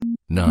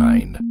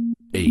9,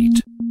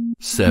 8,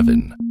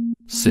 7,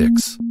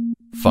 6,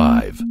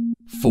 5,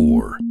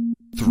 4,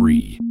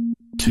 3,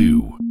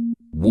 2,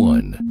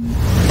 1.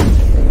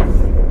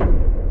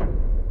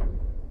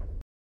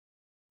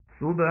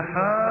 سبحان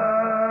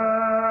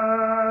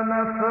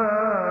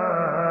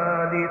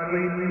فالق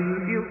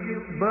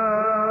الإصباح.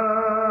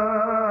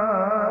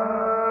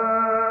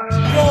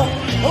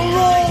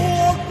 Allahu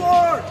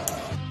Akbar!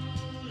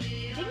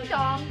 Ding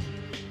dong.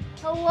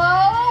 Hello?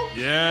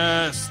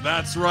 Yes,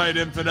 that's right,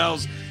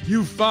 infidels.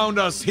 You found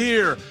us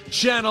here,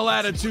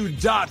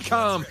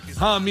 channelattitude.com,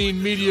 Hameen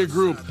Media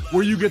Group,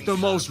 where you get the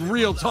most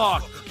real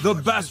talk, the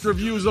best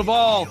reviews of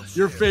all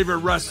your favorite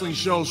wrestling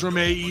shows from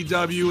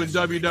AEW and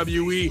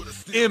WWE,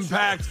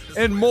 Impact,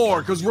 and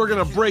more, because we're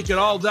going to break it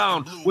all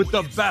down with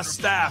the best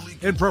staff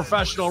in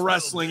professional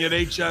wrestling at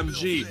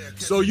HMG.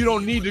 So you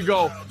don't need to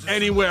go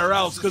anywhere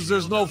else, because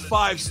there's no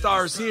 5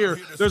 stars here.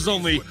 There's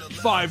only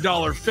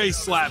 $5 face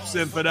slaps,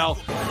 infidel.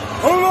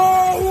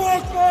 Allahu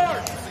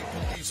Akbar!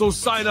 So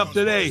sign up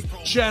today,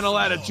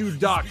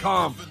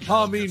 channelattitude.com,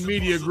 Hameen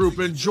Media Group,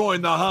 and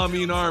join the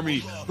Hameen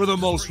Army for the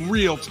most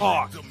real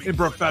talk in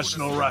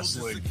professional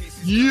wrestling.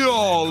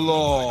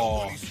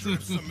 YOLO!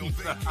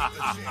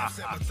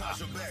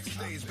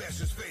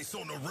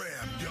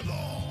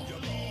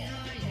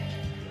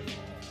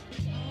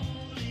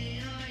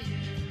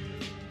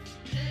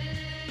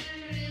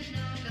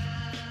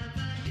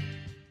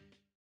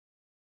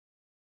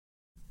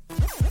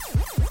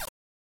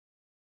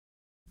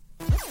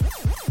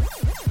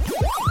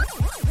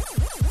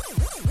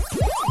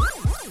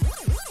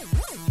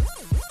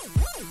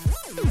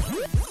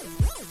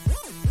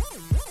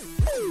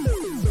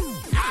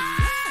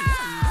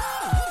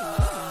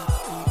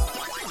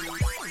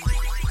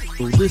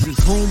 This is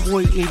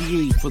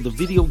Homeboy88 for the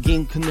Video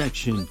Game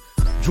Connection.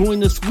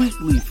 Join us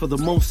weekly for the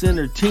most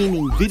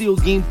entertaining video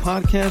game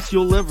podcast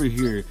you'll ever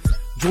hear.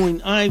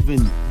 Join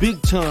Ivan, Big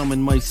Tom,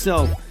 and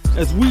myself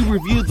as we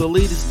review the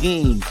latest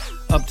games,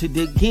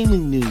 up-to-date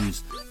gaming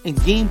news,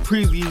 and game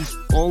previews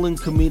all in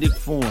comedic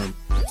form.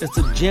 It's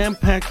a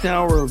jam-packed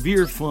hour of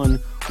ear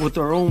fun with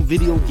our own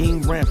video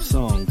game rap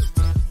songs.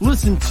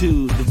 Listen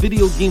to the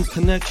Video Game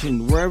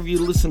Connection wherever you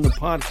listen to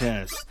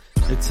podcasts,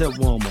 except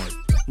Walmart.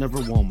 Never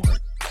Walmart.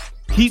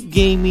 Keep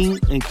gaming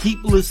and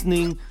keep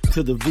listening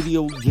to the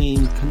Video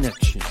Game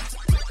Connection.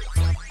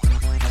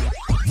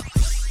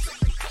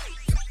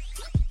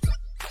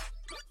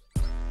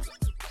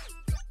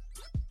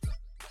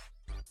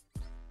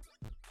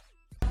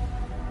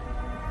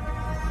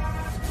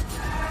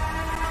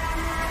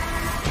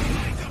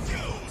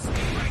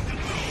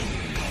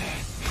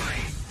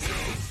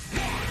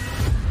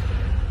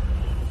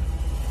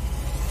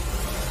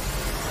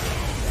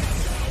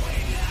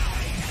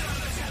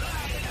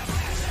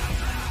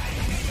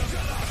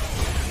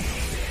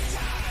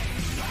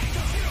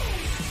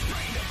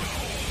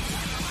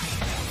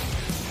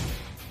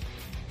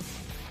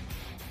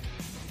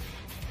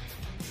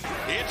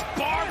 It's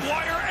barbed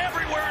wire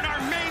everywhere in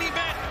our main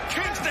event.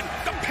 Kingston,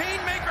 the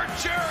Painmaker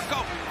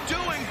Jericho,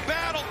 doing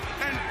battle,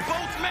 and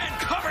both men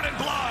covered in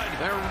blood.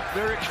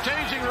 They're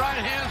exchanging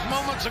right hands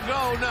moments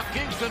ago. Now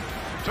Kingston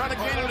trying to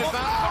gain an advantage.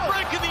 A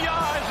break in the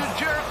eyes, and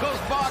Jericho's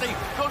body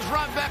goes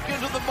right back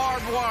into the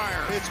barbed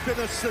wire. It's been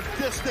a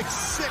sadistic,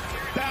 sick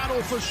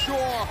battle for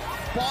sure.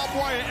 Barbed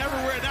wire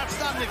everywhere, that's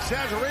not an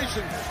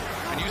exaggeration.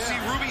 And you see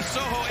Ruby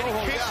Soho,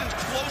 Eddie Kingston's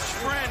close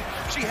friend.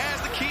 She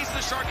has the keys to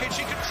the shark cage.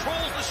 She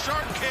controls the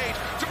shark cage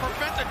to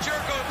prevent the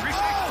Jericho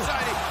Appreciation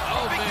Society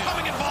from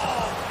becoming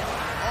involved.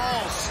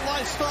 Oh,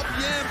 sliced up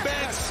Yam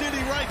Bag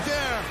City right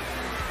there.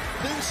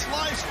 Thin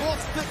slice,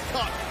 horse thick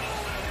cut.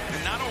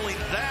 And not only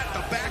that,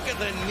 the back of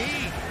the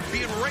knee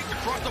being raked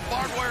across the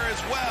barbed wire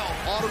as well.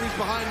 Arteries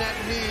behind that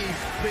knee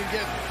can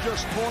get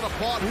just torn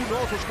apart. Who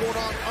knows what's going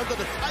on under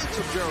the tights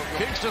of Jericho.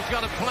 Kingston's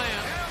got a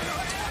plan.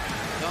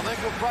 I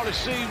think we'll probably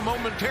see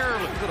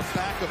momentarily. Look at the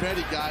back of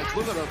Eddie, guys.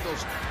 Look at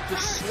those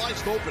just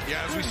sliced open.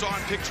 Yeah, as we saw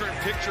in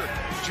picture-in-picture,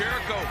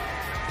 Jericho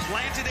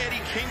planted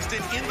Eddie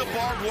Kingston in the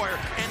barbed wire,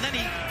 and then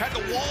he had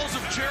the walls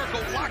of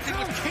Jericho locked in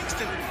with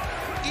Kingston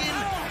in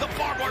the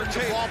barbed wire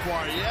tape. Barbed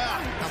wire,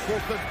 yeah. Now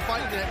both been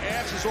fighting their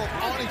asses off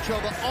on each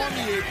other on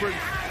the apron.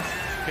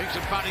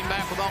 Kingston fighting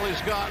back with all he's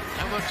got.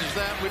 How much is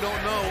that? We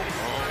don't know.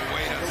 Oh,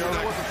 wait. We don't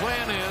know what the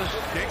plan is.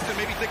 Kingston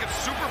maybe thinking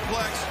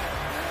superplex.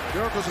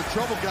 Jericho's in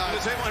trouble,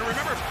 guys. And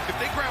remember, if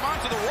they grab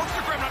onto the ropes,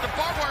 they're grabbing onto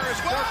barbed wire as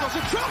well. Jericho's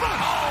in trouble!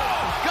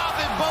 Oh, God,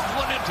 they both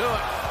went into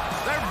it.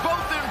 They're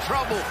both in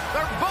trouble.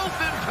 They're both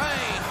in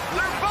pain.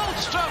 They're both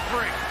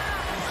suffering.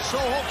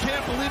 Soho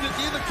can't believe it.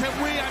 Neither can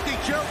we. I think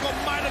Jericho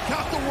might have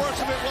got the worst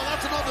of it. Well,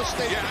 that's another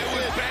statement. Yeah,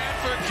 it was bad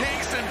for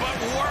Kingston, but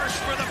worse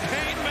for the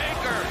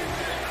Painmaker.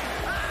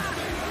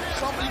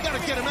 You got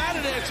to get him out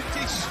of there.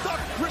 He's stuck.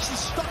 Chris is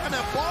stuck in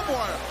that barbed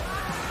wire.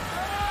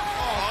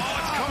 Oh,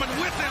 it's coming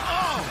with him.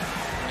 Oh,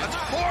 that's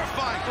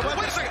horrifying.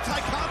 Wait a second.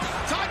 Ty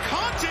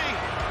Conti.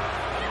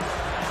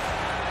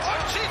 Oh,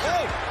 Jesus.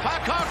 Oh, Ty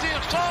Conti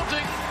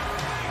assaulting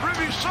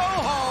Ruby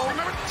Soho.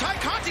 Remember, Ty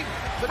Conti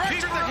the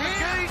fractured keeper the of the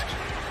hand. gate.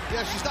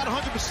 Yeah, she's not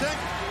 100%.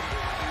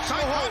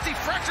 Ty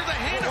fractured the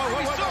hand of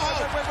Ruby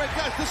Soho. Wait,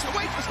 guys, this is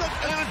not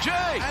Anna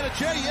Jay. Anna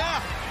Jay,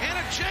 yeah.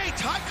 Anna Jay,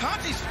 Ty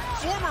Conti's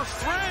former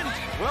friend.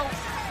 Well,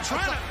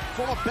 trying to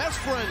former best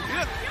friend.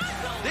 Yeah,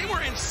 they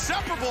were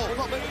inseparable.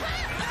 Oh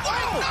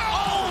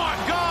my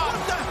God!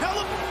 What the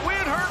hell? We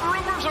had heard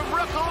rumors of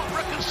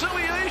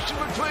reconciliation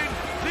between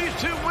these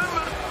two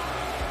women,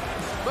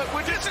 but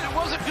it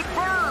wasn't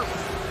confirmed.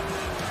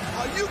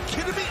 Are you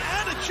kidding me?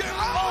 Anna Jay.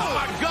 Oh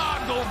my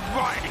God,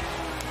 almighty.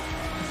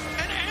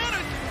 And Anna,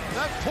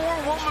 that poor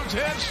woman's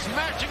head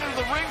smashing into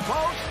the ring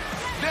post.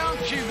 Down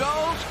she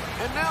goes,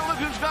 and now look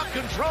who's got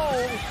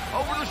control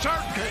over the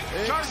shark cage.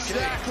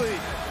 Exactly.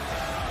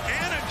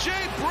 Anna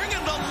Jay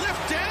bringing the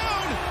lift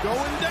down.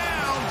 Going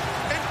down.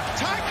 And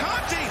Ty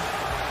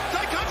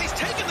Conti's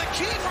taking the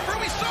key from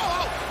Ruby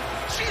Soho.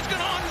 She's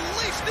going to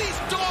unleash these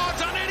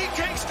dogs on Eddie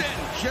Kingston.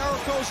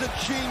 Jericho's a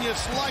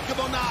genius, like him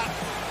or not.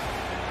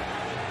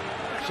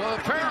 So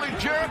apparently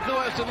Jericho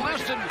has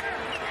enlisted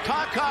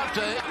Ty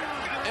Conti,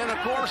 and of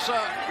course,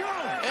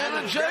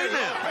 Anna Jay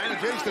now. Anna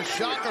Jay's the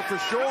shocker for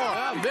sure.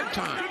 Big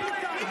time.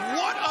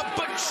 What a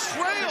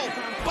betrayal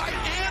by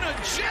Anna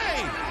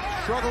Jay.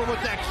 Struggling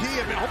with that key.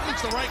 I mean, hopefully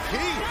it's the right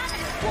key.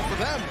 Well, for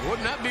them.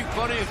 Wouldn't that be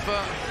funny if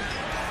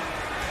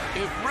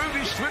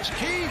Ruby switched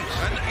keys?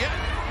 Yeah,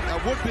 that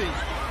would be.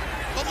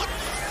 But look,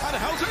 how the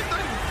hell's it?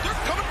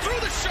 They're coming through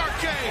the shark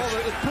cage. Oh,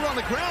 they put it on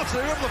the ground, so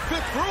they're able to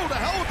fit through. The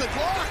hell with the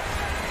clock.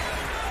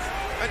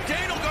 And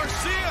Daniel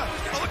Garcia.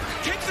 Oh, look,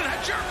 Kingston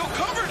had Jericho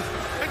covered.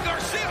 And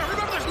Garcia,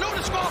 remember, there's no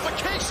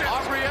disqualification.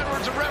 Aubrey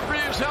Edwards, the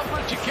referee, is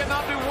helpless. You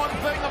cannot do one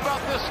thing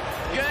about this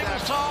gang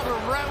assault or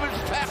ravage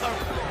pack of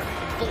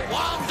the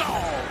wild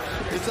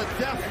dogs. It's a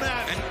death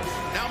match. And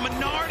now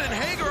Menard and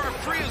Hager are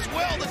free as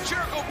well. The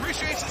Jericho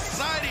Appreciation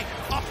Society,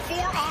 a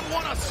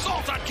 4-on-1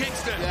 assault on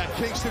Kingston. Yeah,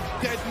 Kingston's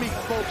dead meat,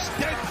 folks.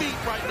 Dead meat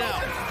right now.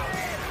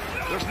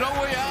 There's no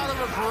way out of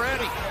it for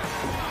Eddie.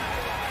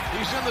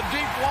 He's in the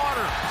deep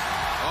water.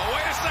 Oh,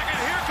 wait a second.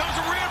 Here comes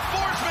the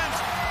reinforcements.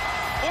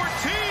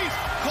 Ortiz,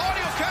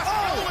 Claudio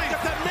Castagnoli. Oh,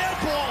 got that mad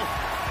ball.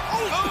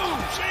 Oh,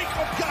 Jake.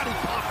 Oh, God, he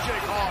popped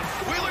Jake hard.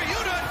 Wheeler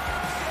Yuta.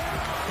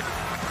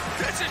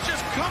 This is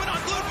just coming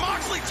unglued.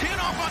 Moxley teeing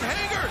off on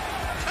Hager.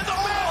 And the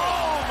man.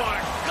 Oh,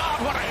 my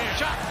God. What a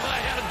shot to the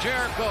head of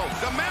Jericho.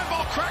 The man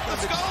ball cracked the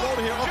skull.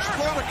 Exploder here.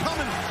 Exploder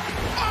coming.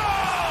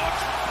 Oh,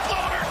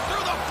 Exploder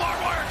through the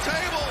barbed wire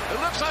table. It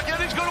looks like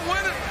Eddie's going to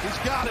win it.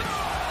 He's got it.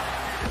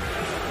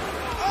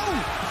 Oh.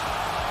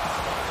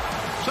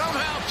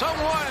 Somehow, some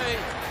way,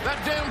 that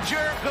damn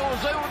Jericho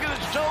was able to get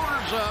his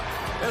shoulders up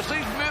as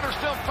these men are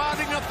still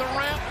fighting up the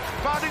ramp,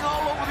 fighting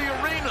all over the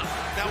arena.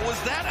 Now,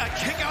 was that a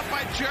kick out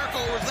by Jericho,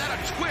 or was that a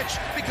twitch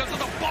because of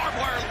the barbed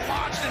wire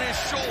lodged in his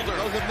shoulder?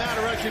 Doesn't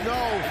matter, as you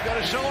know. He got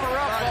his shoulder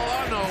up, all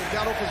I know.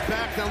 Got off his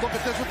back. Now look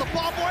at this with the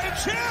barbed wire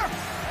chair.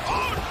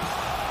 Oh,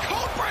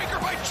 code breaker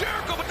by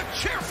Jericho, but the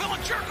chair fell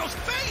on Jericho's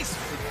face.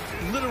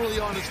 Literally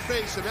on his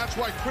face, and that's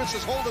why Chris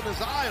is holding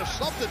his eye or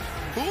something.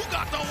 Who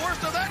got the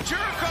worst of that,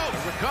 Jericho?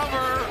 There's a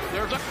cover.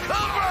 There's a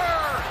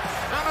cover.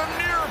 And a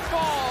near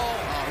fall.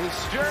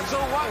 Jericho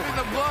wiping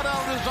the blood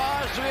out of his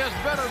eyes so he has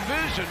better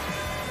vision.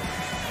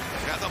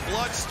 Got the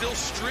blood still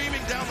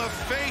streaming down the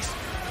face.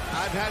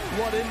 I've had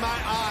blood in my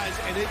eyes,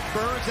 and it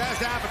burns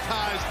as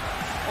advertised.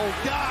 Oh,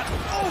 God.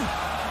 Oh!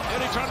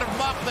 Eddie trying to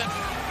mop that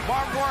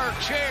barbed wire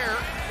chair.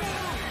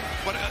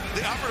 But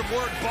the operative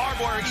word,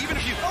 barbed wire, even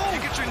if you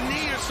get your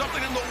knee or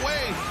something in the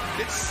way,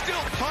 it's still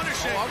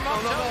punishing. Oh, I'm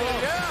not telling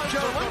you. Yeah,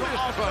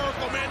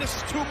 Jericho, man, this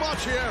is too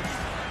much here.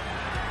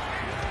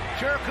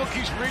 Jericho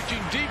keeps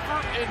reaching deeper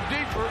and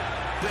deeper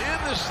to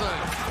end this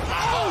thing.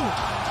 Oh!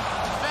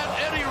 And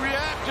Eddie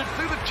reacted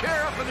through the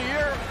chair up in the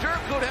air.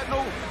 Jericho had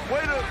no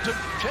way to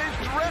change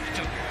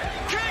direction.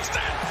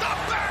 Kingston, the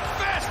back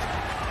fist!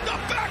 The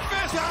back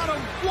fist! Got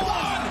him. 1,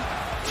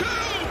 2,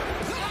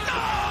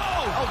 no!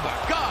 Oh, my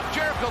God.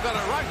 Jericho got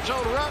a right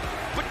shoulder up.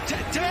 But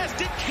Taz,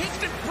 did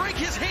Kingston break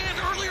his hand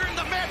earlier in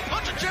the mad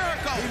punch of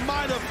Jericho? He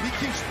might have. He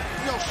keeps,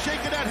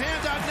 shaking that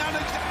hand out. Now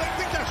they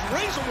think that's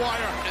razor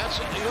wire. That's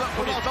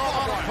when you throw a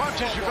lot of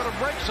punches, you're going to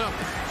break something.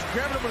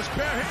 Grabbing him with his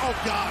bare hand. Oh,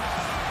 God.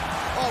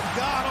 Oh,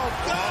 God. Oh,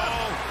 God.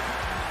 Oh.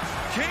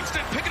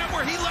 Kingston picking up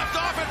where he left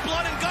off at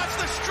Blood and Guts,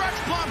 the stretch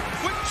plum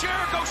with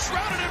Jericho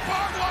shrouded in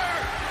barbed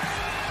wire.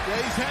 Yeah,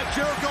 he's had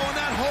Jericho in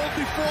that hold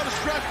before the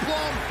stretch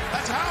plum.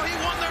 That's how he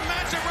won their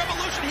match at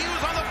Revolution. He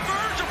was on the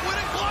verge of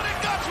winning Blood and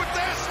Guts with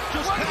this.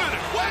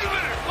 Wait a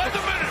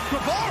minute.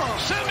 Guevara.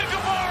 Sammy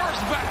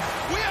Guevara's back.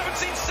 We haven't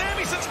seen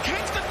Sammy since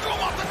Kingston threw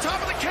him off the top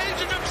of the cage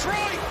in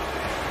Detroit.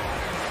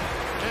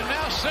 And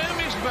now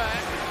Sammy's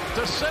back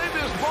to save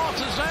his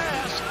boss's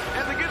ass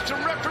and to get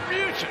some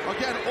retribution.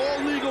 Again,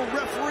 all legal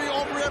referee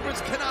Aubrey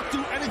Edwards cannot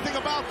do anything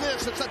about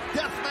this. It's a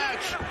death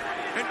match.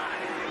 And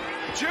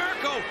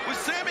Jericho with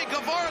Sammy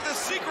Guevara, the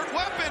secret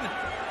weapon.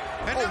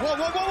 And whoa.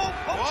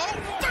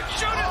 They're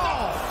shooting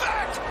the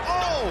fact.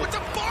 Oh. With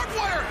the barbed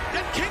wire.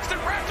 And Kingston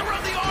wrapped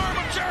around the arm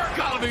of Jericho.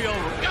 Gotta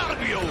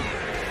be over.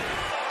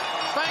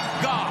 Thank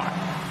God.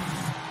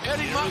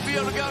 Eddie might be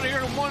able to get out of here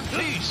in one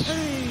piece.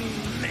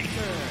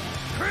 Maker,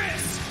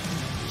 Chris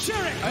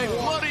A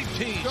bloody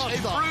tease, a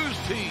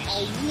bruised tease.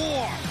 A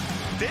war.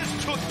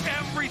 This took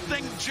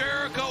everything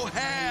Jericho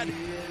had.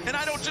 And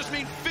I don't just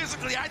mean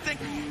physically. I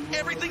think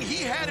everything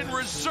he had in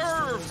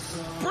reserve.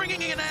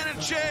 Bringing in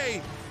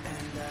NJ.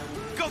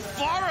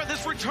 Guevara,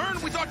 this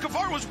return, we thought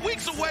Guevara was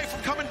weeks away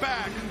from coming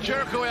back.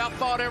 Jericho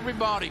outthought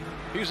everybody.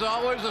 He's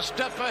always a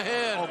step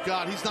ahead. Oh,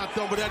 God, he's not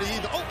done with Eddie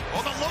either.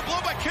 Oh, the low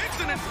blow by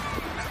Kingston. And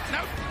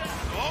now,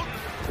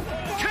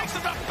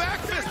 Kingston, the back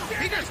fist.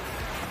 He just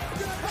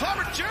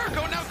clobbered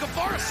Jericho. Now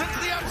Guevara sent to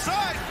the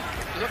outside.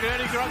 Look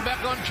at Eddie going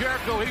back on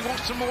Jericho. He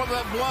wants some more of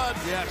that blood.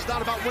 Yeah, it's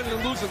not about winning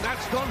and losing.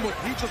 That's done with.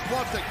 He just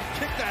wants to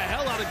kick the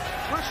hell out of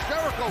Chris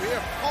Jericho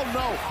here. Oh,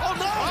 no. Oh,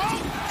 no.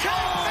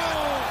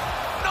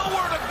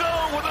 Nowhere to go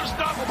with a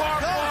stop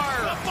barbed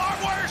wire. The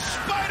barbed wire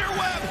spider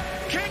web.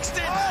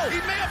 Kingston, he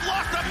may have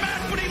lost the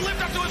match, but he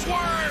lived up to his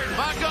word.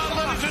 My God,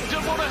 ladies and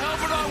gentlemen, to help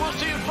it on. We'll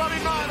see you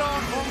Friday night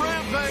on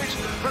Rampage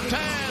for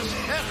Taz,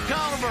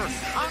 Excalibur.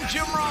 I'm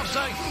Jim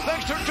Rossay.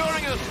 Thanks for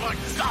joining us. My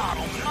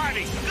God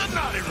almighty. Good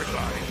night,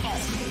 everybody.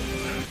 Oh,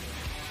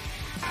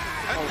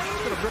 he's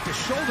going to rip his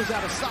shoulders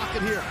out of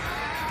socket here.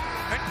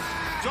 And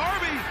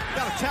Darby.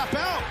 Got to tap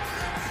out.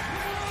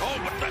 Oh,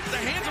 but the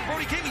hands of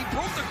Brody King. He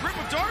broke the grip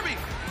of Darby.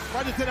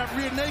 Right into that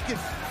rear naked.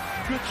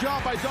 Good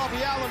job by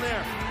Darby Allin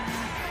there.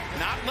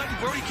 Not letting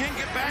Brody King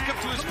get back up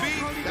to his feet.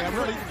 Yeah,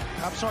 really.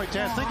 I'm sorry,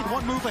 Taz. Thinking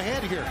one move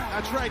ahead here.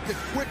 That's right. The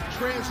quick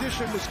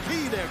transition was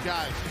key there,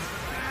 guys.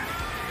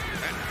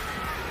 And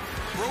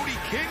Brody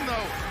King,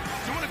 though,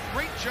 doing a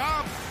great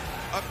job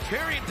of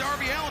carrying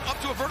Darby Allin up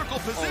to a vertical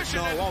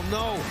position. Oh,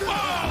 no.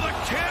 Oh, the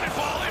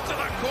cannonball into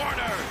the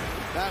corner.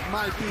 That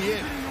might be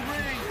it.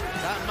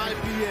 That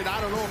might be it. I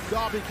don't know if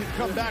Darby can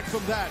come back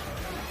from that.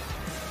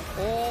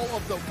 All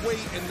of the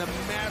weight and the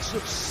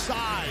massive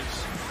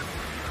size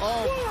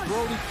of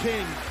Brody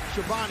King,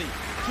 Schiavone,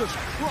 just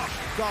crushed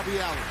Darby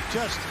Allin.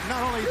 Just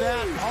not only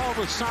that, all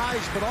the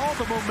size, but all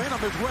the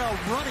momentum as well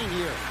running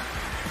here.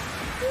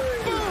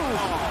 Boom!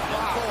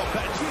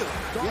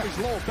 Darby's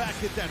lower back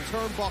hit that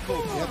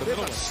turnbuckle. There's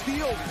a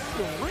steel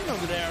ring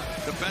under there.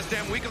 The best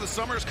damn week of the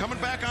summer is coming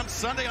back on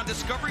Sunday on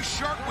Discovery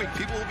Shark Week.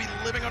 People will be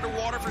living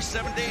underwater for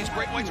 7 days.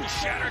 Great whites will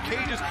shatter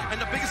cages, and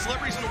the biggest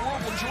celebrities in the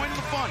world will join in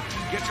the fun.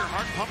 Get your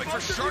heart pumping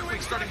for Shark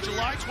Week starting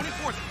July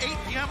 24th, 8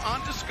 p.m. on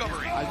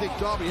Discovery. I think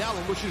Darby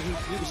Allin wishes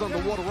he was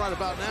underwater right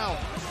about now.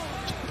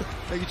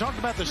 You talked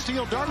about the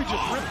steel. Darby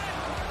just ripped.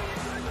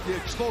 He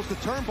exposed the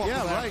turnbuckle.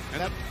 Yeah, right.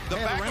 And the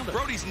back of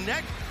Brody's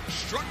neck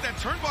struck that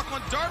turnbuckle,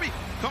 and Darby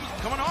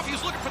coming off. He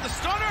was looking for the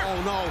stunner.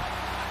 Oh, no.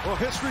 Well,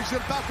 history's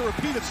about to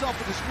repeat itself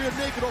with this rear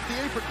naked off the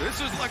apron.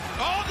 This is what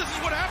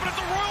happened at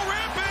the Royal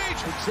Rampage.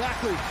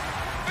 Exactly.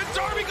 And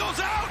Darby goes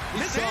out.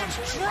 His hands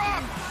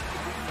drop.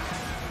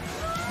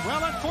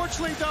 Well,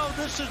 unfortunately, though,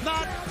 this is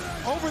not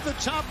over the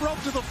top rope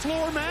to the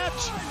floor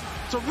match.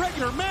 It's a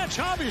regular match,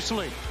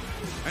 obviously.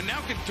 And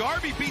now can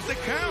Darby beat the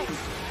count?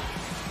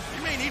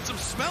 You may need some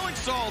smelling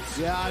salts.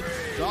 Yeah,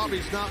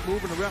 Darby's not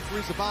moving. The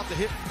referee's about to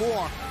hit 4.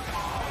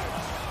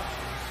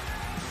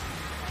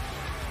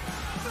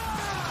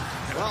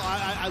 Well,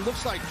 it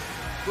looks like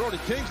Brody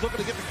King's looking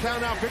to get the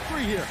count-out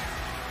victory here.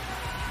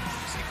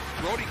 See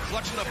Brody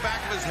clutching the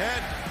back of his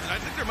head, and I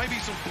think there might be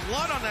some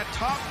blood on that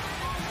top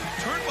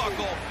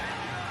turnbuckle.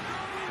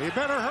 You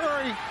better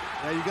hurry.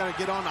 Yeah, you got to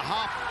get on the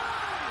hop.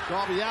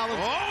 Darby Allin.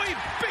 Oh, he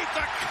beat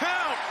the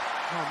count.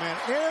 Oh, man,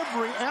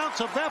 every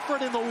ounce of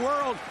effort in the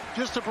world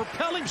just to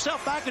propel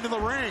himself back into the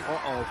ring.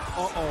 Oh,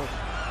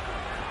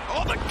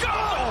 the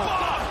Gonzo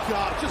bomb!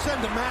 God, just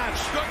end the match.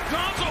 The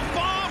Gonzo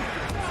bomb!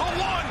 The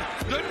 1,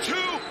 the 2,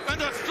 and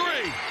the 3.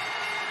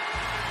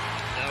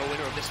 The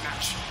winner of this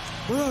match,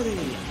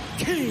 Brody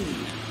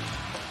King.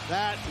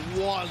 That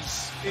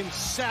was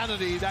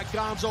insanity, that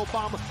Gonzo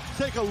bomb.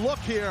 Take a look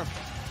here.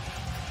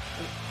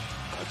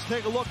 Let's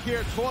take a look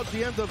here towards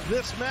the end of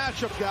this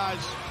matchup,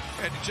 guys.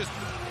 And just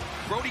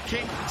Brody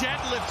King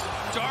deadlifts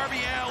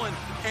Darby Allin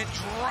and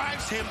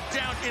drives him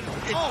down in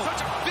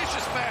such a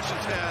vicious fashion,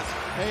 Taz.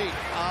 Hey,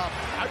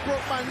 I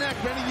broke my neck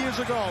many years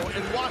ago,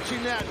 and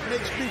watching that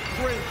makes me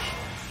cringe.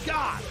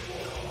 God!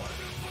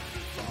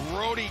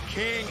 Brody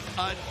King,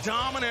 a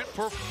dominant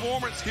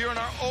performance here in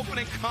our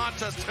opening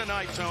contest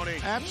tonight, Tony.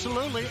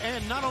 Absolutely,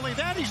 and not only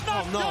that, he's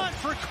not done,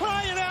 for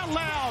crying out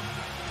loud.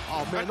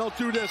 Oh, man, don't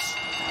do this.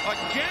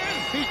 Again?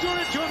 He's doing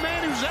it to a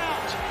man who's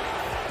out.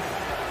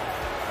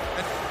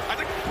 And I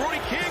think Brody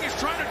King is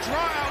trying to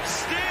draw out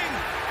Sting.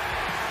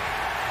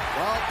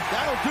 Well,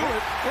 that'll do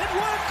it. It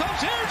worked, because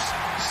here's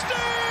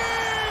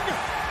Sting!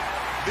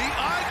 The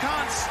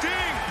icon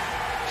Sting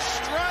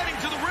striding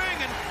to the ring,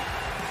 and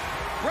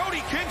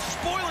Brody King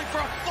spoiling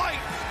for a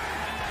fight.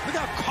 Look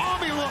how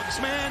calm he looks,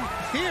 man.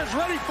 He is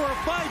ready for a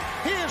fight.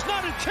 He is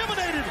not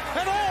intimidated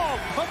at all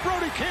of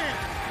Brody King.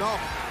 No.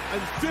 And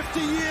 50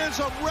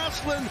 years of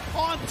wrestling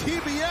on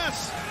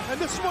TBS. And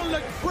this is one of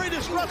the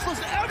greatest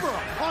wrestlers ever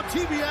on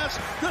TBS,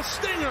 the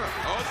Stinger.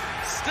 Oh,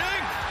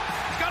 Sting!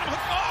 He's got him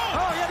hooked.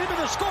 Oh, he had him in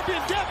the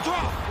Scorpion Death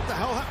Drop. What the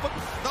hell happened?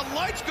 The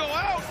lights go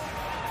out.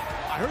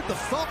 I heard the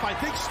thump. I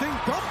think Sting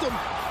thumped him.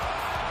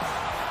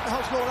 the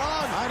hell's going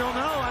on? I don't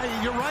know.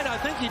 You're right. I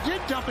think he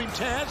did dump him,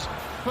 Taz,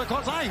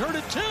 because I heard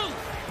it too.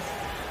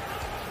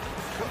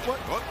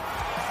 What?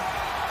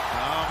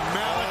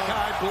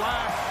 Malachi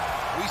Black.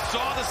 We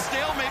saw the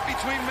stalemate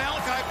between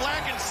Malachi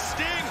Black and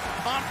Sting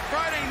on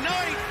Friday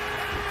night.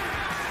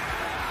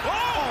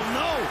 Oh,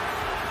 no.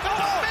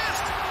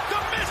 The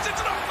mist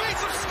into the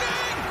face of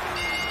Sting.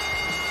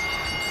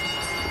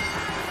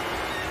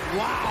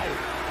 Wow.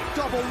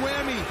 Double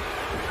whammy.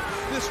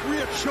 This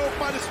rear choke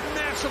by this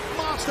massive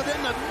monster,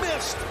 then the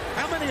mist.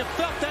 How many have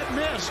felt that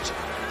mist?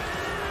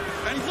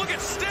 And look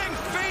at Sting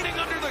fading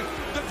under the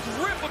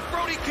grip of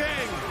Brody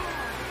King.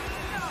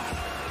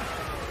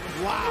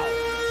 Wow.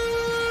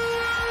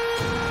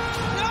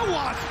 Now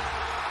what?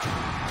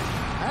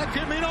 That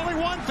could mean only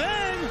one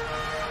thing.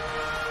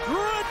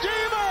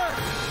 Redeemer.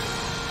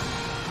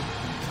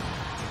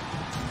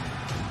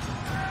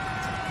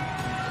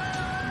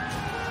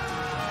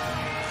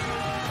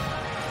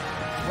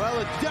 Well,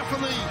 it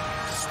definitely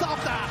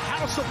stopped the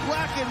House of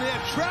Black in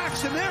their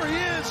tracks, and there he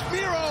is,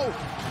 Miro.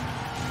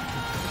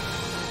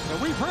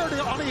 And we've heard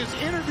on his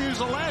interviews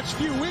the last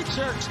few weeks,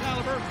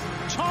 Excalibur,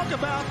 talk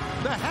about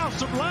the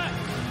House of Black.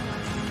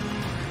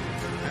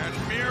 And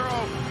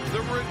Miro,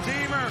 the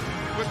Redeemer,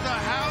 with the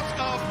House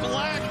of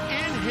Black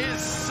in his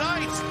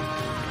sights.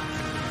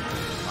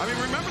 I mean,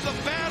 remember the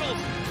battles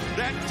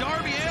that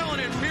Darby Allin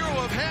and Miro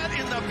have had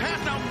in the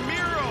past. Now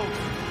Miro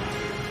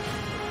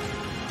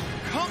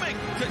coming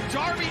to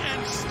Darby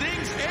and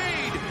Sting's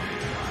aid.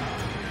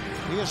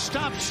 He has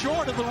stopped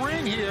short of the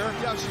ring here.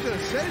 Yeah, I was just going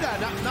to say that.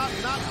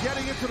 Not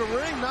getting into the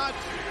ring.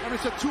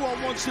 It's a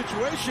 2-on-1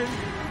 situation.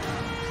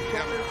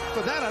 Yeah.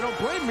 For that, I don't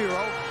blame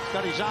Miro. He's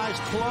got his eyes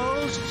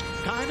closed,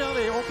 kind of.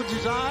 He opens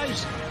his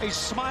eyes, a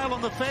smile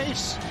on the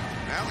face.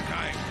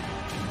 Malachi.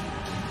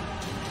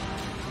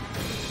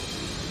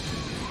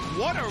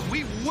 What are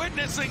we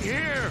witnessing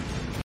here?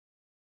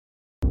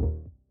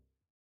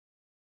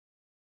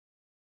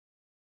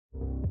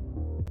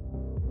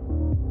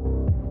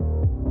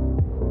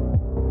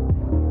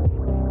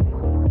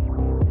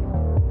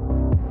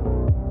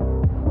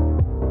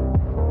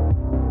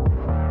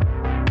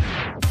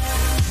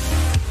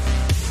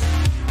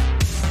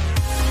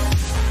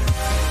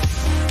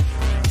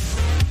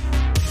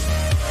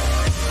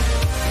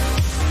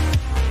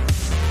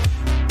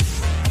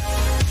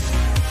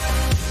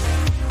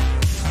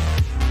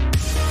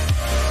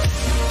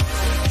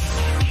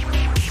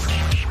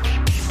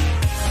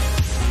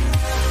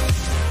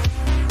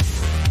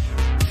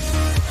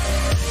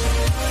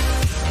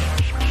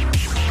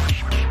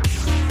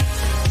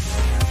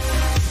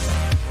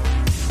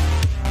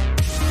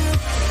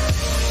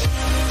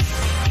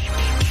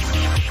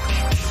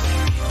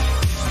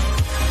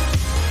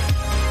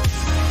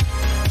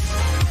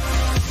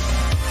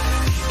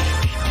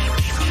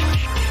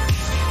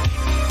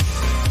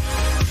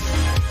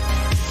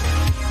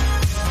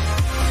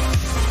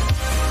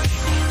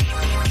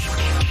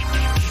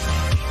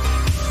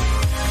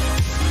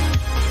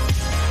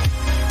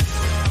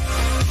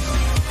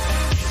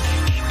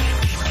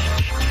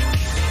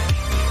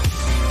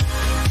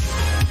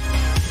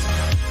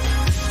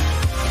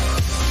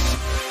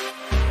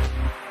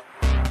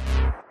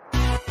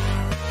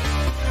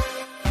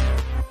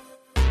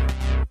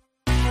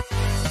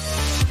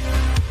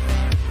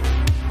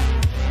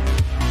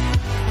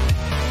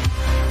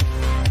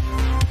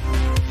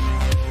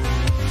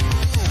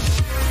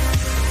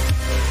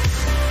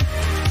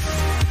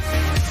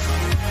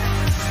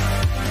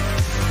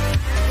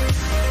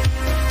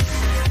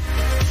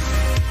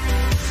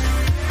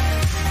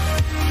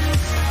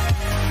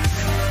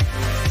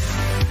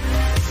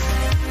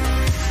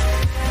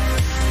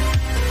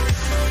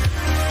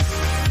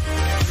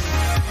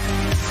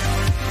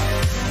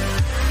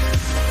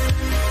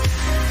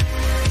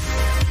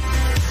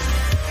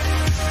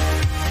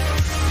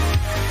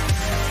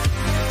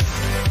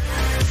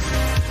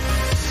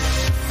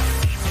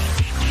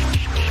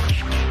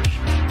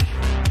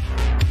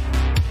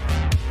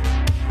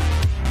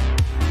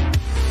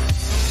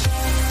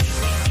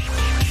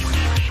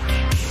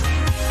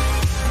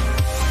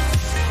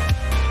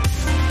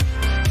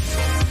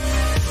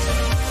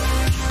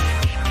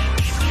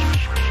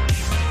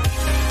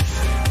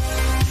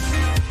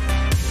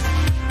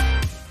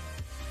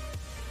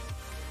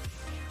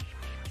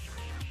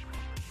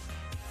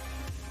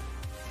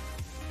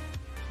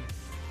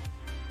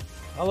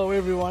 Hello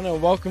everyone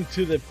and welcome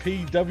to the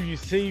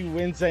PWC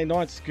Wednesday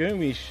night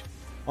skirmish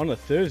on a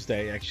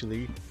Thursday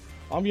actually.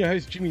 I'm your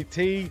host Jimmy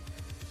T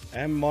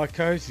and my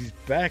co-host is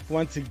back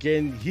once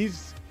again.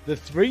 He's the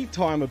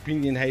 3-time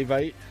opinion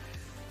heavyweight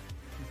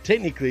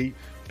technically,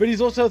 but he's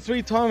also a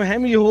 3-time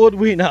Hammy Award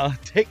winner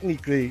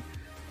technically.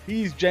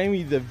 He's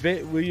Jamie the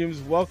Vet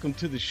Williams. Welcome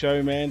to the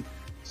show, man.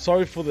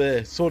 Sorry for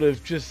the sort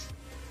of just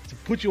to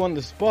put you on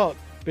the spot,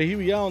 but here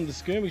we are on the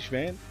skirmish,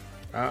 man.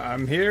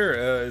 I'm here.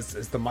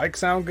 Is the mic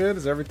sound good?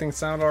 Does everything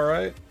sound all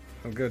right?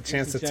 I've got a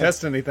chance to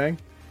test anything.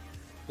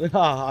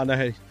 I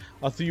know.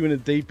 I threw you in the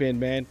deep end,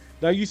 man.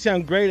 No, you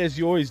sound great as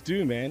you always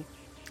do, man.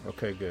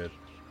 Okay, good.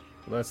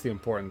 Well, that's the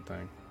important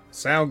thing.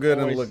 Sound good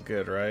always. And look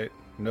good, right?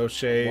 no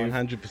shave,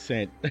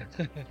 100%.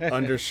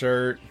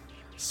 undershirt,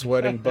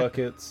 sweating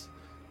buckets.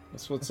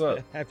 That's what's up.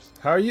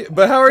 How are you?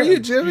 But how are you,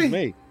 Jimmy?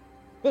 Excuse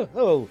me.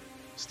 Oh,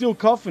 still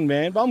coughing,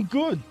 man. But I'm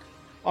good.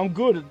 I'm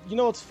good. You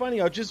know what's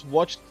funny? I just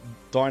watched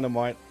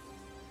Dynamite.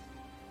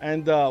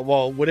 And,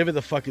 well, whatever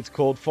the fuck it's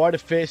called. Fighter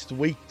Fest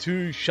Week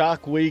 2,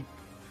 Shark Week.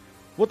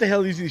 What the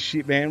hell is this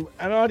shit, man?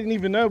 And I didn't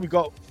even know we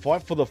got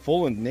Fight for the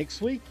Fallen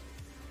next week.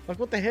 Like,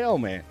 what the hell,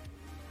 man?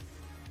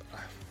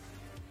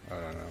 I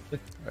don't know.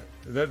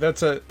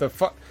 The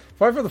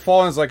Fight for the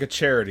Fallen is like a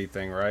charity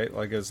thing, right?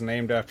 Like it's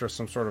named after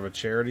some sort of a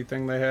charity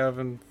thing they have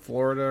in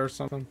Florida or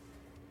something.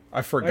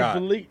 I forgot.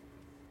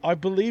 I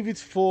believe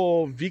it's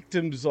for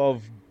victims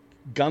of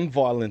gun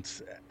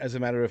violence, as a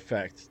matter of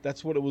fact.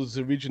 That's what it was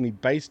originally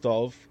based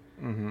off.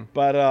 Mm-hmm.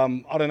 But I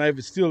don't know if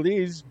it still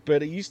is,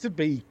 but it used to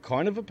be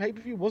kind of a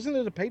pay-per-view. Wasn't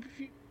it a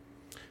pay-per-view?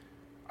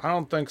 I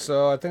don't think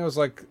so. I think it was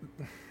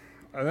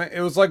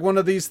like one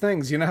of these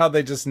things. You know how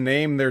they just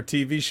name their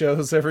TV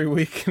shows every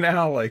week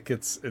now? Like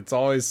it's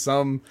always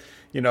some,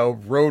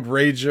 Road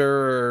Rager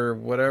or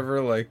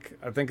whatever. Like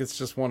I think it's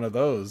just one of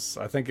those.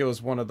 I think it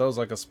was one of those,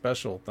 like a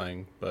special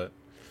thing, but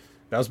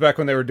that was back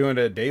when they were doing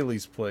it at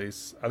Daly's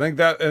Place. I think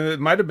that it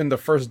might have been the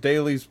first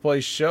Daly's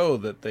Place show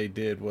that they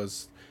did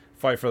was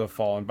Fight for the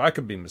Fallen, but I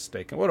could be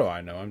mistaken. What do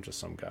I know? I'm just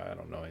some guy. I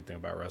don't know anything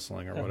about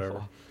wrestling or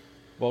whatever.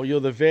 Well,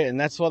 you're the vet, and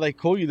that's why they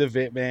call you the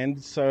vet,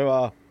 man.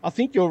 So I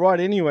think you're right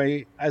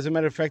anyway. As a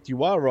matter of fact,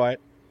 you are right.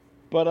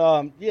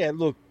 But, yeah,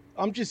 look,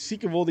 I'm just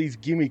sick of all these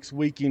gimmicks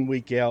week in,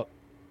 week out.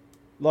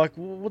 Like,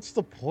 what's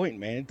the point,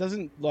 man? It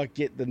doesn't,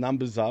 get the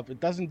numbers up.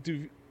 It doesn't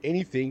do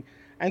anything.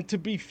 And to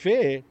be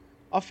fair,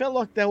 I felt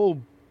like they were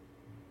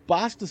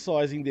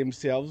bastardizing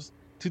themselves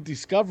to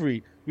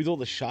Discovery with all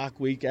the Shark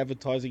Week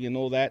advertising and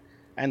all that,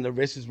 and the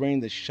wrestlers wearing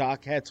the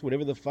shark hats,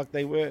 whatever the fuck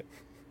they were.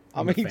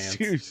 I mean,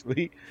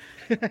 seriously,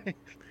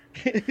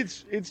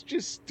 it's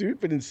just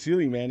stupid and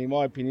silly, man, in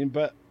my opinion.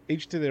 But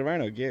each to their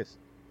own, I guess.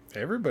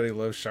 Everybody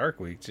loves Shark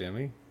Week,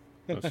 Jimmy.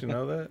 Don't you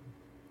know that?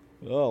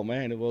 Oh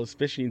man, well,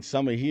 especially in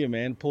summer here,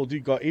 man. Poor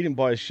dude got eaten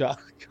by a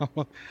shark.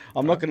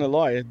 I'm not gonna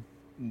lie,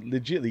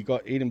 legitly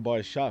got eaten by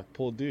a shark.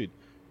 Poor dude.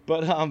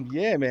 But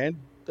yeah, man,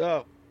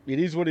 it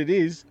is what it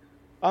is.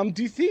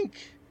 Do you think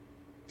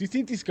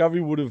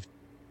Discovery would have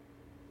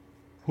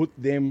put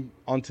them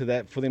onto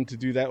that for them to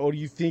do that, or do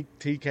you think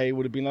TK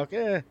would have been like,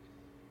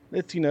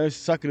 let's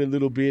suck it a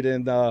little bit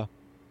and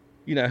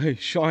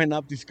shine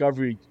up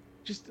Discovery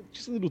just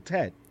a little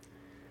tad?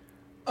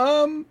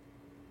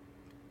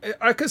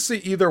 I could see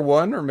either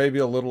one, or maybe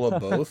a little of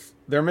both.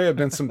 There may have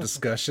been some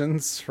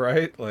discussions,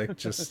 right? Like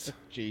just,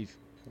 jeez.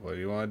 What do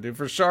you want to do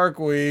for Shark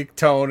Week,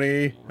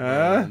 Tony?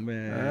 Huh? Oh,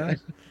 man.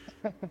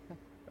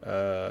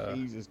 Huh?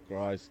 Jesus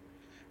Christ.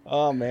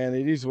 Oh, man,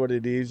 it is what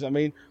it is. I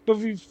mean, but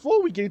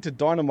before we get into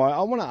Dynamite,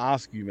 I want to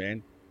ask you,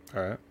 man.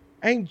 All right.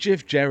 Ain't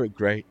Jeff Jarrett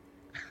great?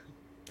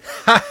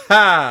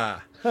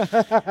 Ha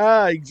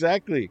ha!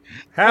 Exactly.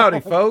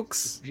 Howdy,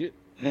 folks.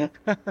 How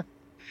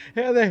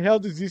the hell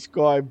does this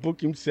guy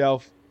book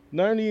himself,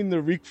 not only in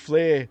the Ric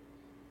Flair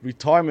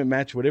retirement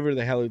match, whatever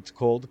the hell it's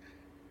called,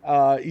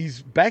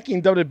 he's back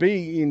in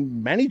WWE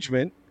in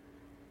management,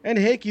 and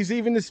heck, he's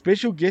even a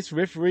special guest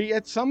referee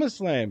at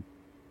SummerSlam.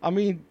 I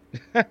mean,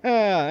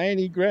 ain't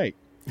he great?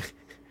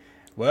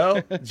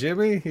 Well,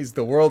 Jimmy, he's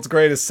the world's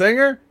greatest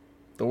singer,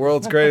 the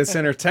world's greatest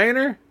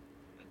entertainer,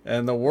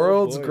 and the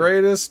world's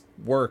greatest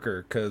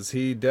worker, because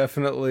he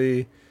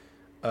definitely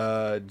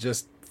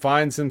just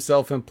finds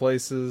himself in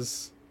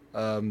places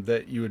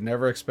that you would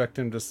never expect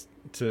him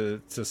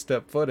to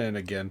step foot in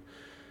again.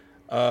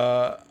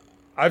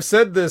 I've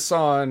said this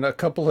on a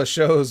couple of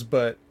shows,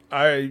 but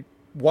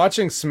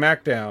watching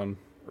SmackDown,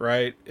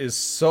 right, is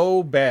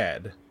so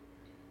bad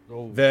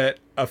that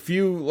a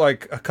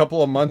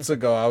couple of months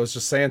ago, I was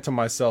just saying to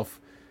myself,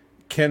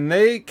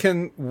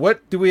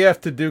 what do we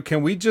have to do?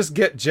 Can we just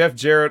get Jeff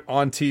Jarrett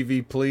on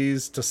TV,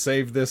 please, to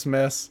save this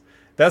mess?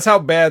 That's how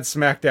bad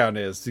SmackDown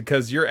is,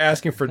 because you're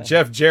asking for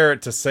Jeff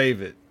Jarrett to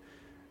save it.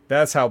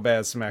 That's how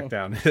bad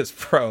SmackDown is,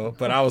 bro.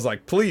 But I was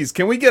like, please,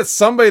 can we get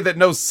somebody that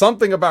knows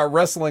something about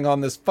wrestling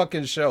on this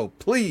fucking show?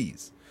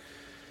 Please.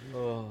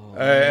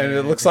 And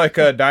it looks like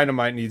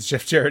Dynamite needs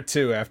Jeff Jarrett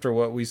too, after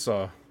what we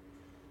saw.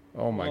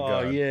 Oh my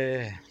God. Oh,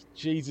 yeah.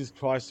 Jesus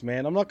Christ,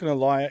 man. I'm not going to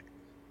lie.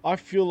 I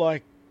feel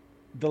like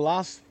the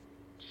last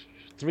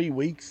 3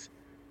 weeks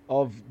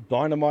of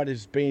Dynamite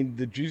has been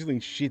the drizzling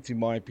shit, in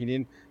my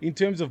opinion, in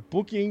terms of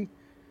booking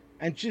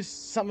and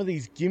just some of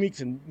these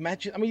gimmicks and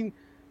matches. I mean,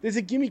 there's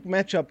a gimmick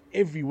matchup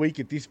every week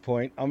at this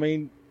point. I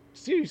mean,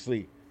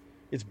 seriously,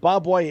 it's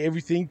barbed wire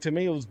everything. To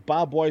me, it was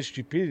barbed wire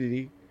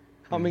stupidity.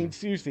 I mean,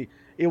 seriously,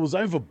 it was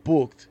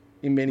overbooked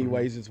in many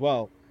ways as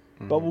well.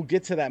 But we'll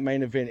get to that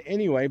main event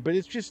anyway. But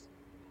it's just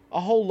a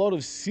whole lot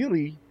of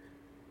silly.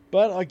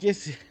 But I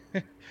guess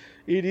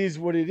it is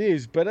what it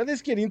is. But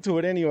let's get into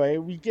it anyway.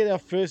 We get our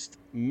first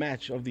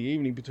match of the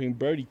evening between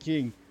Brody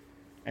King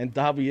and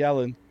Darby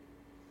Allin.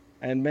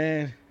 And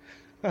man,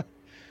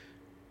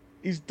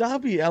 is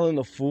Darby Allin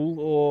a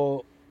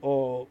fool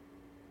or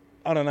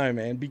I don't know,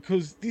 man,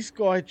 because this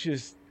guy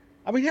just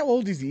I mean, how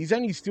old is he? He's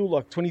only still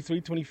like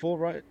 23, 24,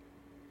 right?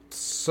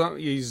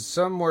 He's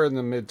somewhere in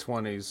the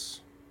mid-20s.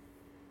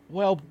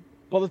 Well,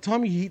 by the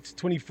time he hits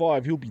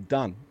 25, he'll be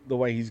done the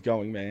way he's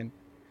going, man.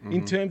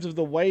 In terms of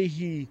the way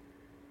he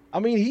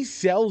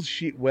sells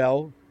shit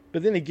well,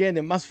 but then again,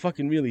 it must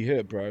fucking really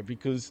hurt, bro,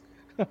 because,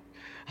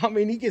 I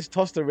mean, he gets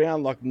tossed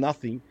around like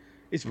nothing,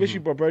 especially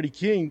by Brody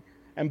King.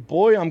 And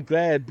boy, I'm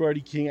glad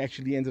Brody King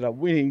actually ended up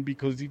winning,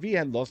 because if he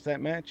had lost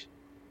that match,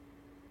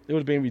 it would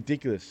have been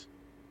ridiculous.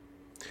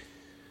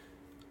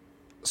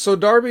 So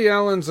Darby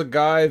Allin's a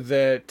guy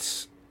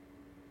that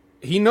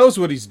he knows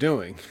what he's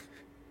doing.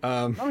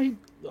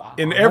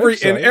 In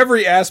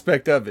every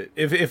aspect of it.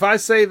 If I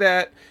say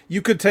that,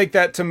 you could take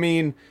that to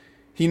mean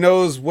he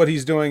knows what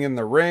he's doing in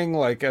the ring,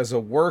 like as a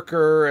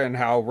worker and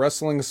how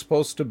wrestling is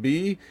supposed to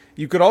be.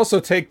 You could also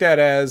take that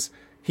as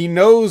he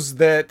knows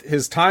that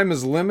his time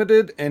is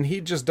limited and he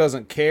just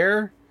doesn't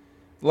care.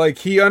 Like,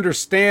 he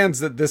understands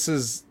that this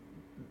is,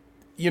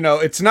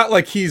 it's not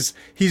like he's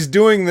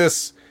doing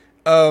this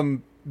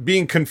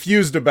being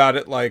confused about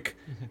it. Like,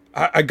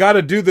 I got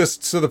to do this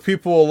so the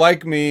people will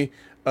like me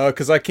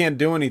because I can't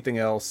do anything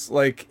else.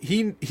 Like,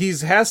 he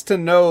has to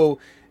know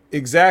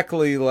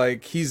exactly,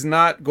 like, he's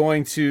not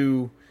going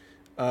to,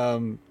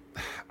 I'm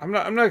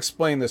not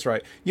explaining this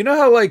right. You know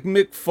how, like,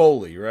 Mick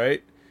Foley,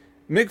 right?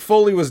 Mick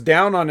Foley was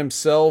down on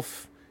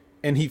himself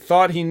and he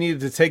thought he needed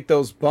to take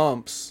those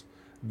bumps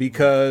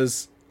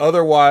because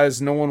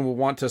otherwise no one would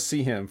want to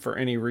see him for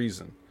any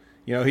reason.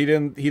 He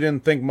didn't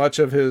think much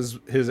of his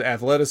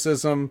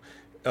athleticism,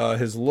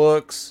 his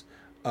looks.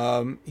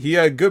 He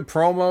had good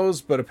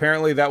promos, but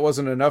apparently that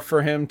wasn't enough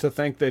for him to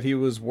think that he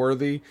was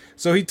worthy.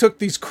 So he took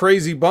these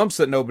crazy bumps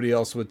that nobody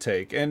else would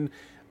take. And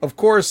of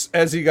course,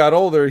 as he got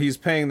older, he's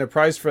paying the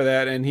price for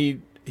that. And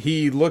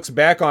he looks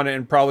back on it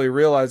and probably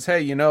realized,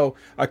 hey,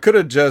 I could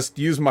have just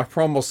used my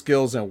promo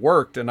skills and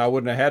worked, and I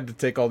wouldn't have had to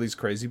take all these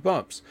crazy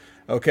bumps.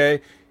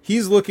 Okay.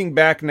 He's looking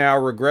back now,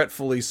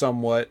 regretfully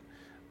somewhat,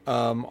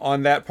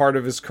 on that part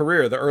of his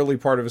career, the early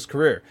part of his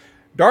career.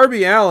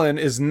 Darby Allin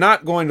is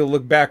not going to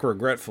look back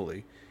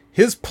regretfully.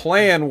 His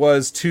plan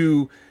was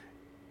to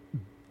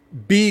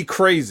be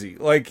crazy.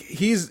 Like,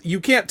 you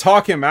can't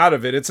talk him out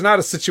of it. It's not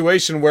a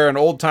situation where an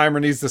old timer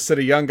needs to sit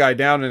a young guy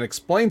down and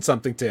explain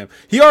something to him.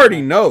 He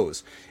already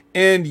knows.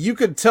 And you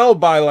could tell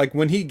by, like,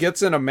 when he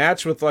gets in a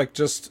match with, like,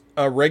 just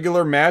a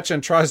regular match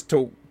and tries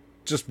to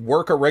just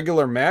work a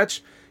regular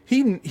match,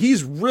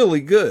 he's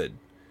really good.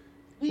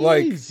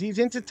 He's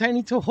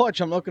entertaining to watch.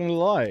 I'm not going to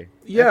lie.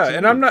 Yeah. Absolutely.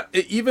 And I'm not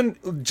even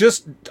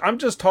I'm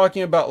just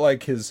talking about,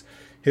 like, his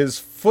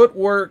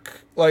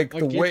footwork, like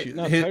the way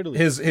totally.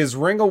 his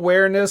ring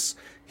awareness.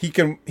 He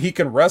can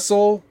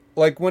wrestle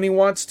like when he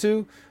wants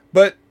to,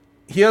 but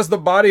he has the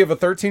body of a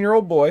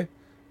 13-year-old boy,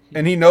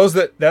 and he knows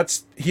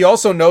he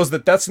also knows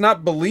that that's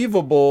not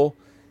believable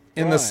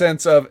in the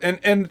sense of,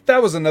 and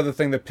that was another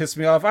thing that pissed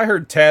me off. I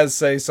heard Taz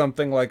say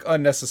something like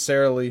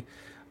unnecessarily,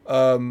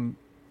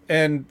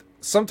 and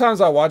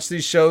sometimes I watch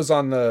these shows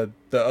on the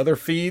other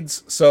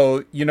feeds.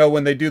 So,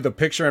 when they do the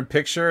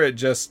picture-in-picture, it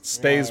just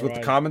stays with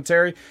the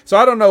commentary. So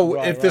I don't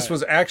know if this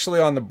was actually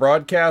on the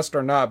broadcast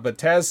or not, but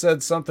Taz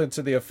said something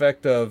to the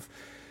effect of,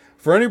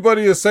 for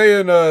anybody who's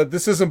saying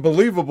this isn't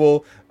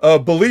believable,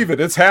 believe it,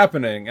 it's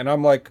happening. And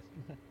I'm like,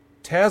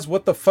 Taz,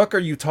 what the fuck are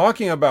you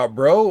talking about,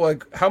 bro?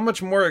 Like, how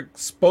much more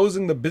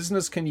exposing the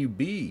business can you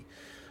be?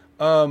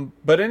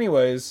 But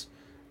anyways,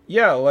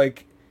 yeah,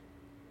 like,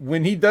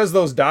 when he does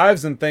those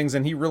dives and things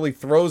and he really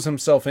throws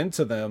himself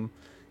into them,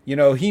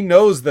 he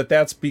knows that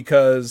that's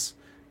because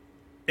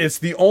it's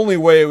the only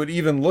way it would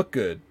even look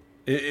good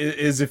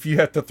is if you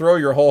have to throw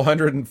your whole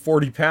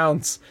 140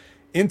 pounds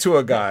into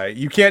a guy.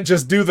 You can't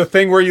just do the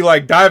thing where you,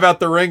 like, dive out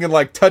the ring and,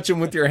 like, touch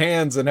him with your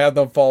hands and have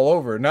them fall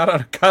over. Not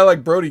on a guy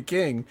like Brody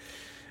King.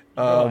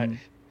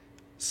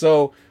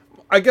 So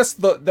I guess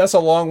that's a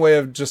long way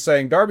of just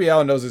saying Darby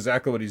Allin knows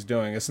exactly what he's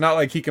doing. It's not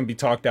like he can be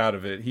talked out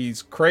of it.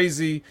 He's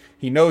crazy.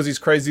 He knows he's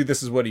crazy.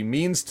 This is what he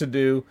means to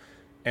do.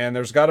 And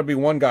there's got to be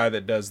one guy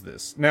that does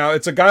this. Now,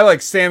 it's a guy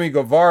like Sammy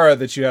Guevara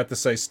that you have to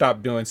say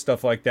stop doing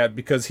stuff like that,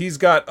 because he's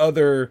got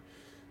other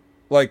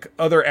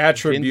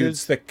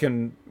attributes that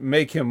can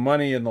make him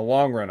money in the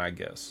long run, I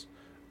guess.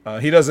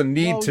 He doesn't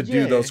need to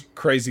do those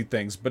crazy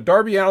things, but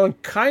Darby Allin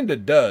kind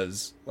of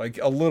does, like,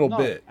 a little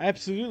bit.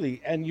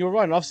 Absolutely. And you're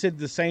right. I've said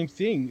the same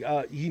thing.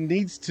 He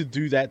needs to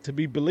do that to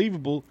be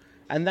believable,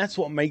 and that's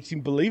what makes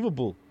him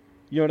believable.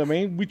 You know what I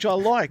mean? Which I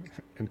like.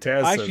 And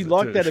Taz I actually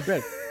like that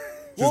about.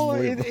 Well,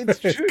 it's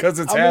true because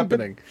it's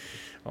happening.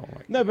 Oh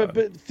my God.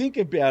 But think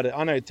about it.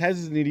 I know Taz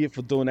is an idiot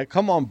for doing that.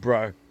 Come on,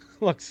 bro.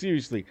 Like,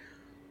 seriously.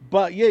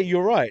 But yeah,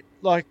 you're right.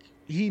 Like,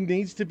 he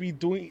needs to be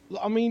doing.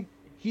 I mean,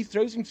 he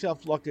throws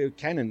himself like a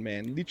cannon,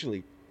 man.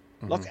 Literally,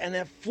 like, and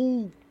at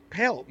full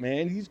pelt,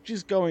 man. He's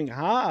just going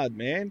hard,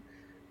 man.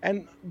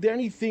 And the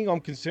only thing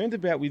I'm concerned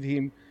about with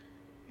him,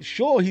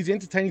 sure, he's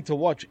entertaining to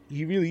watch.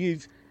 He really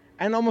is,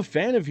 and I'm a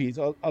fan of his.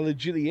 I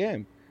legitimately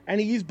am. And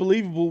he is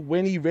believable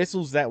when he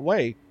wrestles that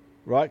way.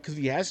 Right, because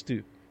he has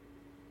to.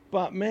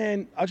 But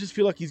man, I just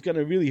feel like he's going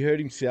to really hurt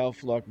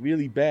himself, like,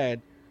 really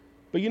bad.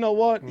 But you know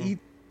what?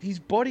 his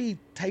body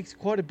takes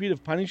quite a bit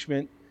of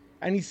punishment,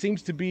 and he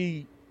seems to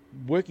be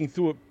working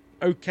through it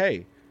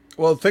okay.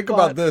 Well, think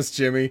about this,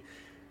 Jimmy.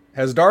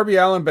 Has Darby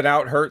Allin been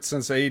out hurt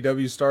since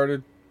AEW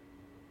started?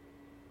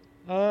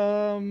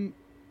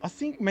 I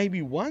think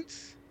maybe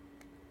once.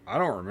 I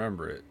don't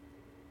remember it.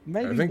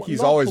 Maybe I think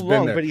he's not always for been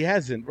long, there. but he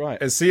hasn't,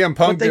 right? As CM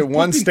Punk But did they've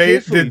one booked him state,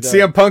 carefully, did though.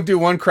 CM Punk do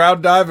one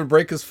crowd dive and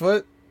break his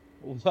foot?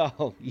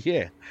 Well,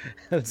 yeah.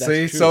 That's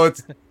See, true. so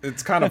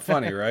it's kind of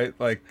funny, right?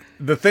 Like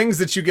the things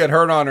that you get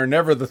hurt on are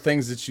never the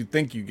things that you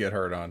think you get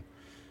hurt on.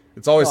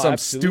 It's always some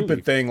absolutely.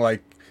 stupid thing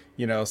like,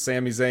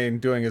 Sami Zayn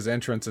doing his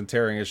entrance and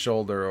tearing his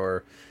shoulder,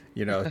 or,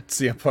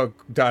 CM Punk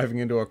diving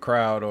into a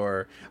crowd,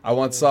 or I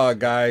once saw a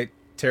guy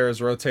tear his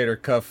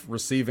rotator cuff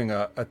receiving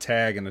a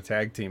tag in a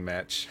tag team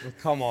match. Well,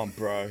 come on,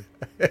 bro.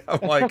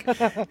 I'm like,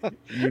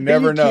 you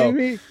never know. Kidding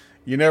me?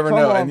 You never Come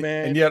know. on,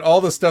 man. And yet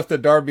all the stuff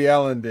that Darby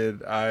Allin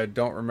did, I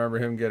don't remember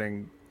him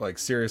getting like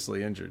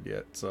seriously injured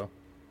yet. So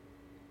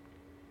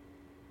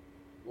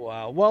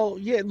Wow. Well,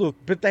 yeah, look,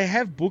 but they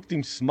have booked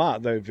him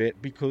smart though,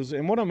 Vet, because,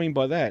 and what I mean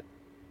by that,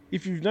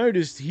 if you've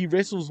noticed, he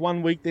wrestles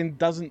 1 week, then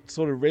doesn't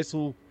sort of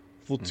wrestle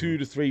for 2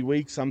 to 3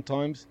 weeks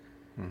sometimes.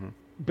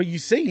 But you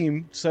see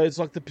him, so it's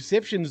like the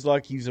perception is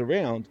like he's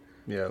around.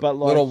 yeah, But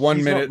like, little 1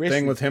 he's not minute thing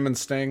wrestling. with him and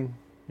Sting,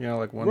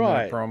 like 1 Right.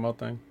 minute promo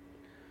thing.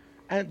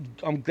 And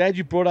I'm glad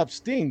you brought up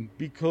Sting,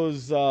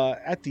 because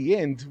at the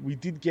end, we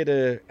did get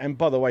and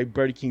by the way,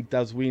 Brody King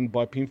does win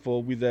by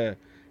pinfall with a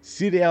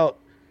sit-out,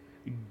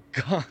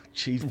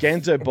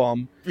 Ganzo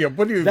bomb. Yeah,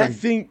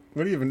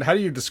 how do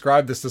you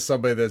describe this to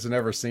somebody that's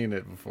never seen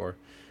it before?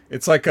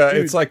 It's like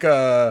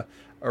a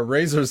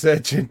razor's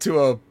edge into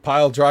a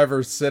pile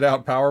driver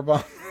sit-out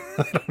powerbomb.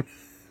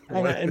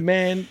 And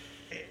man,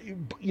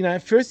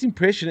 at first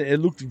impression, it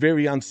looked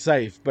very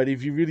unsafe, but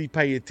if you really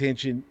pay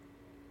attention,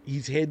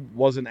 his head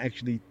wasn't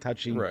actually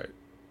touching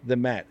the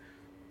mat.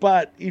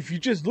 But if you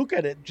just look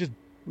at it, just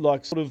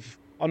like sort of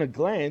on a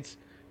glance,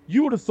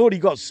 you would have thought he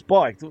got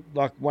spiked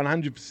like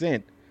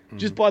 100%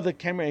 just by the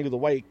camera angle, the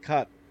way it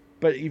cut.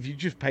 But if you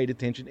just paid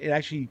attention, it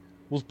actually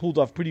was pulled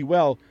off pretty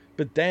well.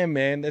 But damn,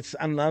 man, that's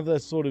another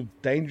sort of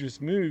dangerous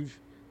move.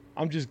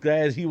 I'm just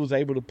glad he was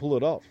able to pull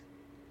it off.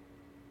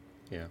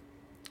 Yeah.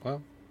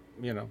 Well,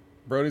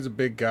 Brody's a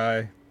big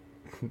guy.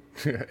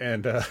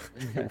 And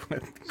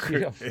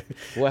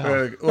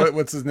Wow.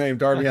 What's his name?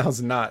 Darby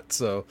Allin's not,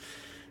 so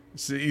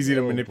it's easy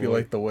to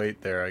manipulate the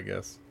weight there, I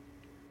guess.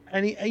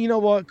 And you know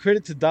what?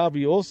 Credit to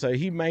Darby also.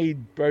 He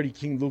made Brody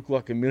King look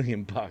like $1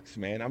 million,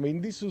 man. I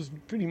mean, this was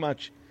pretty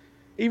much,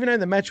 even though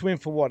the match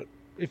went for what?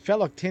 It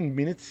felt like 10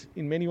 minutes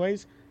in many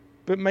ways.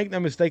 But make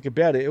no mistake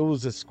about it, it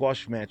was a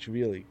squash match,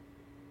 really.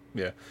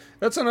 Yeah.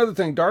 That's another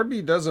thing.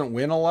 Darby doesn't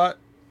win a lot.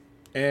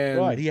 And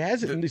right, he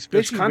hasn't, and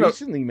especially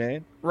recently,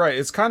 man. Right,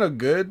 it's kind of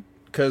good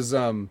because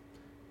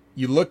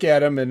you look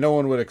at him and no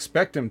one would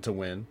expect him to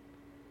win.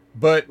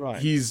 But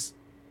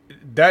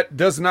that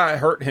does not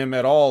hurt him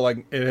at all.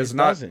 Like it has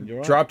not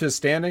dropped his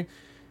standing.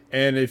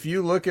 And if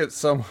you look at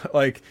some,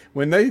 like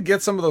when they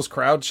get some of those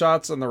crowd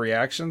shots and the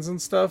reactions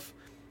and stuff,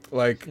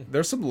 like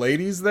there's some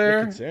ladies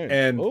there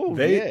and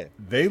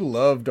they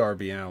love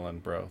Darby Allin,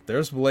 bro.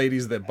 There's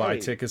ladies that buy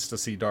tickets to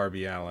see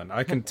Darby Allin.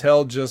 I can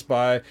tell just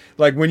by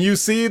like when you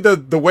see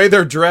the way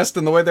they're dressed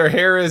and the way their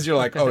hair is, you're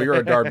like, oh, you're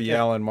a Darby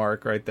Allin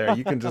mark right there.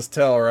 You can just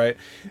tell, right?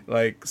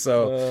 Like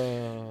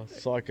so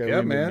psycho yeah,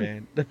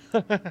 women,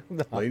 man.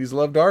 No. Ladies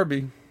love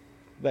Darby.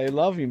 They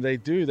love him. They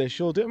do. They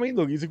sure do. I mean,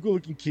 look, he's a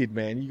good-looking kid,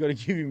 man. You got to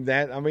give him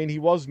that. I mean, he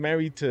was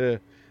married to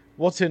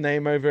what's her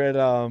name over at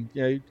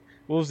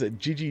what was it,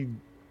 Gigi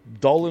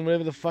Dolan,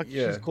 whatever the fuck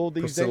she's called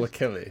these days. Priscilla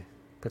Kelly,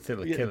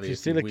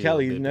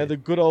 the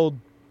good old,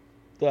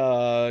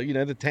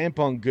 the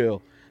tampon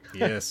girl.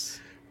 Yes.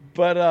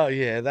 But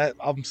that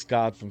I'm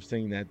scarred from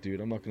seeing that, dude.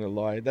 I'm not gonna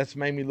lie. That's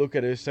made me look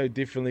at her so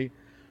differently.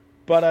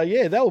 But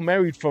they were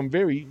married from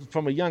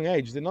a young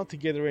age. They're not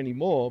together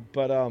anymore.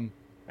 But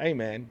hey,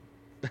 man,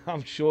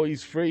 I'm sure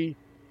he's free.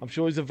 I'm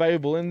sure he's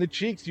available. And the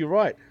chicks, you're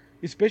right.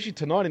 Especially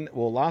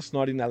last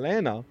night in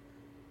Atlanta.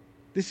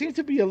 There seems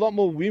to be a lot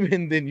more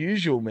women than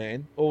usual,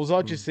 man. Or was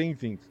I just seeing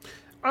things?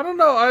 I don't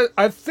know.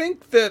 I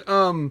think that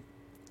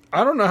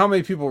I don't know how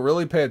many people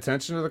really pay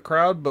attention to the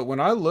crowd, but when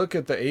I look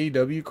at the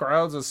AEW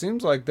crowds, it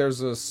seems like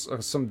there's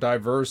some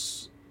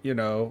diverse,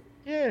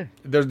 Yeah.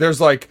 There's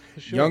like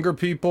younger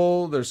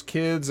people, there's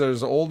kids,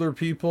 there's older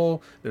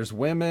people, there's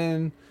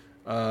women.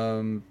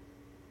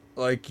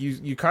 Like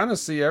you kind of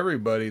see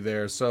everybody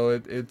there. So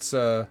it's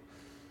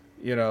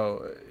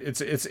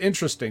it's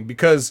interesting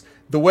because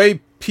the way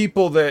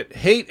people that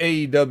hate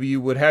AEW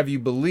would have you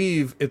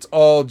believe it's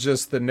all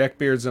just the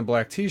neckbeards and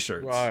black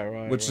t-shirts,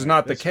 which is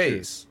not the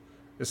case.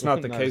 True. It's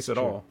not the case at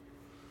all.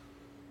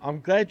 I'm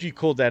glad you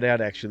called that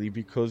out actually,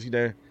 because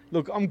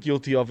look, I'm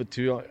guilty of it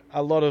too.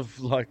 A lot of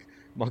like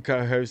my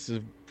co-hosts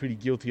are pretty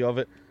guilty of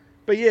it.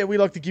 But yeah, we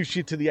like to give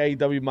shit to the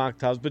AEW Mark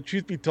Tubbs, but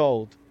truth be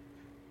told,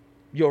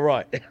 you're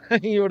right.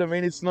 You know what I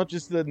mean? It's not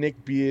just the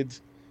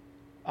neckbeards.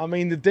 I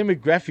mean, the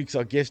demographics,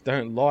 I guess,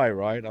 don't lie,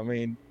 right? I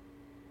mean,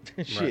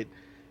 shit. Right.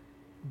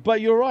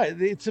 But you're right.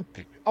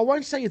 I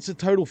won't say it's a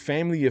total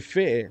family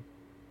affair,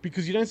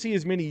 because you don't see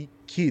as many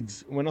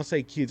kids. When I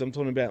say kids, I'm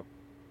talking about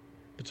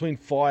between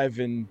 5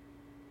 and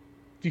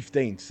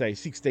 15, say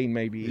 16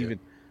 maybe even.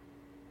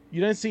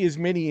 You don't see as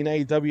many in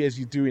AEW as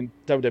you do in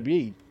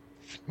WWE.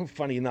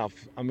 Funny enough.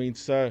 I mean,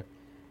 so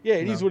yeah,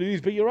 it is what it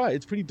is. But you're right,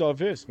 it's pretty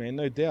diverse, man,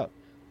 no doubt.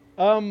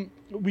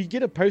 We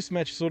get a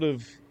post-match sort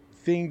of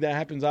thing that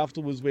happens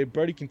afterwards where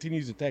Brody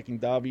continues attacking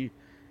Darby,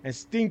 and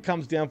Sting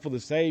comes down for the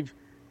save.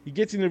 He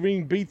gets in the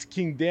ring, beats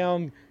King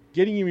down,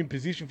 getting him in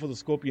position for the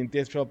Scorpion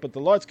Death Drop, but the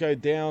lights go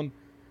down.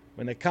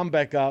 When they come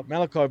back up,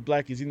 Malachi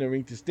Black is in the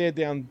ring to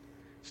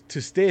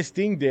stare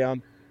Sting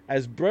down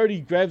as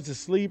Brody grabs the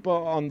sleeper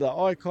on the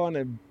Icon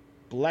and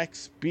Black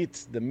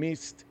spits the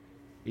mist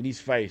in his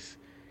face.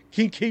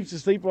 King keeps the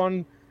sleeper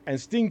on and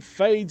Sting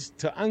fades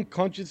to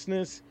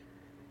unconsciousness,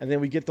 and then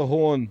we get the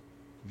horn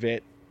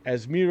vet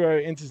as Miro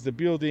enters the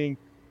building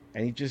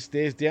and he just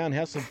stares down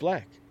House of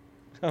Black.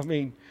 I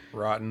mean,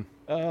 rotten.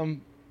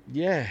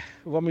 Yeah.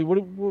 Well, I mean,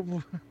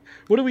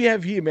 what do we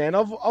have here, man?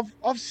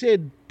 I've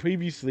said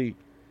previously,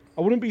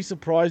 I wouldn't be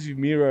surprised if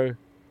Miro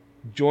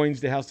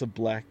joins the House of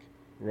Black,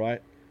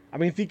 right? I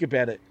mean, think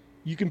about it.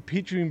 You can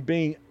picture him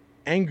being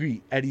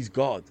angry at his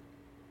God.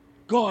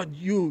 God,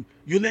 you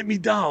let me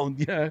down,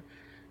 you know.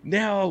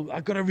 Now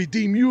I gotta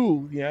redeem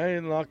you, you know,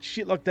 and like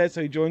shit like that.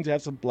 So he joins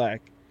House of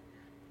Black.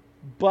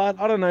 But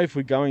I don't know if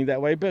we're going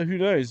that way. But who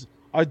knows?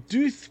 I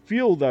do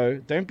feel though.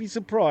 Don't be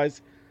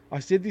surprised. I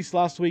said this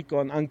last week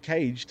on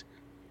Uncaged,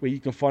 where you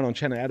can find on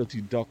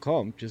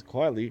channelattitude.com, just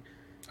quietly.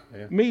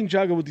 Yeah. Me and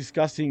Jugger were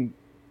discussing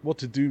what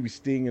to do with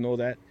Sting and all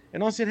that.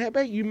 And I said, how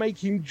about you make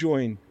him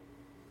join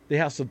the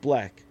House of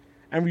Black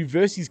and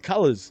reverse his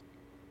colors?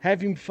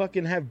 Have him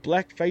fucking have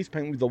black face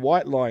paint with the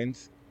white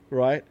lines,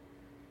 right?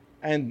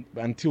 And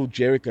until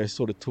Jericho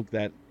sort of took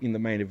that in the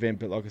main event,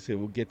 but like I said,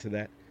 we'll get to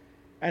that.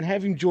 And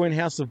have him join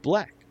House of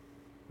Black,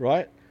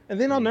 right? And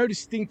then I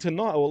noticed Sting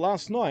tonight, or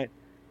last night,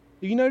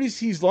 you notice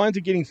his lines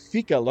are getting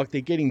thicker, like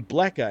they're getting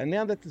blacker. And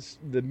now that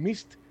the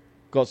mist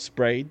got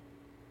sprayed,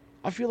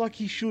 I feel like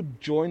he should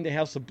join the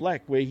House of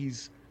Black where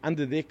he's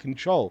under their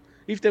control.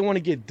 If they want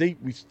to get deep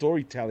with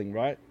storytelling,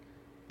 right?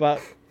 But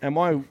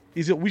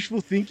is it wishful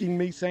thinking,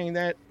 me saying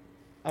that?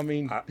 I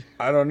mean...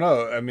 I don't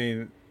know. I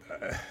mean,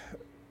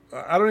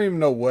 I don't even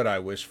know what I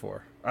wish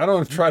for. I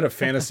don't try to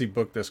fantasy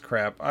book this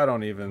crap. I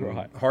don't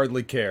even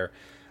hardly care.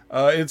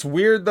 It's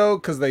weird, though,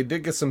 because they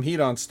did get some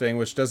heat on Sting,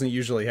 which doesn't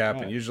usually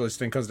happen. Right. Usually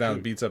Sting comes down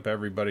and beats up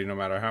everybody, no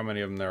matter how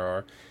many of them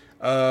there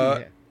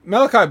are.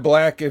 Malachi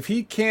Black, if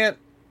he can't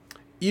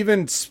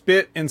even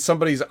spit in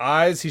somebody's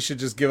eyes, he should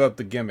just give up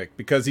the gimmick,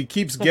 because he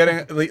keeps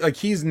getting... like,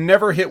 he's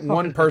never hit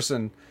one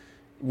person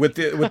with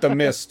the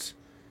mist.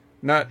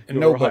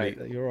 Nobody.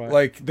 Right. You're right.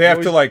 Like, they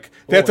have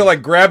to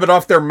grab it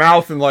off their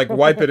mouth and, like,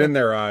 wipe it in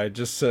their eye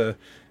just to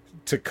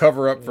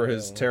cover up for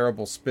his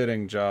terrible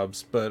spitting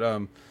jobs.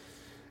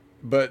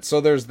 But so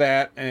there's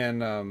that,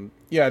 and and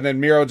then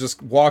Miro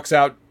just walks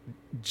out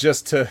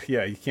just to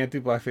you can't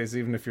do blackface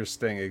even if you're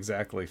Sting.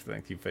 Exactly.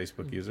 Thank you,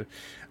 Facebook user.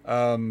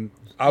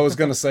 I was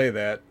gonna say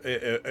that.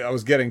 I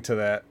was getting to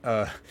that.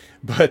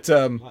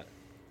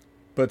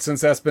 But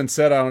since that's been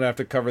said, I don't have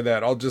to cover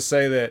that. I'll just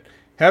say that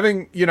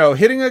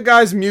hitting a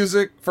guy's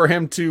music for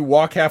him to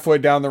walk halfway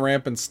down the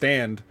ramp and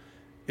stand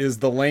is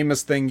the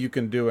lamest thing you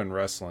can do in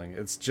wrestling.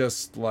 It's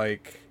just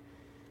like,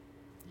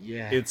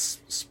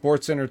 it's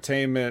sports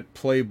entertainment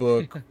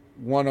playbook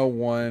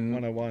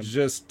 101.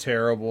 Just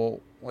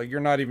terrible. Like,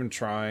 you're not even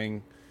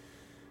trying.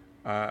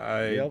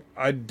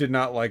 I did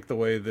not like the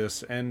way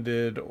this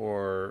ended,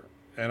 and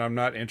I'm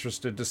not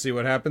interested to see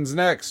what happens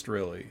next,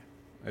 really.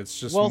 It's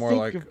just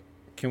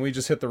can we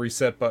just hit the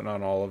reset button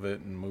on all of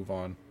it and move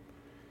on?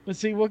 But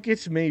see, what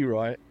gets me,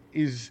 right,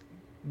 is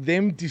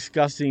them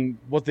discussing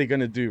what they're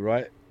going to do,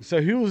 right?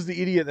 So who was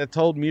the idiot that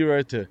told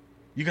Miro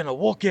you're going to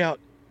walk out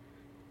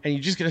and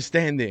you're just going to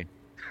stand there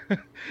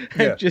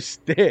and just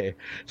stare?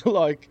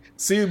 Like,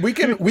 see, we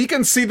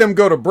can see them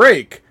go to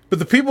break, but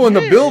the people in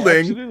the building,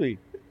 absolutely.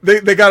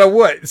 They got to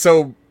what?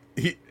 So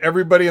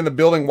everybody in the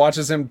building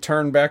watches him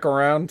turn back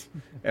around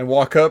and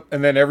walk up,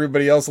 and then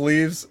everybody else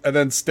leaves, and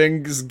then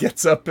Sting just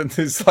gets up and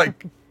he's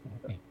like,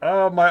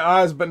 oh, my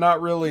eyes, but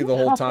not really, the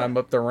whole time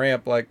up the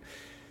ramp. Like,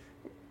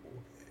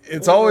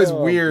 it's always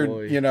weird,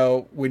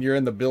 when you're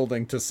in the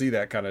building to see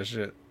that kind of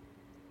shit.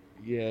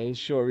 Yeah, it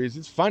sure is.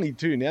 It's funny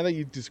too. Now that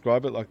you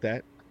describe it like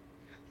that,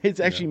 it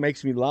actually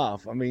makes me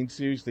laugh. I mean,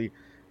 seriously.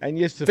 And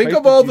yes, think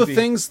of all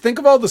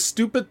the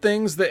stupid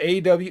things that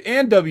AEW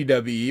and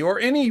WWE or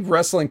any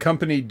wrestling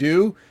company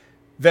do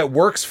that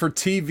works for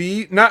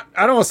TV.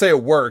 I don't want to say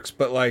it works,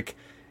 but like,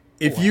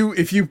 if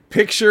you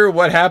picture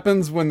what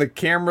happens when the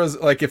cameras,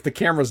 like if the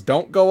cameras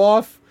don't go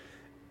off,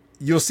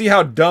 you'll see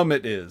how dumb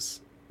it is.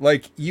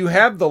 Like, you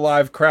have the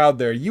live crowd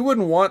there. You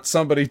wouldn't want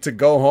somebody to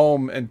go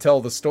home and tell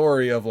the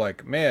story of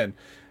like, man,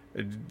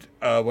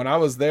 when I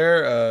was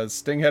there,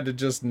 Sting had to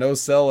just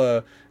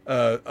no-sell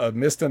a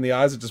mist in the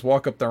eyes and just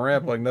walk up the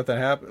ramp like nothing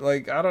happened.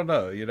 Like, I don't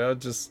know,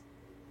 just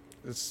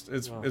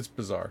it's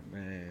bizarre,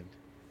 man.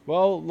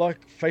 Well, like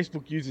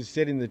Facebook users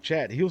said in the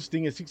chat, heel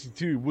Sting at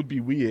 62 would be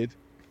weird.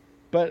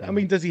 But, I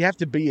mean, does he have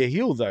to be a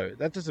heel, though?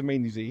 That doesn't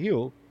mean he's a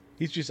heel.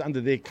 He's just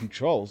under their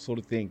control, sort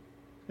of thing.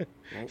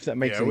 If that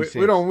makes any sense.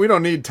 We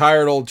don't need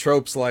tired old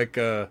tropes like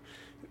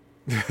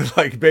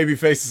like baby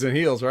faces and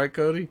heels, right,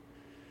 Cody?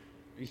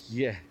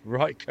 Yeah,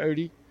 right,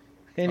 Cody.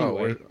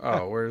 Anyway.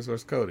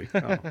 Where's Cody?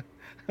 Oh.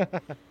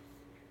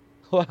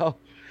 Well,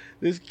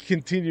 let's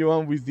continue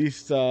on with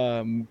this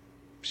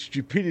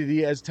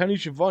stupidity as Tony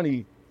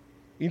Schiavone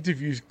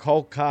interviews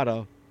Cole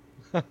Carter.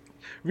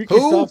 Ricky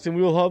Starks and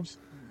Will Hobbs.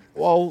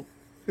 Well,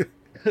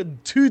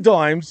 Two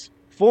Dimes,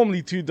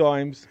 formerly Two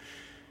Dimes.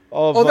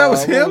 That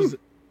was him?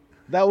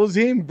 That was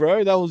him,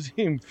 bro. That was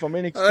him from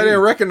NXT. I didn't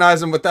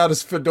recognize him without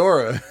his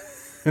fedora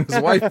and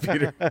his wife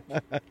beater.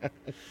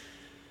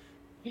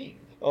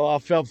 I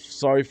felt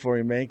sorry for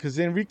him, man, because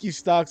then Ricky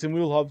Starks and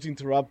Will Hobbs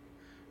interrupt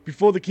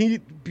before the key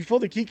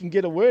can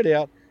get a word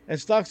out, and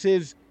Starks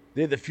says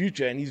they're the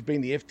future, and he's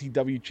been the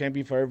FTW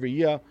champion for over a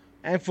year,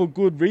 and for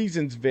good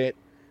reasons, vet.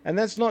 And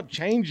that's not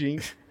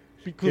changing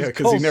because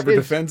he never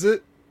defends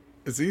it.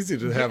 It's easy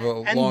to have a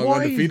long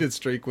undefeated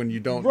streak when you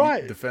don't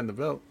defend the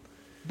belt.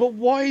 But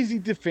why is he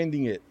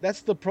defending it?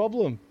 That's the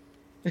problem.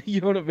 You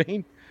know what I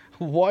mean?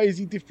 Why is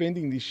he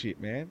defending this shit,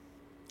 man?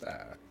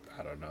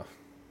 I don't know.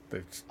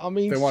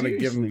 They want to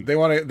give him. They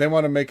want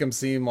to make him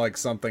seem like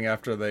something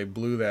after they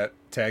blew that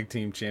tag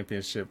team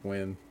championship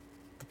win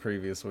the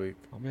previous week.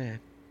 Oh man,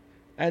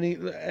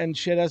 and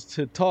shout outs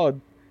to Todd,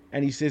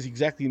 and he says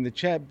exactly in the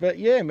chat. But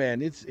yeah,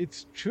 man,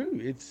 it's true.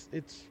 It's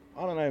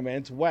I don't know, man.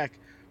 It's whack.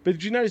 But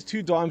did you notice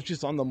Two Dimes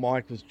just on the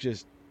mic was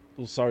just?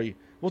 Oh, sorry.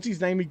 What's his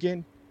name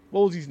again?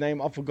 What was his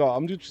name? I forgot.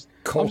 I'm just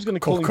going to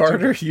call him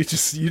Carter. You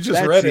just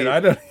read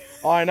it.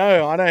 I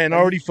know, and I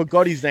already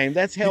forgot his name.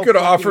 That's how you could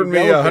have offered me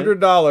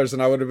 $100,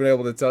 and I would have been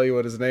able to tell you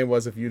what his name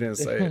was if you didn't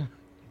say it.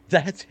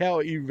 That's how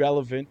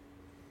irrelevant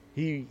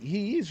he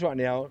is right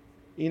now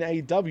in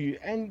AEW.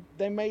 And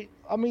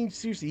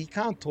seriously, he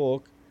can't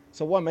talk.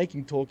 So why make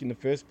him talk in the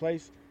first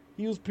place?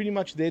 He was pretty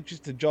much there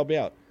just to job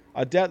out.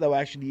 I doubt they'll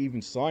actually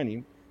even sign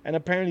him. And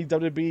apparently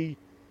WWE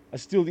are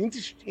still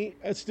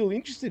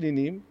interested in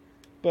him.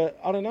 But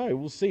I don't know.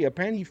 We'll see.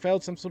 Apparently he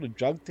failed some sort of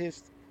drug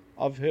test,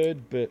 I've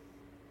heard, but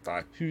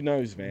who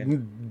knows,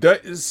 man?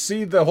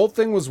 See, the whole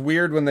thing was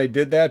weird when they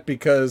did that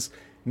because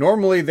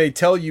normally they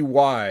tell you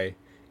why.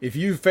 If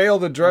you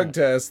failed a drug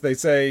test, they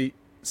say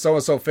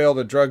so-and-so failed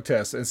a drug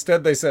test.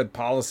 Instead, they said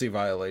policy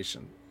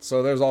violation.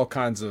 So there's all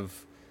kinds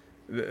of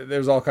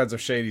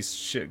shady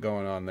shit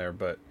going on there.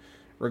 But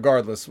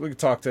regardless, we could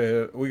talk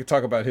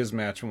about his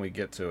match when we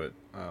get to it.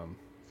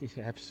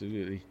 Yeah,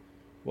 absolutely.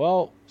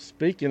 Well,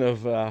 speaking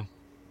of a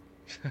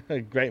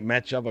great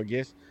matchup, I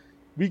guess.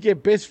 We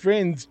get best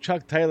friends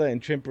Chuck Taylor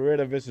and Trent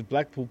Beretta versus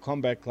Blackpool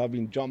Combat Club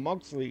in Jon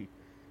Moxley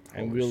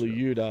and Wheeler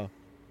Yuta.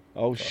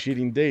 Oh, shit,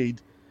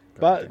 indeed.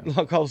 But,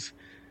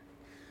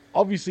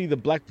 obviously the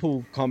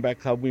Blackpool Combat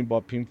Club win by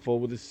pinfall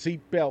with a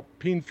seatbelt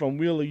pin from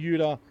Wheeler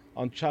Yuta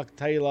on Chuck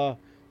Taylor.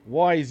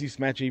 Why is this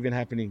match even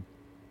happening?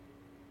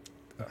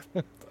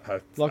 I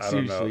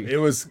don't know. It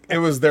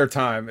was their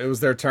time. It was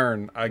their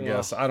turn, I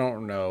guess. I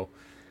don't know.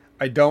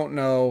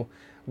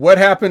 What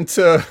happened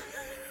to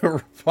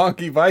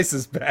Funky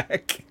Vice's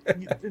back?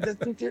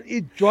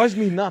 It drives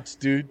me nuts,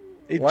 dude.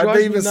 Why'd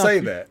they even say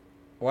that?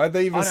 Why'd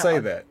they even say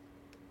that?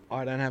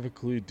 I don't have a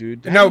clue,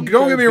 dude. No,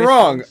 don't get me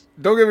wrong.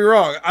 Don't get me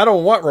wrong. I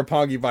don't want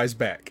Roppongi Vice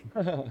back.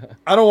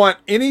 I don't want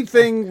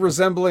anything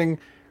resembling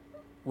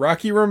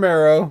Rocky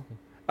Romero.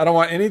 I don't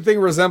want anything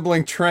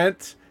resembling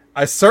Trent.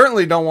 I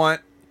certainly don't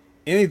want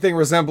anything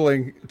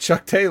resembling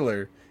Chuck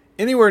Taylor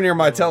anywhere near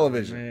my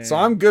television. Man. So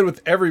I'm good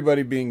with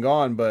everybody being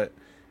gone, but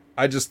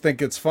I just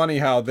think it's funny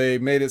how they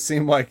made it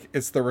seem like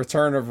it's the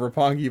return of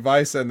Roppongi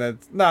Vice, and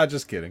that's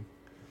just kidding.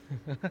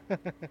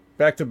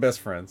 Back to best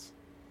friends.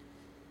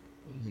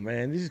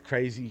 Man, this is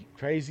crazy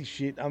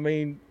shit. I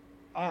mean,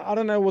 I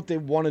don't know what they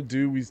want to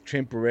do with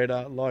Trent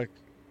Beretta. Like,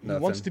 he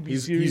wants to be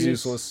serious.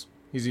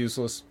 He's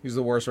useless. He's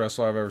the worst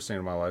wrestler I've ever seen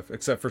in my life,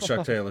 except for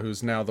Chuck Taylor,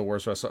 who's now the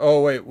worst wrestler.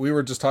 Oh, wait, we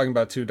were just talking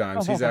about Two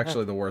Dimes. He's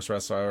actually the worst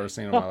wrestler I've ever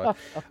seen in my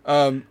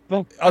life.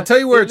 I'll tell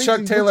you where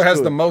Chuck Taylor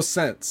has the most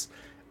sense.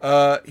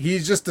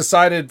 He's just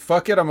decided,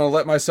 fuck it, I'm going to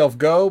let myself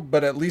go,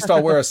 but at least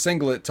I'll wear a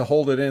singlet to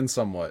hold it in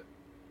somewhat.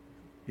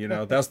 You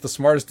know, that's the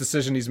smartest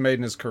decision he's made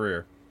in his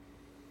career.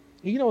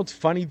 You know what's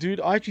funny, dude?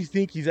 I actually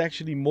think he's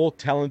actually more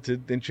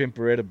talented than Trent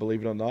Beretta,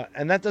 believe it or not.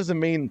 And that doesn't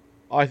mean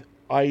I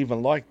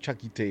even like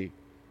Chucky T,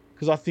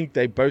 because I think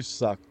they both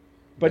suck.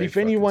 But if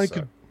anyone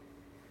could...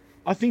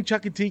 I think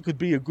Chucky T could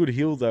be a good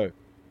heel, though.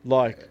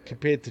 Like,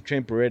 compared to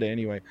Trent Beretta,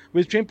 anyway.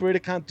 Whereas Trent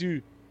Beretta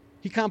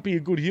can't be a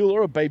good heel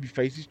or a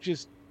babyface. He's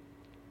just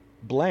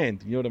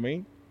bland, you know what I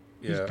mean?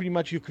 Yeah. He's pretty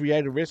much your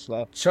creative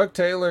wrestler. Chuck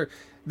Taylor...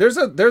 There's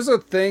a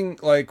thing,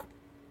 like...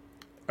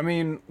 I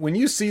mean, when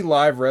you see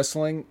live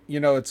wrestling, you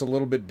know, it's a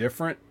little bit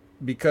different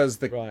because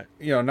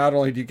not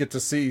only do you get to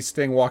see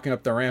Sting walking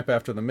up the ramp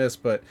after the miss,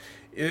 but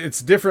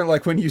it's different.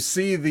 Like when you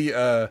see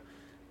the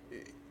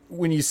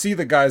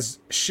guys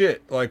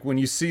shit, like when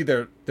you see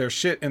their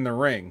shit in the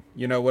ring,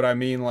 you know what I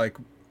mean? Like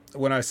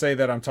when I say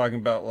that, I'm talking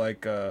about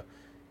like,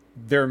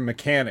 their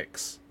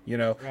mechanics, You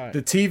know, Right.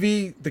 the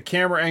TV, the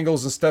camera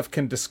angles and stuff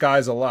can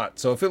disguise a lot.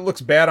 So if it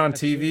looks bad on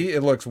TV,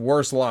 it looks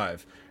worse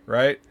live,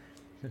 right?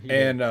 Yeah.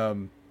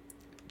 And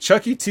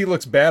Chucky T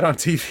looks bad on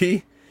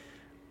TV.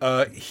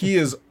 He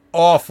is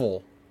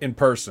awful in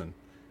person.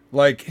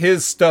 Like,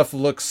 his stuff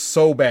looks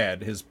so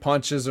bad. His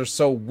punches are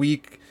so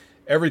weak.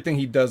 Everything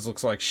he does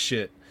looks like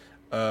shit.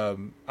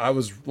 I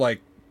was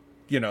like,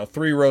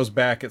 3 rows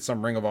back at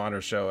some Ring of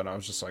Honor show, and I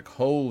was just like,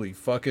 holy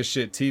fucking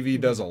shit,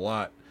 TV does a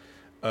lot.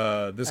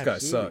 This guy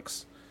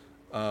sucks.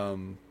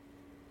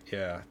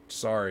 Yeah,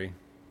 sorry.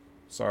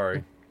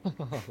 Sorry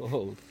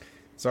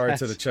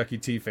to the Chucky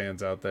T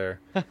fans out there.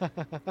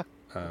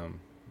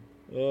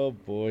 Oh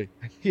boy.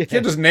 You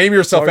can't just name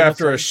yourself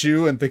after a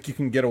shoe and think you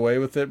can get away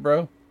with it,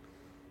 bro.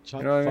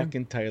 Chuck fucking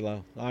fucking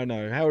Taylor. I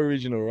know. How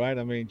original, right?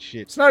 I mean,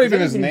 shit. It's not even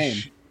his name.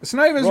 It's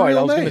not even his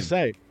real name.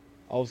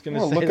 I was going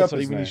to say look that's up not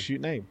his even name. his shoot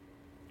name.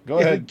 Go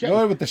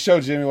ahead with the show,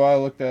 Jimmy, while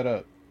I look that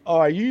up. All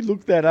right, you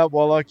look that up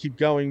while I keep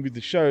going with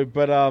the show.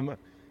 But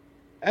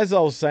as I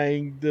was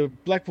saying, the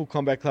Blackpool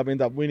Combat Club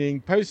end up winning.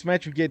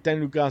 Post-match, we get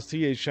Daniel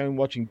Garcia shown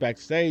watching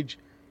backstage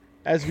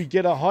as we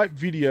get a hype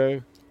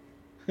video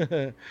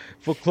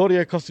for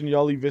Claudio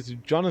Castagnoli versus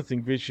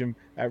Jonathan Grisham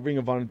at Ring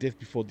of Honor Death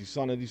Before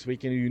Dishonor this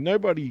weekend, who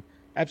nobody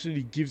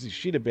absolutely gives a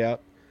shit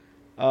about.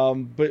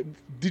 But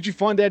did you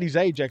find out his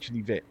age,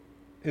 actually, Vet?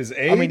 His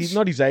age? I mean, he's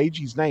not his age,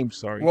 his name,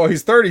 sorry. Well,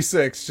 he's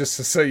 36,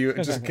 just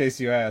in case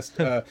you asked.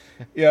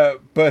 Yeah,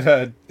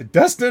 but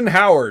Dustin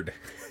Howard.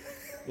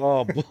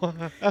 Oh, boy.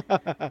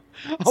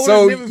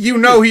 So,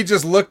 he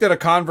just looked at a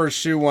Converse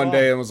shoe one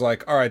day and was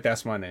like, all right,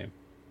 that's my name.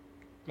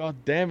 God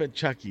damn it,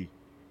 Chucky.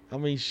 I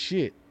mean,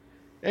 shit.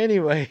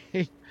 Anyway,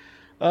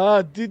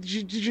 did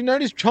you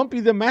notice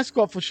Chompy, the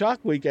mascot for Shark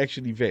Week,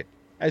 actually, Vet,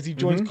 as he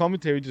joins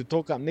commentary to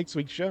talk up next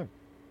week's show?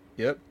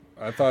 Yep.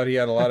 I thought he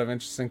had a lot of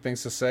interesting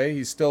things to say.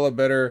 He's still a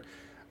better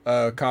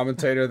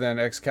commentator than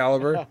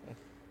Excalibur.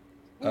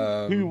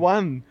 Who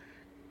won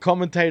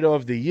Commentator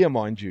of the Year,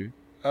 mind you.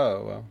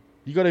 Oh, well.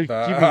 You got to give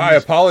him I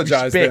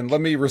apologize respect. then.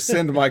 Let me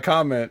rescind my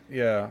comment.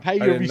 Yeah. Pay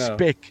your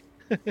respect.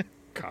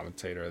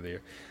 Commentator of the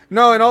Year.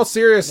 No, in all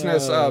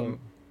seriousness,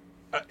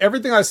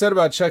 everything I said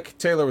about Chuck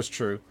Taylor was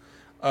true.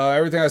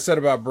 Everything I said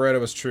about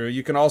Beretta was true.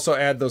 You can also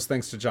add those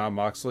things to Jon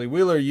Moxley.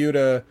 Wheeler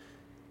Yuta,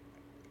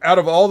 out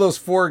of all those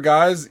 4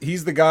 guys,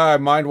 he's the guy I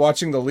mind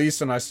watching the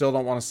least, and I still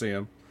don't want to see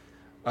him.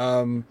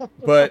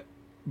 But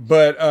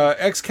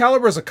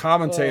Excalibur as a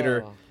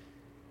commentator,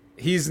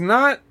 he's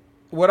not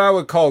what I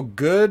would call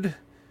good.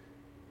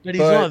 But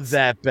he's not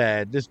that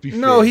bad. Let's be fair.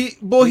 No,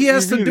 he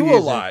has to do a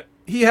lot.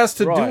 He has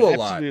to do a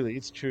lot. Absolutely,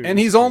 it's true. And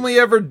he's only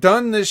ever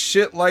done this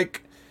shit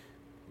like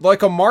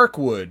a Mark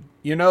would.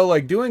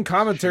 Like doing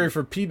commentary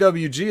for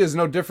PWG is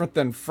no different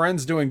than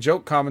friends doing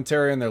joke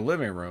commentary in their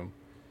living room.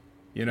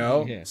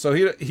 Yeah. So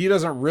he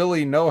doesn't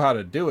really know how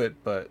to do it,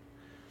 but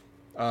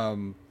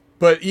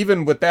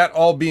even with that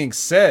all being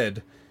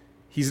said,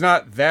 he's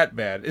not that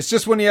bad. It's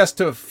just when he has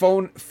to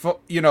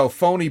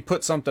phony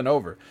put something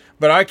over.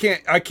 But I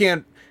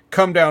can't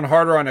come down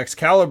harder on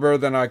Excalibur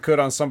than I could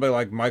on somebody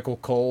like Michael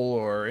Cole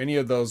or any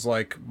of those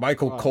like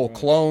Michael Cole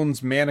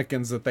clones,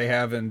 mannequins that they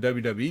have in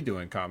WWE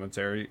doing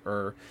commentary,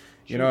 or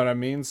you know what I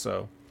mean?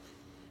 So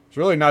there's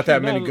really not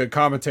that many good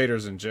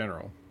commentators in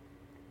general.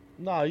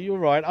 No, you're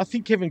right. I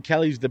think Kevin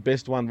Kelly's the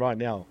best one right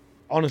now.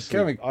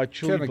 Honestly, I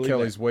truly Kevin believe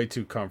Kelly's that. way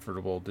too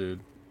comfortable,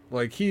 dude.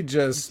 Like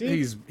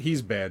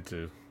he's bad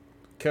too.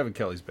 Kevin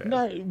Kelly's bad.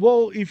 No,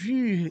 well, if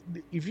you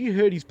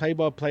heard his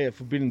play-by-play at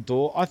Forbidden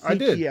Door, I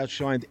think he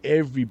outshined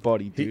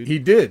everybody, dude. He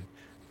did.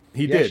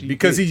 He did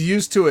because he's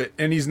used to it,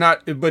 and he's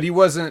not. But he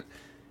wasn't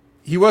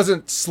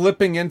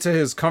slipping into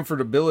his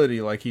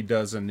comfortability like he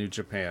does in New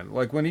Japan.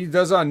 Like when he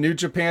does on New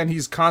Japan,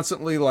 he's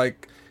constantly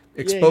like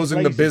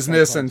exposing the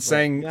business and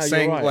saying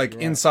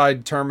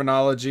inside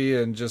terminology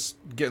and just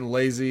getting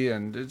lazy,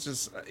 and it's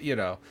just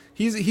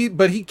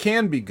but he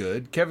can be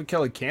good. Kevin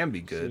Kelly can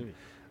be good.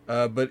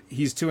 But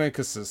he's too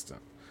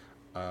inconsistent.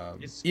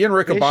 Ian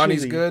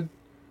Riccaboni's good,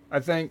 I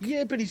think.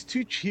 Yeah, but he's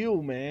too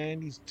chill, man.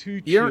 He's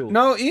too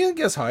chill. Ian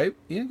gets hype.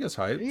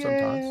 Sometimes.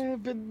 Yeah,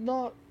 but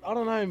not. I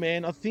don't know,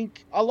 man. I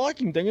think I like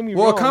him. Don't get me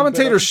wrong. Well, a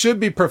commentator should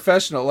be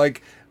professional.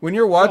 Like when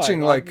you're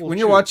watching,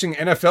 you're watching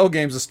NFL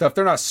games and stuff,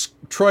 they're not.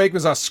 Troy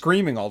Aikman's not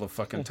screaming all the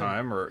fucking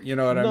time, or you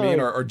know what I mean,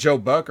 or Joe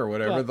Buck or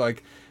whatever.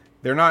 Like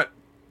they're not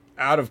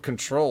out of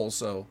control.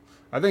 So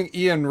I think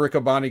Ian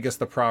Riccaboni gets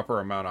the proper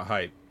amount of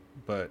hype,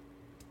 but.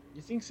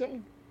 You think so?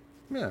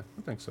 Yeah,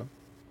 I think so.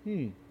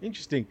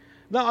 Interesting.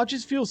 No, I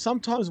just feel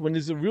sometimes when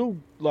there's a real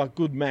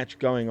good match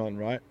going on,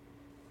 right?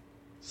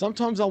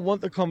 Sometimes I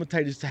want the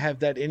commentators to have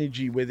that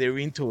energy where they're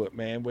into it,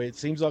 man, where it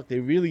seems like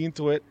they're really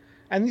into it.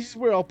 And this is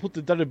where I'll put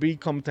the WWE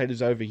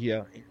commentators over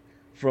here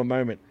for a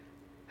moment.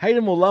 Hate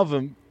them or love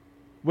them,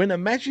 when a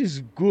match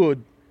is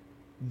good,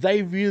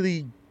 they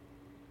really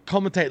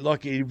commentate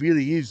like it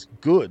really is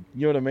good.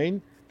 You know what I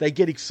mean? They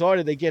get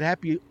excited, they get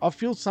happy. I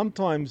feel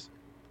sometimes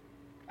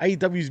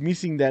AEW's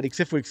missing that,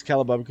 except for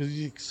Excalibur, because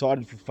he's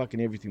excited for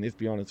fucking everything. Let's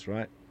be honest,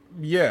 right?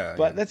 Yeah.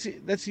 But that's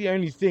the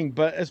only thing.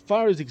 But as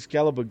far as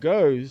Excalibur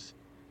goes,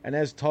 And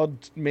as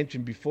Todd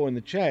mentioned before in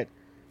the chat,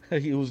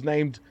 he was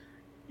named,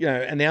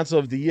 announcer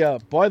of the year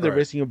by the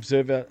Wrestling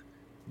Observer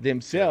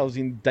themselves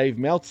in Dave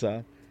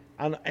Meltzer.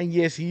 And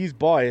yes, he is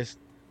biased,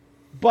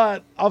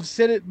 but I've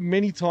said it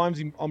many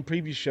times on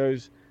previous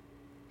shows.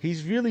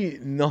 He's really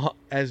not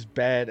as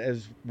bad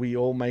as we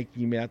all make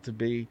him out to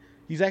be.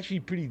 He's actually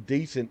pretty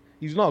decent.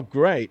 He's not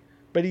great,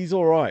 but he's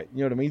all right. You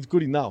know what I mean? He's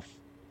good enough,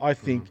 I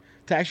think,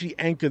 to actually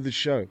anchor the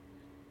show.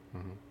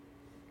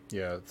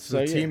 Yeah,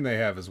 so the team they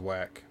have is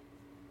whack.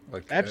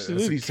 Like,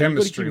 absolutely,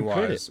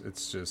 chemistry-wise,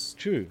 it's just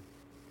true.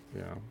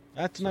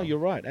 Yeah, you're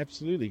right.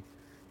 Absolutely.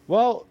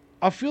 Well,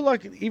 I feel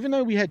like even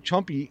though we had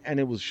Chompy and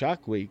it was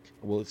Shark Week,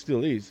 well, it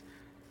still is.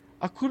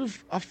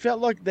 I felt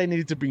like they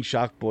needed to bring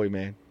Shark Boy,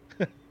 man.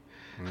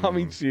 I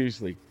mean,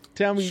 seriously.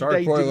 Tell me,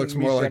 Shark Boy looks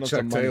more like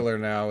Chuck Taylor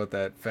now with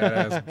that fat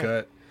ass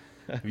gut.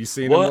 Have you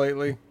seen him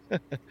lately?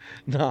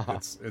 No,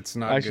 it's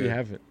not. I actually good.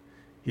 haven't.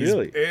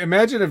 Really?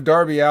 Imagine if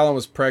Darby Allin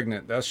was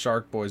pregnant. That's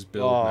Shark Boy's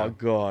build. Oh now.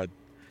 God!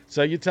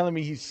 So you're telling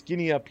me he's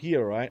skinny up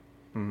here, right?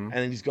 And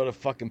then he's got a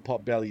fucking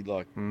pot belly,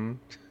 like.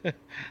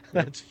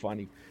 That's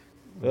funny.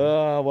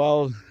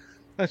 Well,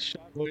 that's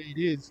Shark Boy it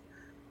is.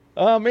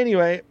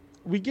 Anyway,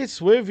 we get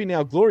Swerve in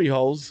our glory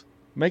holes,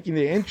 making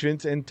their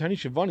entrance, and Tony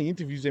Schiavone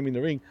interviews them in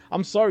the ring.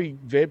 I'm sorry,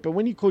 Vet, but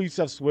when you call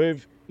yourself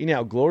Swerve in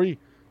our glory,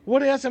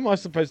 what else am I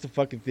supposed to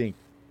fucking think?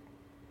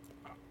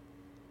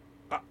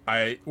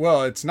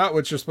 Well, it's not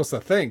what you're supposed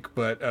to think,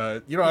 but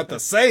you don't have to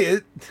say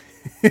it.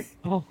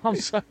 Oh, I'm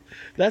sorry.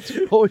 That's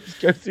what always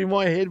goes through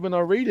my head when I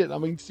read it. I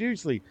mean,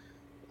 seriously.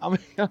 I mean,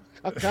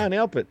 I can't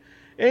help it.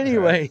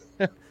 Anyway,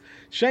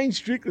 Shane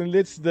Strickland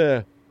lets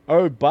the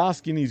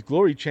bask in his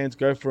glory chants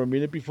go for a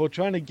minute before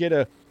trying to get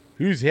a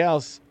whose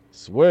house,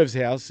 Swerve's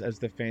house, as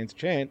the fans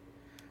chant,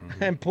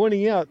 and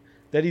pointing out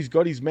that he's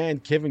got his man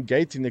Kevin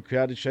Gates in the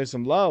crowd to show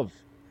some love.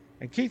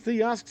 And Keith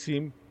Lee asks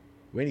him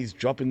when he's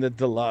dropping the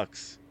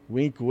deluxe.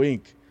 Wink,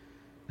 wink.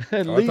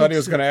 I thought he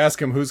was going to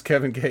ask him who's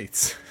Kevin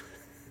Gates.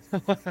 Is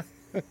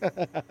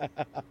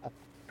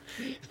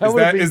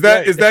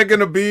that going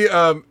to be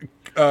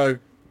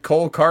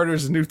Cole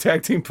Carter's new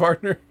tag team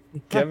partner,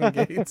 Kevin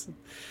Gates?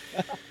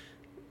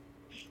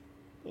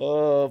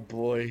 Oh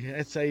boy,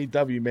 that's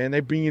AEW, man. They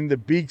bring in the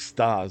big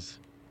stars,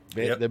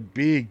 the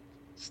big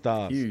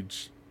stars,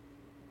 huge.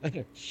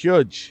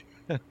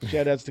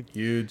 Shout outs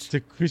to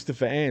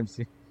Christopher Ames.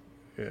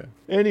 Yeah.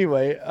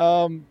 Anyway,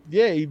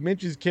 he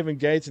mentions Kevin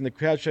Gates and the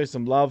crowd shows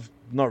some love.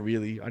 Not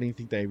really. I didn't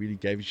think they really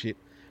gave a shit.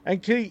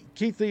 And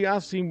Keith Lee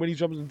asks him when he's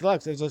dropping the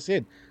deluxe. As I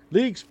said,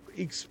 Lee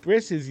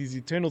expresses his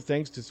eternal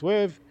thanks to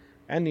Swerve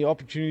and the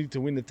opportunity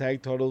to win the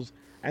tag titles.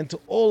 And to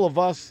all of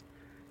us,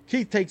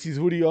 Keith takes his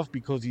hoodie off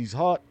because he's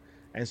hot,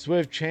 and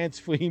Swerve chants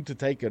for him to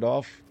take it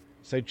off.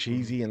 So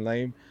cheesy and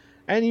lame.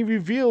 And he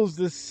reveals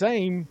the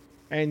same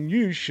and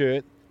new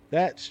shirt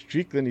that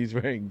Strickland is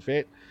wearing,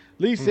 Vet.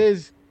 Lee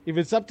says if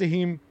it's up to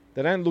him,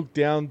 they don't look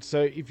down.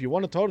 So if you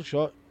want a title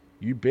shot,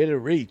 you better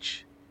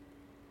reach.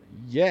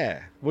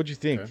 Yeah. What'd you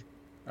think?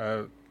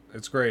 Okay.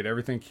 It's great.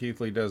 Everything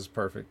Keith Lee does is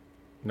perfect.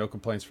 No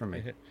complaints from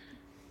me.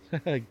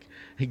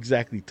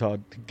 Exactly,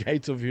 Todd.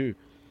 Gates of who?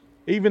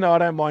 Even though I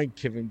don't mind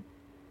Kevin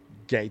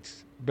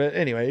Gates. But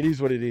anyway, it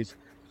is what it is.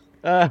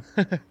 Do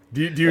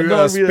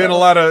you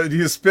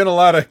spin a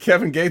lot of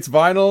Kevin Gates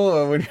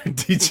vinyl when you're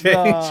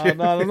DJing?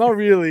 No, not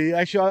really.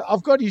 Actually,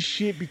 I've got his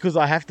shit because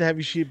I have to have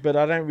his shit, but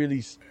I don't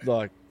really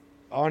like.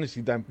 I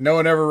honestly don't. No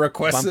one ever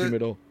requests bump him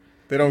at all.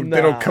 They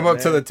don't come up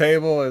to the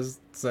table and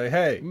say,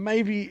 "Hey,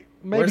 maybe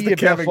about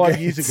Kevin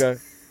 5 years ago."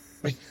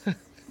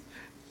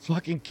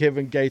 Fucking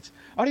Kevin Gates.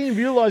 I didn't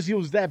realize he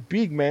was that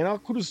big, man. I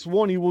could have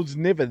sworn he was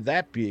never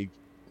that big.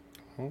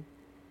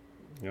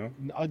 Yeah.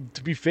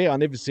 To be fair, I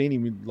never seen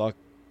him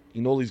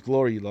in all his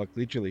glory,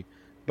 literally.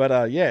 But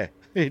it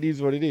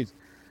is what it is.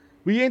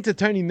 We enter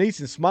Tony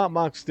Nese and Smart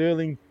Mark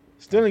Sterling.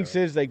 Sterling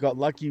says they got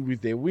lucky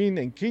with their win,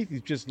 and Keith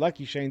is just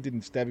lucky Shane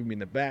didn't stab him in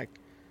the back,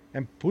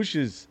 and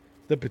pushes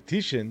the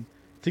petition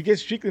to get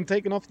Strickland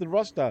taken off the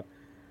roster.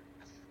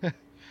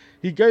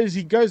 He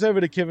goes over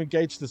to Kevin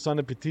Gates to sign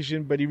a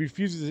petition, but he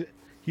refuses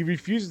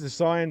to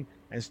sign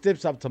and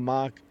steps up to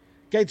Mark.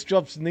 Gates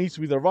drops Nese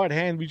with a right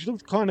hand, which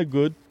looks kind of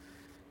good.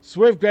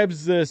 Swerve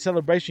grabs the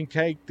celebration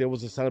cake. There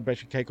was a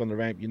celebration cake on the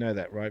ramp. You know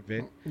that, right,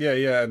 Vet?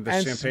 Yeah, and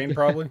the champagne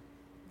probably.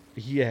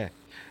 Yeah,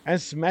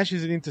 and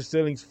smashes it into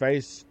Sterling's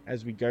face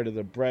as we go to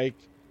the break.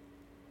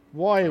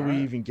 Why are we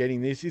even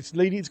getting this? It's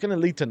going to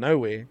lead to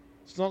nowhere.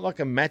 It's not like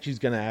a match is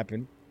going to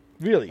happen.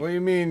 Really? Well, you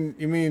mean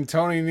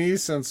Tony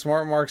Nese and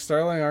Smart Mark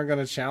Sterling aren't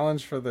going to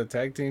challenge for the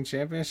tag team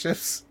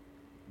championships?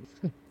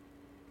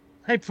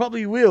 They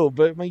probably will,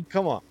 but I mean,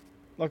 come on,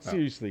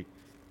 seriously.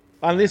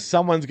 Unless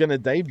someone's going to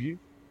debut.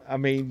 I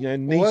mean,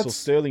 Nese or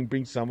Sterling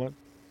bring someone.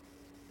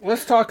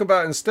 Let's talk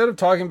about, instead of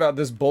talking about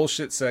this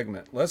bullshit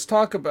segment, let's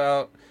talk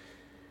about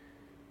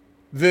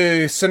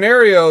the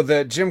scenario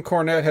that Jim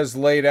Cornette has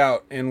laid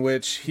out, in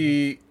which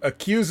he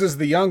accuses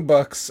the Young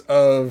Bucks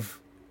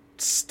of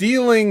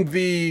stealing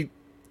the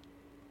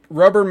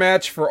rubber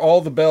match for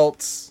all the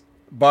belts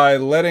by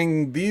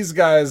letting these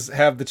guys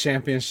have the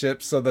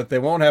championship so that they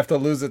won't have to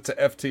lose it to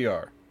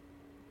FTR.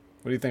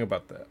 What do you think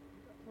about that?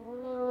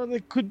 There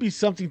could be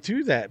something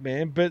to that,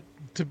 man. But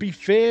to be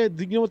fair,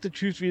 you know what the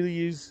truth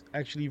really is?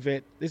 Actually,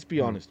 Vet, let's be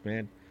honest,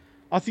 man.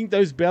 I think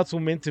those bouts were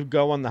meant to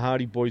go on the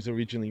Hardy Boys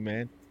originally,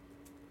 man.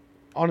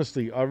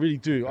 Honestly, I really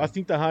do. I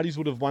think the Hardys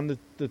would have won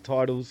the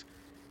titles.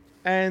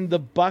 And the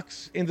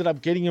Bucks ended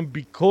up getting them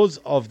because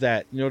of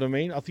that. You know what I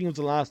mean? I think it was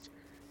the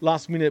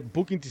last minute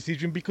booking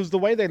decision because the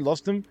way they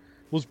lost them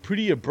was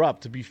pretty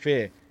abrupt, to be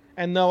fair.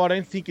 And no, I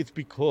don't think it's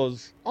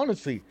because,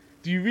 honestly,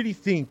 do you really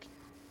think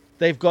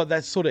they've got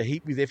that sort of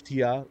heat with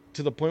FTR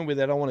to the point where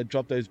they don't want to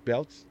drop those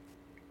belts?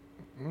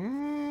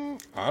 I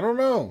don't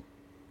know.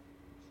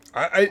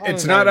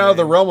 It's not out of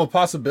the realm of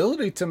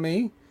possibility to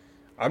me.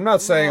 I'm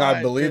not saying I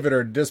believe it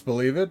or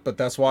disbelieve it, but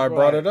that's why I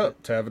brought it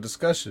up, to have a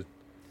discussion.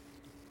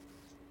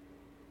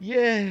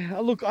 Yeah,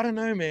 look, I don't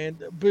know, man.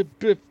 But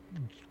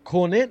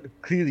Cornette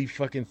clearly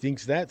fucking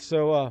thinks that.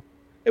 So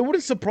it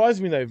wouldn't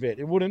surprise me, though, Vet.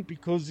 It wouldn't,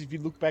 because if you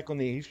look back on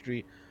their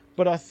history.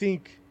 But I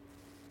think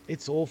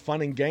it's all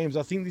fun and games.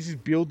 I think this is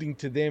building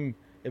to them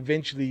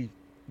eventually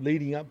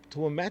leading up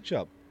to a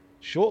matchup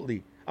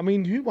shortly. I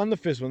mean, who won the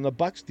first one? The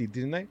Bucks did,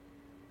 didn't they?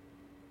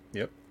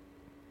 Yep.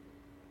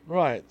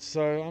 Right.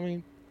 So, I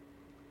mean,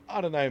 I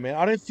don't know, man.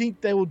 I don't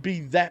think they would be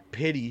that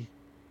petty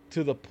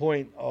to the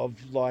point of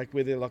like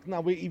where they're like, no,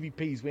 we're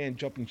EVPs, we ain't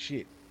dropping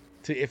shit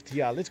to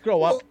FTR. Let's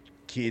grow up,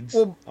 kids.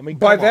 Well, I mean,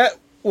 by that,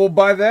 well,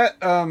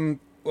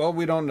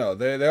 we don't know.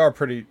 They are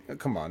pretty.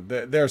 Come on,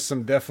 there's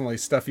some definitely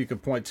stuff you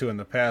could point to in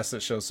the past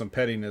that shows some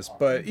pettiness.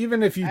 But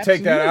even if you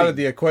take that out of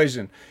the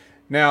equation,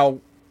 now,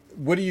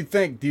 what do you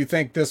think? Do you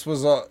think this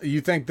was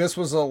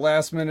a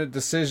last minute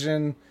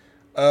decision?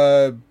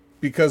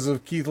 Because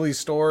of Keith Lee's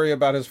story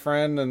about his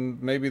friend,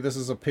 and maybe this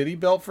is a pity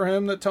belt for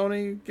him that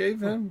Tony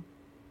gave him?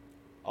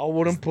 I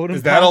wouldn't put him.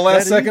 Is that a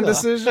last second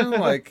decision?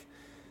 Like,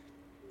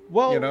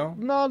 well, you know?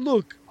 No,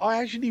 look,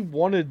 I actually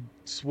wanted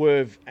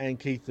Swerve and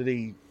Keith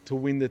Lee to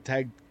win the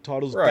tag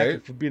titles back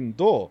at Forbidden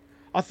Door.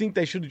 I think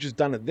they should have just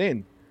done it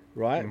then,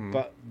 right? Mm-hmm.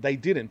 But they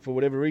didn't for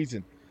whatever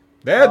reason.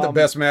 They had the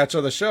best match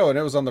of the show, and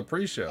it was on the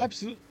pre-show.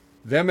 Absolutely.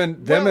 Them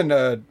against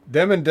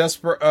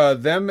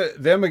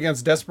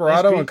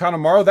Desperado and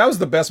Connemara. That was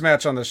the best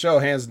match on the show,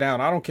 hands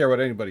down. I don't care what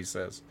anybody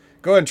says.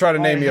 Go ahead and try to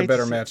name me a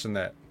better match than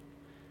that.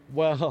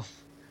 Well,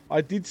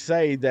 I did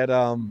say that.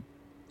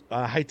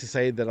 I hate to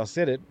say that I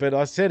said it, but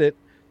I said it,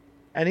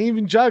 and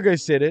even Jago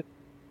said it.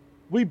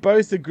 We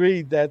both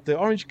agreed that the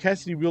Orange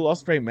Cassidy Will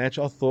Ospreay match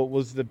we thought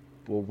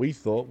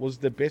was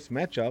the best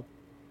matchup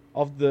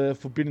of the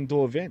Forbidden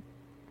Door event.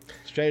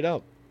 Straight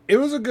up. It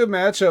was a good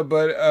matchup,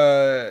 but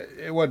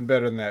it wasn't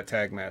better than that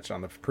tag match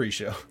on the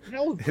pre-show.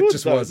 That was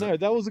good, wasn't. No,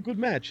 that was a good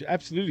match.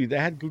 Absolutely. They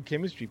had good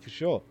chemistry for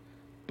sure.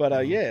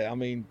 But yeah, I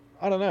mean,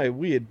 I don't know,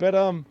 weird. But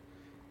and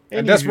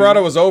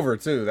Desperado was over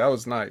too. That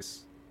was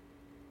nice.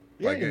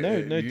 Yeah, like,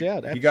 no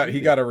doubt. Absolutely.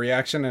 He got a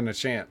reaction and a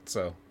chant,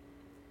 so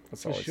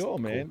that's for sure, cool.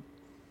 Man.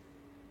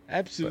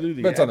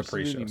 Absolutely. But it's on the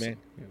pre-show, man. So, you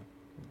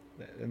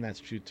know. And that's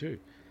true too.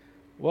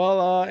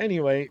 Well,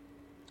 anyway,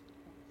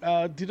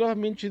 did I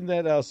mention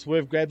that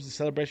Swerve grabs the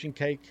celebration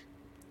cake?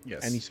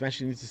 Yes. And he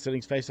smashed it into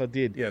Sterling's face? I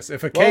did. Yes.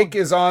 If a cake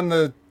is on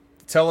the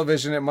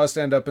television, it must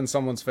end up in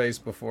someone's face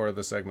before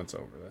the segment's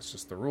over. That's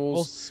just the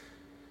rules.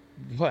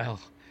 Well,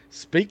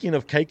 speaking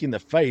of cake in the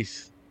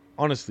face,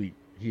 honestly,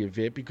 here,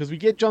 Vet, because we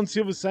get John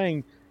Silver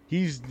saying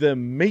he's the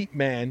meat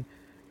man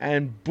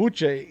and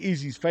Butcher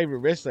is his favorite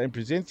wrestler and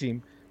presents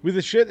him with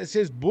a shirt that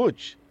says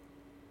Butch.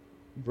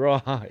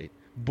 Right.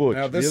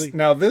 Butch.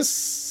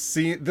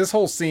 This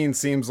whole scene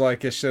seems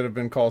like it should have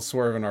been called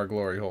Swerve in Our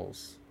Glory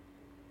Holes.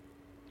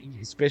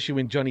 Especially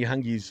when Johnny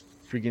Hungy's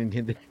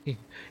friggin'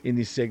 in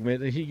this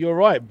segment. You're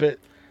right, but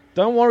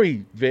don't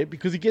worry, Vet,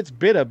 because it gets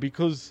better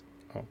because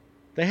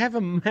they have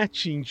a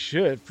matching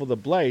shirt for the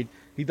Blade.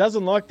 He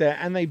doesn't like that,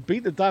 and they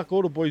beat the Dark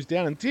Order boys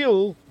down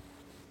until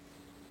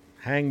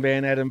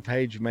Hangman Adam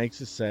Page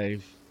makes a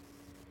save.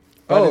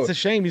 But it's a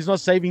shame he's not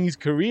saving his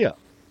career.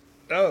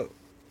 I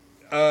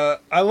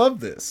love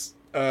this.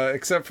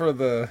 Except for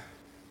the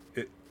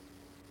the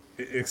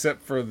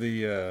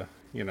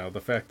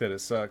fact that it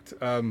sucked.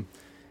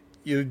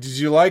 Did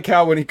you like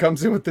how when he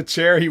comes in with the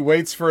chair, he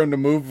waits for him to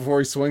move before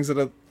he swings it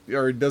up,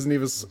 or he doesn't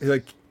even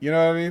you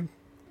know what I mean?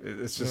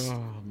 It's just.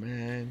 Oh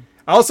man.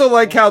 I also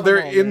like how they're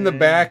in the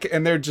back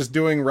and they're just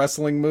doing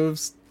wrestling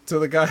moves to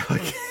the guy.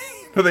 Like,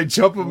 they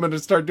jump him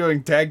and start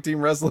doing tag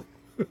team wrestling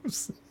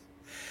moves.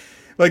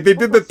 Like they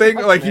did the thing,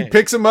 like he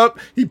picks him up,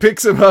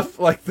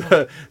 like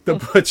the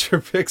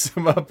Butcher picks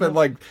him up and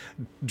like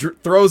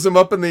throws him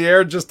up in the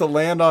air just to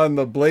land on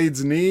the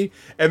Blade's knee.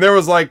 And there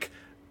was like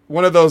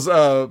one of those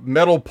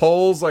metal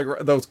poles, like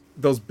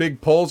those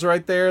big poles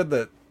right there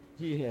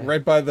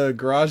right by the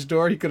garage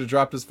door. He could have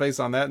dropped his face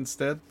on that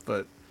instead,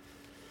 but.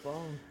 Fuck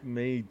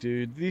me,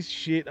 dude. This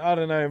shit, I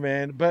don't know,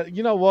 man. But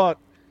you know what?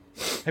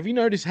 Have you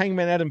noticed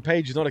Hangman Adam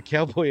Page is not a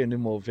cowboy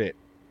anymore, Vet?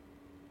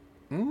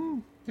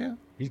 Yeah.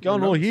 He's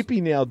going all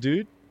hippie now,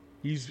 dude.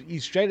 He's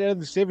straight out of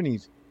the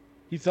 70s.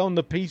 He's throwing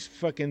the peace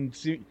fucking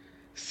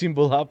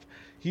symbol up.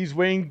 He's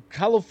wearing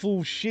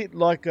colorful shit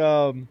like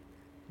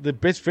the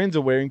best friends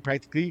are wearing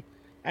practically.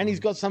 And he's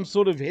got some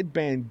sort of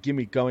headband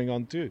gimmick going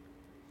on too.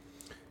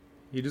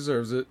 He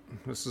deserves it.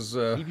 This is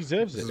he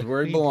deserves this it. is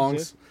where he He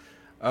belongs.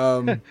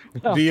 well,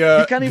 he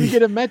can't even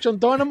get a match on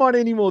Dynamite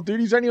anymore, dude.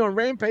 He's only on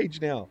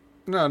Rampage now.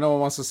 No one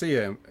wants to see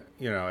him,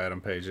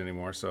 Adam Page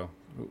anymore. So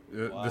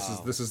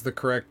this is the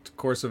correct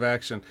course of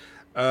action.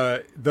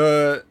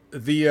 The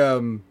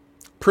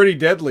Pretty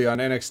Deadly on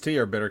NXT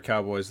are better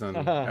Cowboys than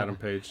Adam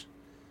Page.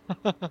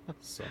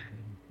 So.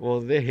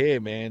 Well, their hair,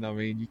 man. I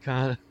mean, you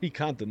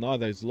can't deny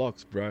those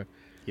locks, bro.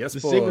 Yes,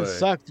 the boy. segment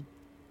sucked,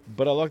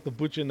 but I like the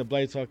Butcher and the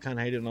Blade, so I can't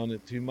hate it on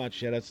it too much.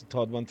 Shout out to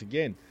Todd once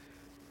again.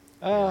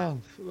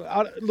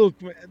 Look,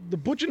 the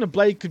Butcher and the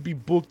Blade could be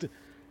booked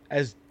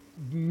as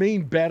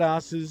mean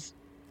badasses,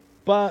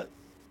 but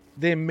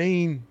they're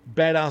mean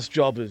badass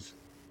jobbers.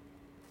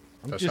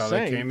 That's just how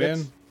saying, they came in.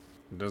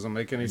 It doesn't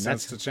make any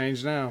sense to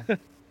change now.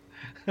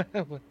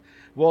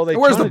 Well,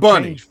 where's the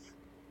bunny?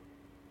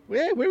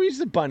 Where is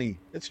the bunny?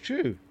 That's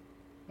true.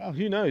 Oh,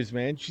 who knows,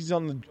 man? She's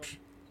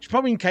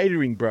probably in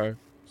catering, bro.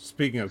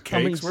 Speaking of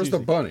cakes, where's the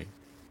bunny?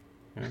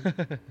 Yeah.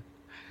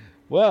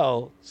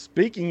 Well,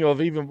 speaking of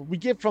we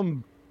get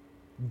from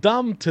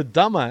dumb to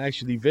dumber,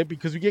 actually, Vet,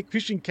 because we get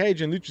Christian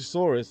Cage and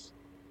Luchasaurus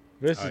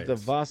versus the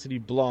Varsity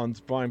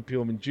Blondes, Brian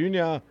Pillman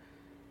Jr.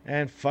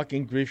 and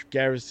fucking Griff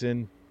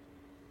Garrison.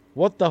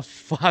 What the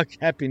fuck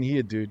happened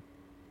here, dude?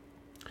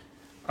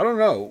 I don't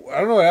know. I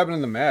don't know what happened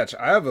in the match.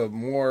 I have a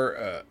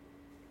more...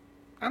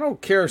 I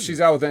don't care if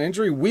she's out with an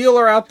injury. Wheel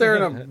her out there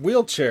in a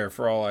wheelchair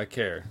for all I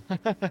care.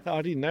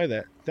 I didn't know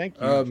that. Thank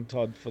you,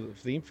 Todd, for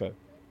the info.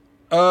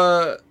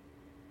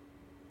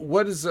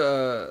 What is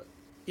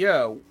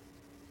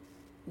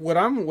what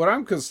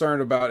I'm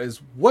concerned about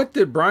is, what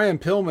did Brian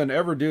Pillman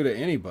ever do to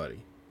anybody?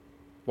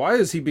 Why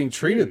is he being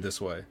treated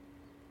this way?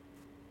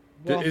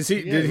 Well,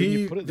 did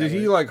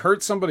he like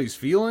hurt somebody's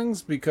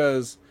feelings?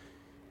 Because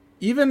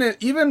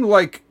even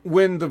like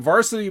when the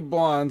Varsity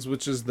Blondes,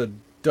 which is the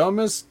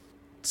dumbest,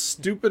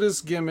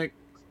 stupidest gimmick.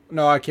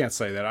 No, I can't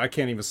say that. I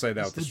can't even say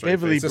that with the straight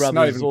Beverly face.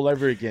 Brothers all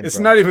over again. It's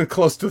not even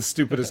close to the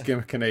stupidest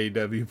gimmick in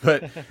AEW,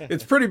 but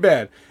it's pretty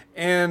bad.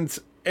 And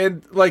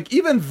like,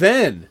 even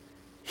then,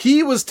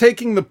 he was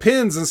taking the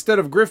pins instead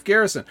of Griff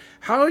Garrison.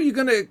 How are you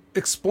going to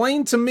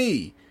explain to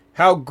me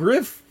how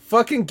Griff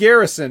fucking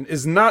Garrison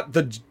is not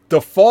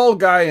the fall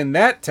guy in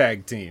that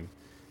tag team?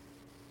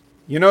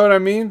 You know what I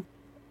mean?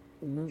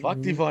 Fuck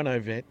Divino,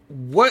 Vet.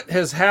 What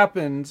has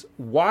happened?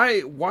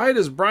 Why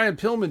does Brian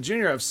Pillman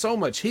Jr. have so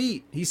much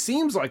heat? He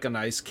seems like a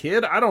nice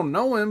kid. I don't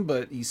know him,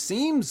 but he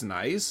seems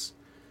nice.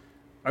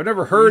 I've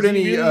never heard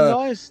any... really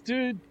nice,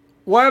 dude.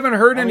 Well, I haven't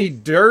heard any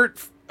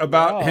dirt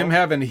about him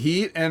having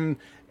heat, and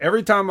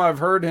every time I've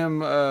heard him...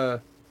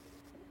 what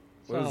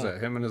is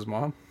that, him and his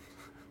mom?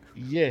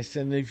 Yes,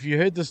 and if you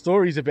heard the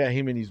stories about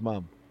him and his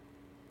mom.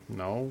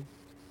 No.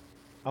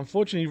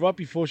 Unfortunately, right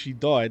before she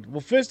died...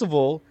 Well, first of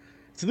all,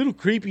 it's a little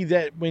creepy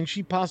that when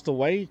she passed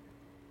away,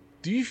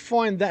 do you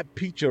find that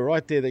picture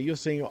right there that you're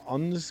seeing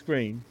on the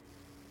screen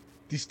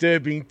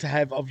disturbing to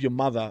have of your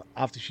mother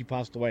after she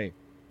passed away?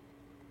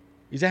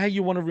 Is that how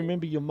you want to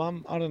remember your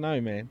mum? I don't know,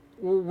 man.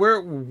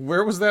 Well,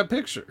 where was that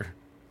picture?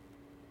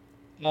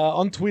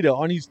 On Twitter,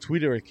 on his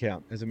Twitter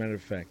account, as a matter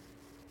of fact.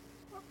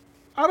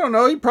 I don't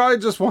know. He probably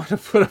just wanted to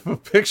put up a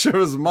picture of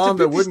his mom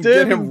that wouldn't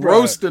get him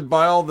roasted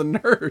by all the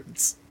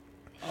nerds.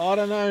 I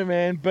don't know,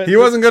 man. But he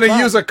wasn't going to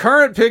use a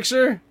current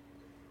picture.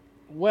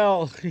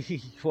 Well,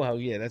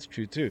 yeah, that's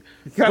true too.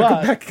 You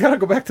gotta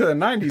go back to the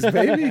 90s,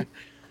 baby.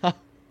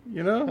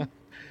 You know?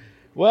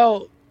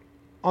 Well,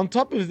 on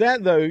top of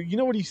that, though, you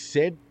know what he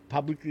said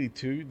publicly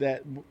too?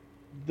 That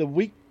the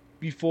week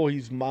before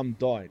his mum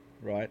died,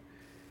 right?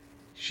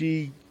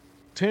 She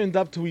turned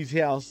up to his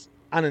house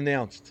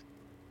unannounced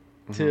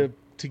to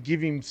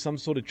give him some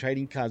sort of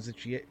trading cards that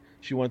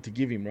she wanted to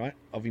give him, right?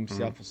 Of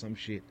himself or some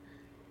shit.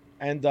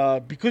 And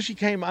because she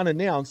came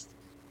unannounced,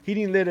 he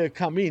didn't let her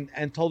come in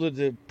and told her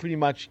to pretty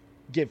much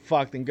get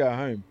fucked and go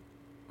home.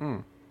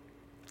 Okay.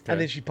 And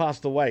then she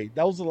passed away.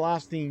 That was the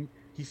last thing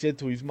he said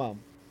to his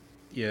mum.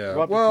 Yeah.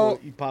 Right well,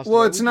 he passed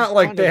away, it's not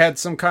like they had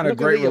some kind of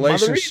great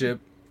relationship.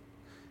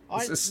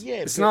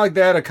 It's not like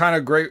they had a kind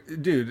of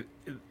great... Dude.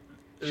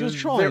 She was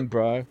trying,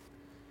 bro.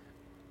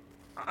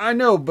 I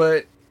know,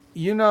 but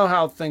you know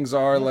how things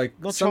are.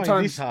 Not sometimes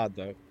trying this hard,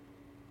 though.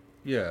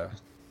 Yeah.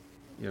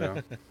 You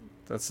know.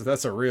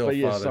 That's a real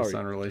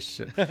father-son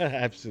relationship.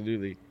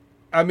 Absolutely.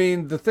 I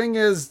mean, the thing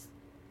is,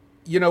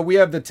 we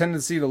have the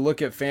tendency to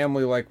look at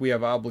family like we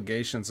have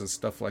obligations and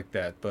stuff like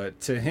that.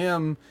 But to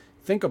him,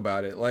 think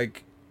about it.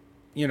 Like,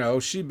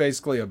 she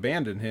basically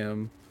abandoned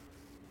him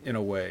in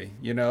a way,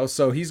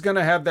 So he's going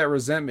to have that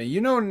resentment.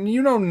 You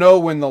don't know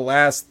when the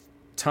last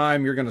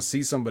time you're going to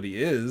see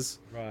somebody is.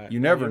 Right. You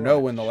never know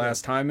when the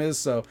last time is.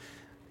 So,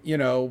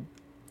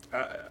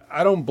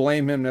 I don't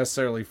blame him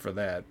necessarily for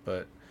that.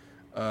 But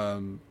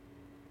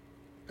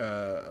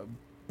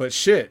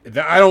shit,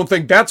 I don't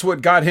think that's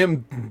what got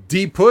him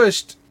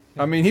de-pushed.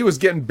 I mean, he was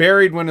getting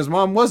buried when his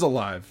mom was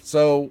alive.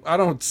 So I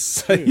don't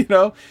say,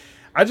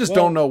 I just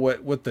don't know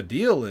what the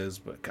deal is.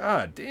 But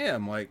god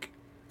damn,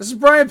 this is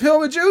Brian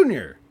Pillman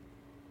Jr.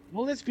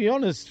 Well, let's be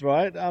honest,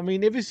 right? I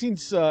mean, ever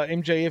since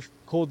MJF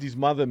called his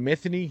mother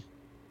Methany,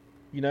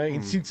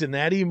 in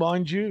Cincinnati,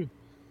 mind you,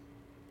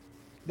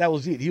 that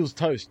was it. He was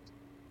toast.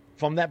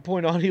 From that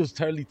point on, he was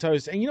totally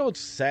toast. And you know what's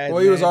sad?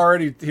 Well, he was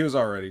already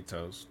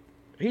toast.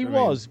 He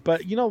was,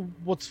 but you know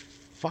what's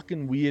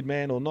fucking weird,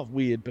 man, or not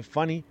weird, but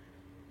funny?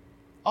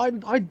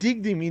 I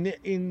digged him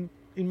in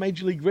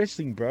Major League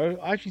Wrestling, bro.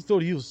 I actually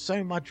thought he was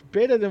so much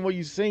better than what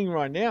you're seeing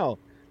right now.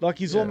 Like,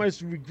 he's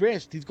almost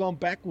regressed. He's gone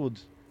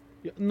backwards.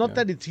 Not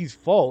that it's his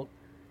fault.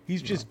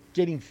 He's just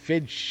getting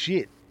fed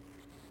shit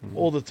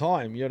all the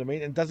time, you know what I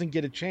mean? And doesn't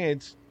get a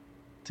chance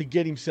to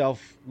get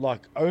himself,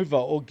 like, over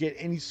or get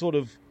any sort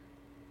of,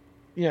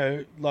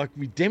 like,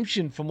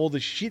 redemption from all the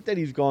shit that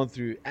he's gone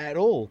through at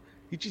all.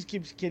 He just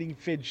keeps getting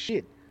fed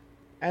shit.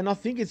 And I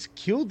think it's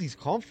killed his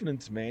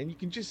confidence, man. You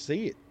can just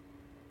see it.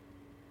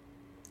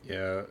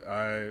 Yeah,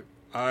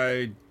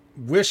 I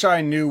wish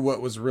I knew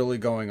what was really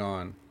going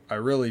on. I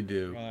really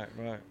do.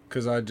 Right.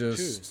 Because I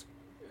just,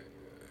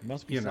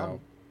 must be something.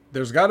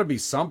 There's got to be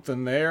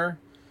something there.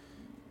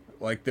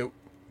 Like, there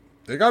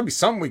got to be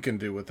something we can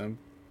do with him.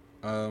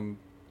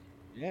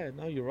 Yeah,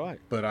 no, you're right.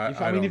 But I mean,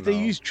 don't if they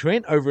know. use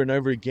Trent over and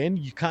over again,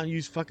 you can't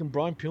use fucking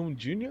Brian Pillman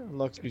Jr.?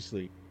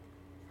 Obviously.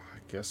 I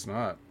guess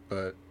not.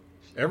 But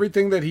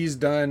everything that he's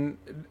done,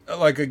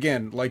 like,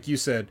 again, like you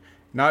said,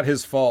 not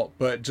his fault,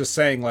 but just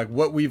saying, like,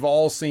 what we've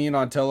all seen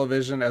on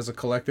television as a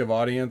collective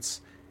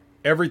audience,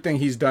 everything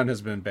he's done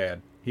has been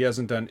bad. He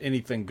hasn't done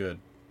anything good.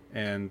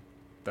 And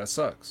that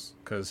sucks,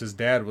 because his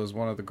dad was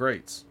one of the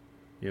greats.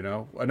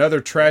 Another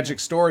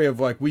tragic story of,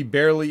 like, we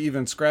barely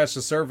even scratched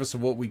the surface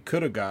of what we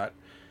could have got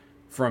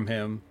from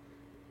him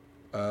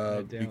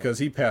because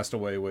he passed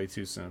away way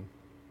too soon.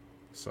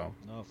 So.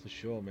 No, for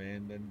sure,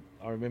 man. And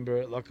I remember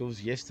it like it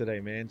was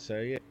yesterday, man. So,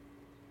 yeah.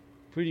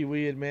 Pretty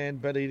weird, man,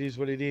 but it is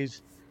what it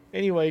is.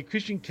 Anyway,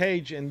 Christian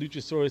Cage and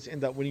Luchasaurus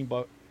end up winning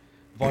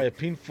via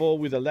pinfall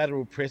with a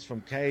lateral press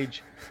from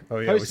Cage. Oh,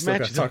 yeah, we still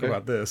got to talk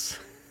about this.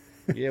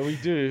 Yeah, we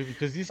do,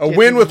 because this a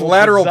win with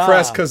lateral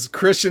press because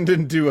Christian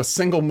didn't do a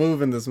single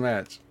move in this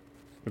match,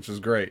 which was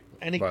great,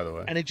 by the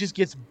way. And it just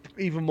gets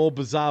even more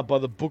bizarre by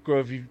the booker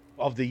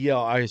of the year,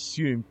 I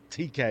assume,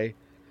 TK.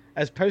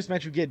 As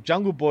post-match, we get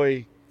Jungle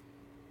Boy.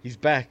 He's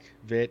back,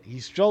 Vet. He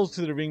strolls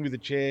to the ring with a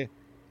chair.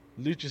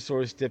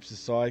 Luchasaurus steps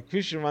aside.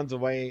 Christian runs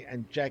away,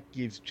 and Jack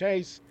gives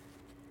chase.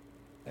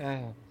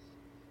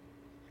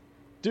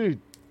 Dude.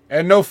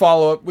 And no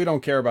follow-up. We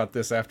don't care about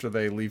this after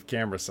they leave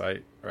camera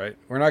sight, right?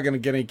 We're not going to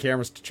get any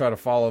cameras to try to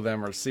follow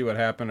them or see what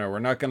happened, or we're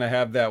not going to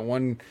have that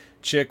one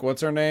chick,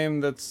 what's her name,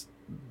 that's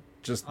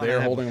just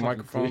there holding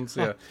microphones.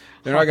 Yeah,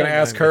 they're not going to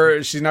ask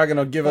her. She's not going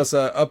to give us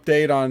an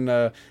update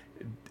on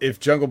if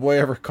Jungle Boy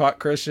ever caught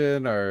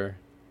Christian, or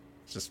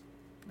just,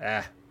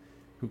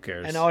 who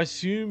cares? And I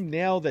assume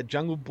now that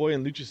Jungle Boy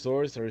and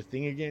Luchasaurus are a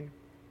thing again.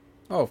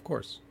 Oh, of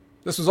course.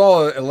 This was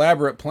all an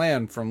elaborate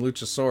plan from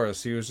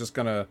Luchasaurus. He was just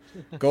going to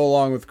go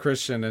along with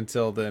Christian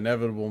until the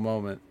inevitable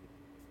moment.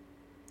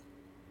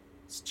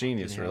 It's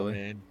genius, really.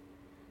 Man.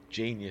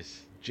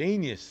 Genius.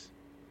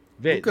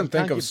 Vet, who can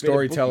think of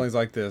storytellings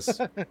like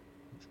this?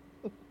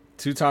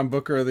 2-time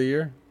Booker of the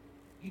Year?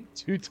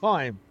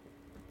 Two-time,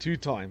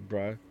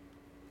 bro. And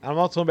I'm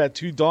not talking about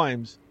 2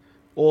 dimes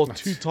or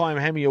 2-time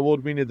Hammy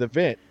Award winner, the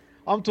Vet.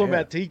 I'm talking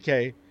about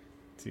TK.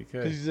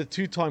 Because he's a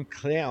 2-time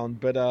clown,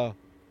 but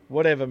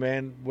whatever,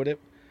 man. Whatever.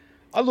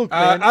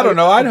 Man. I don't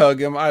know. I'd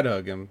hug him. I'd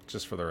hug him,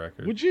 just for the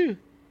record. Would you?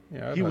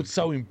 Yeah. He would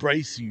so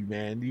embrace you,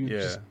 man. He would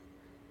just,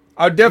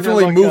 I'd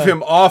definitely move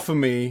him off of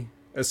me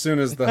as soon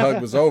as the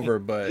hug was over,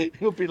 but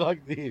he'll be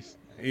like this.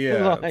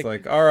 Yeah, it's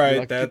like, all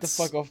right, that's get the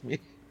fuck off me.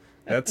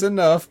 That's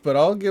enough, but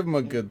I'll give him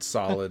a good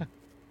solid,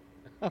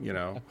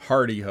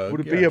 hearty hug.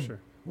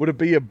 Would it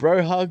be a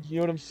bro hug? You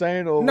know what I'm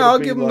saying? Or no, I'll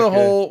give him the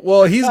whole.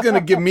 Well, he's gonna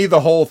give me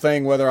the whole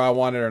thing, whether I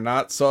want it or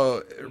not.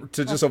 So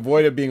to just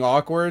avoid it being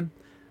awkward,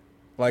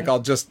 like I'll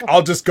just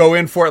go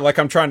in for it, like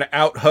I'm trying to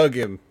out hug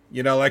him.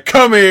 Like,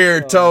 come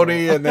here,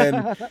 Tony, and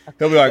then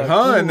he'll be like,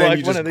 huh? And then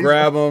you just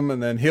grab him,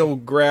 and then he'll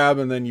grab,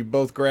 and then you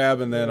both grab,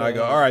 and then I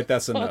go, all right,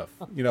 that's enough.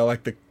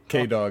 Like the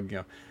K-Dog,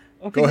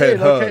 go ahead,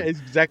 hug. Okay,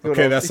 exactly.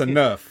 Okay, that's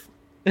enough.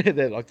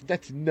 They're like,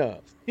 that's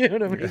enough. You know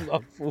what I mean?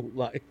 Like, full,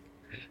 like,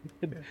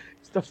 get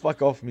the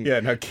fuck off me. Yeah,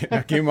 now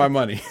give me my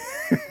money.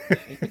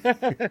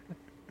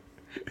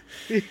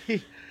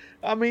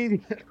 I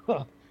mean,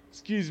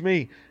 excuse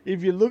me.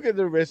 If you look at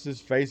the wrestlers'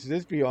 faces,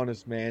 let's be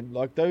honest, man.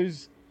 Like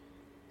those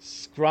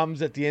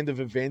scrums at the end of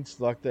events,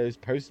 like those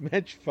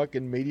post-match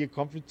fucking media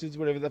conferences,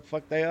 whatever the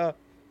fuck they are.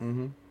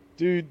 Mm-hmm.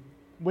 Dude,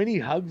 when he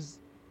hugs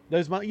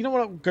those, you know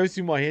what goes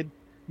through my head?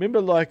 Remember,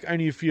 like,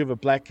 Only a Few of a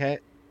Black Cat?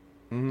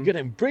 Mm-hmm. You gotta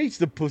embrace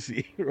the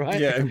pussy, right?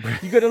 Yeah.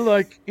 You gotta,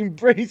 like,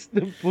 embrace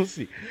the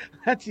pussy.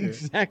 That's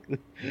exactly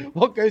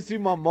what goes through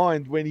my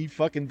mind when he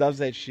fucking does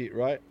that shit,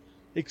 right?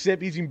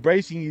 Except he's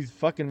embracing his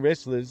fucking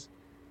wrestlers,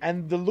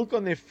 and the look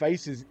on their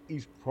faces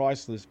is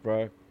priceless,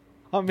 bro.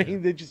 I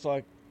mean, they're just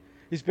like,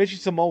 especially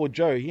Samoa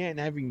Joe, he ain't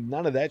having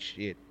none of that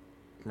shit.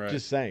 Right.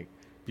 Just saying.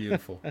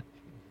 Beautiful.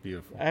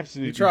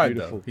 Absolutely he tried,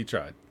 beautiful. Though. He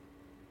tried.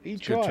 He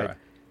tried. Good try.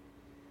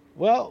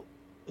 Well,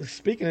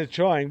 speaking of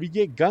trying, we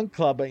get Gun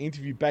Club an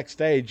interview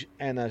backstage,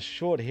 and a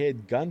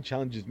short-haired gun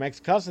challenges Max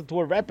Caster to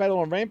a rap battle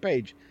on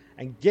Rampage.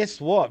 And guess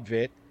what,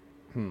 Vet?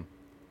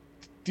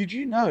 Did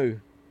you know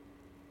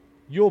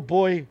your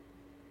boy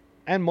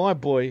and my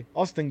boy,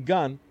 Austin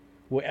Gunn,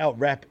 will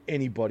out-rap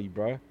anybody,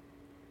 bro?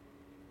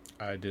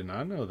 I did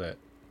not know that.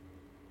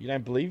 You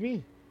don't believe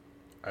me?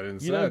 I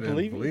didn't say I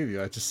didn't believe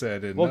you. I just said I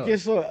didn't know. Well,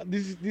 guess what?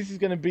 This is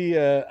going to be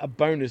a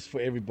bonus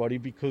for everybody,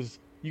 because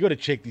you got to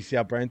check this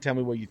out, bro, and tell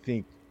me what you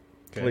think.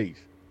 Okay. Please.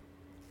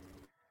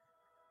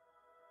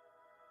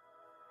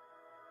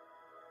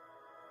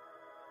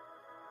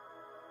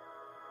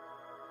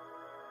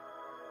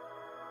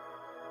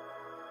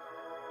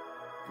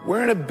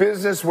 We're in a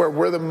business where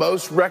we're the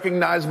most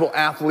recognizable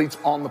athletes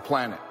on the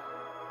planet.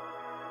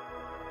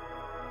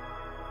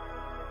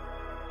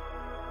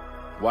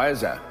 Why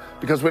is that?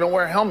 Because we don't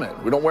wear a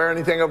helmet. We don't wear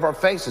anything over our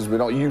faces.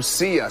 You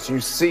see us.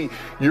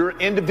 You're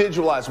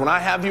individualized. When I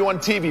have you on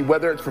TV,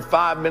 whether it's for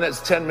 5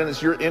 minutes, 10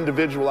 minutes, you're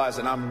individualized,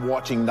 and I'm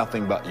watching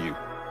nothing but you.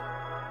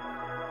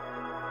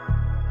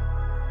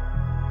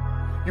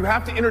 You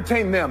have to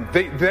entertain them.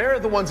 They're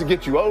the ones that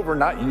get you over,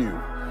 not you.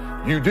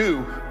 You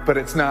do, but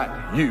it's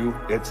not you,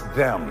 it's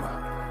them.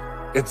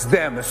 It's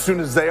them. As soon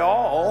as they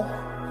all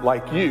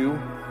like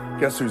you,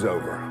 guess who's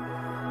over?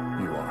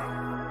 You are.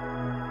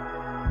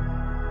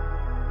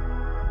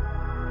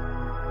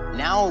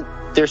 Now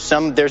there's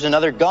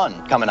another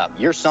Gun coming up.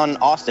 Your son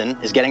Austin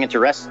is getting into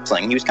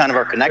wrestling. He was kind of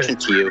our connection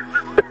to you,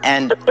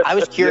 and I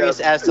was curious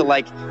as to,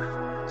 like,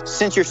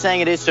 since you're saying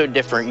it is so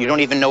different, you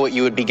don't even know what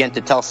you would begin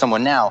to tell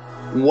someone now.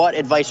 What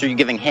advice are you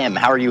giving him?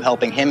 How are you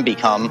helping him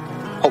become,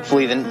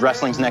 hopefully, the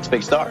wrestling's next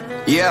big star?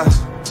 Yeah.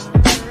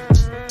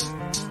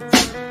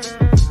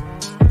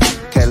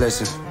 Okay,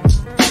 listen.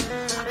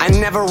 I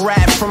never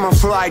rap from a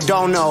floor I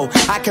don't know.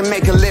 I can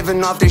make a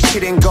living off this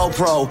shit in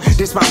GoPro.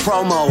 This my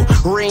promo.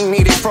 Ring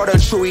needed photo,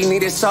 Chewy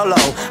needed solo.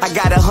 I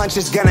got a hunch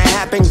it's gonna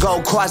happen, go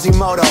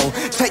Quasimodo.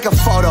 Take a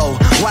photo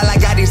while I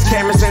got these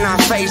cameras in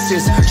our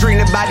faces.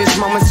 Dreamed about this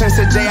moment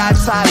since the day I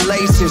tied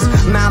laces.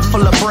 Mouth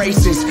full of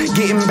braces,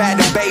 getting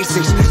back to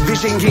basics.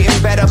 Vision getting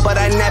better, but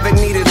I never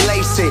needed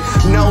LASIK.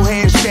 No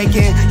hand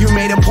shaking, you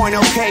made a point,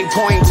 okay,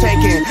 point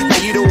taken. Now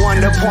you the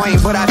one to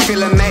point, but I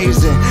feel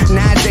amazing.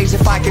 Nowadays,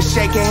 if I could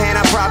shake a hand,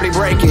 I probably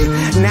break it.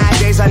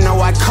 Nowadays I know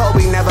why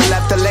Kobe never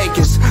left the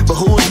Lakers, but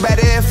who's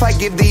better if I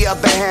give the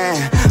upper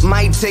hand?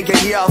 Might take a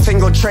year off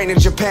and go train in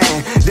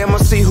Japan, then we'll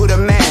see who the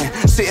man.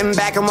 Sitting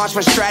back and watch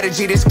my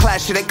strategy, this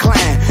clash of the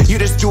clan. You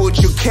just do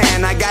what you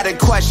can, I got a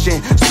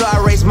question, so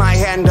I raise my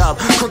hand up.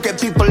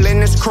 Crooked people in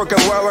this crooked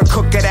world with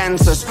crooked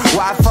answers.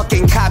 Why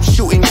fucking cops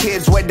shooting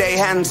kids with their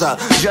hands up?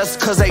 Just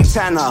cause they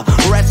tenor.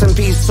 Rest in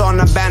peace on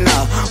the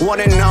banner.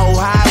 Wanna know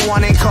how I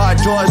want it? Car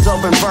doors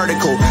open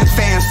vertical.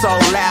 Fans so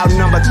loud,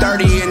 number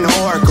 30 in the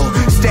Oracle.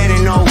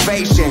 Standing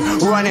ovation,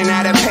 running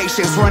out of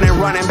patience.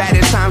 Running back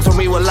to times when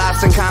we were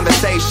lost in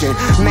conversation.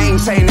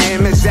 Maintain the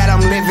image that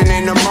I'm living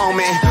in the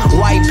moment.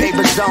 White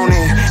paper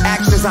zoning,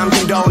 actions I'm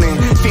condoning.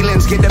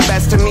 Feelings get the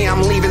best of me,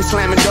 I'm leaving.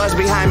 Slamming doors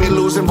behind me,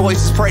 losing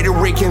voices. Pray to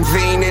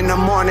reconvene in the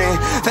morning.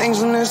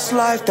 Things in this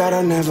life that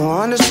I never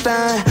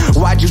understand.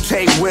 Why'd you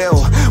take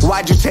Will?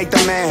 Why'd you take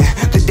the man?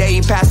 The day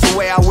he passed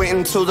away, I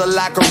went into the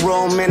locker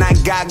room and I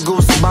got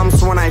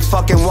goosebumps when I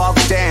fucking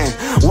walked in.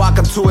 Walk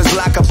up to his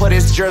locker, put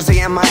his jersey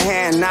in my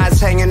hand. Now it's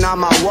hanging on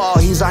my wall,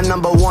 he's our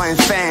 #1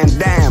 fan.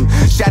 Damn,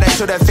 shout out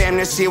to the fam,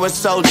 this year was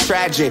so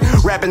tragic.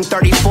 Rapping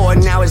 34,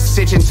 now it's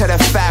stitching to the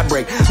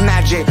fabric.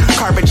 Magic,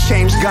 carpet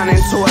change, gun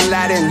into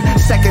Aladdin.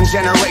 Second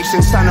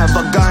generation son of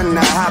a gun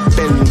to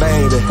happen,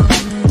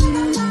 baby.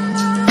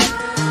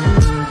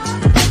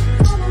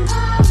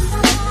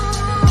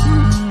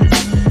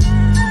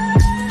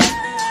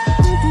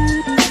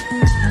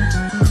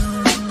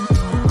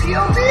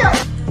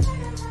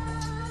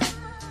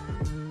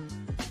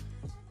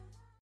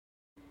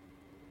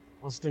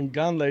 Austin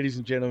Gunn, ladies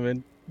and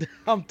gentlemen.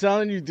 I'm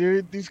telling you,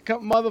 dude, this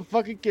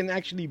motherfucker can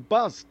actually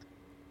bust.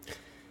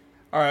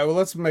 All right, well,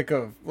 let's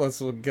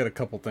get a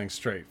couple things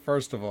straight.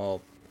 First of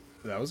all,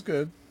 that was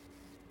good.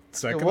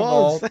 Second of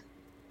all,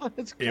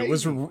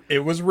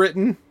 it was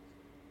written.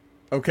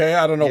 Okay,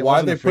 I don't know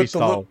why they put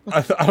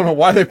I don't know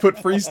why they put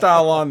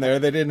freestyle on there.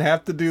 They didn't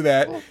have to do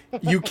that.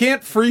 You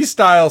can't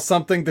freestyle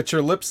something that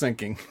you're lip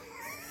syncing.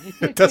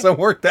 It doesn't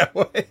work that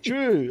way.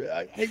 True.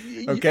 Okay,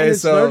 and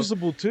it's so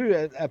noticeable too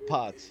at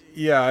parts.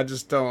 Yeah, I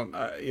just don't,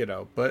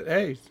 But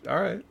hey,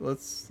 all right,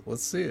 let's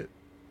see it.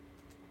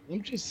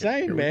 I'm just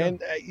saying, man.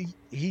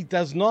 He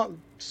does not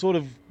sort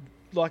of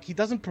he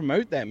doesn't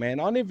promote that, man.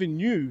 I never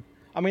knew.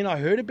 I mean, I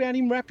heard about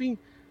him rapping.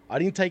 I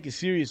didn't take it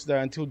serious though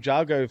until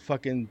Jargo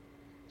fucking.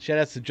 Shout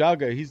outs to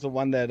Jargo. He's the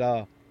one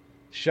that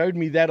showed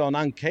me that on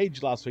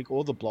Uncaged last week,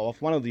 or the Blow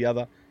Off, one or the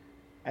other,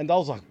 and I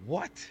was like,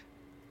 what?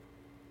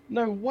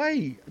 No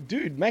way,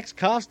 dude. Max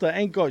Caster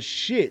ain't got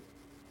shit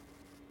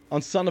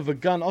on son of a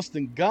gun,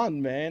 Austin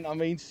Gunn, man. I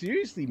mean,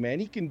 seriously,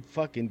 man, he can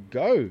fucking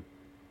go.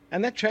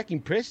 And that track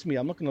impressed me.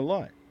 I'm not gonna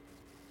lie.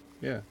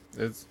 Yeah,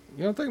 you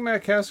don't think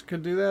Matt Caster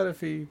could do that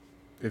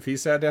if he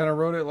sat down and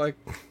wrote it like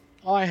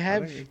I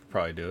have think he could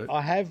probably do it.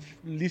 I have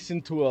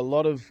listened to a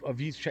lot of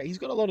his tracks. He's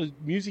got a lot of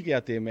music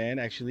out there, man.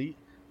 Actually,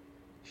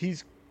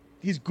 he's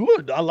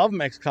good. I love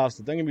Max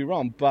Caster. Don't get me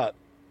wrong, but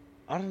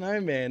I don't know,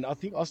 man. I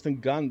think Austin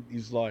Gunn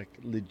is like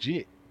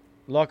legit.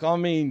 Like, I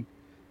mean,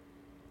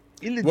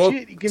 legit. Well,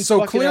 he can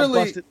so fucking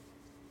outbust it.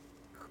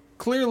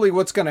 Clearly,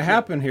 what's going to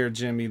happen here,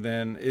 Jimmy,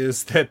 then,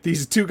 is that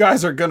these two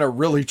guys are going to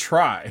really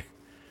try.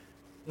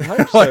 I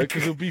hope so,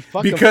 because it'll be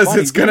fucking because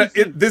funny. it's gonna.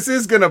 This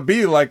is gonna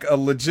be like a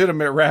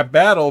legitimate rap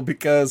battle.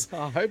 Because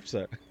I hope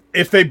so.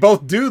 If they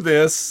both do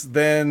this,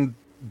 then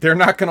they're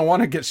not gonna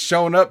want to get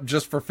shown up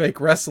just for fake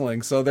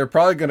wrestling. So they're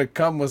probably gonna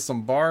come with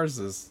some bars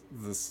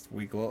this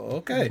week. Well,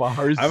 okay,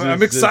 Bars.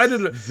 I'm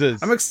excited.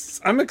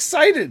 I'm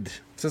excited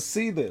to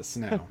see this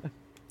now.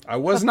 I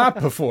was not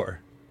before.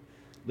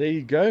 There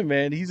you go,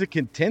 man. He's a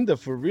contender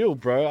for real,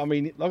 bro. I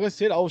mean, like I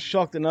said, I was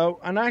shocked, and I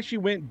actually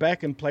went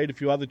back and played a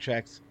few other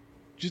tracks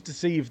just to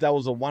see if that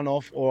was a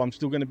one-off or I'm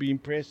still going to be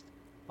impressed.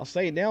 I'll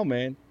say it now,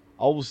 man.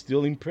 I was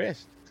still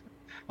impressed.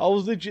 I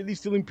was legitimately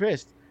still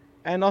impressed.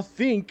 And I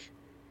think,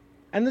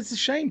 and it's a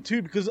shame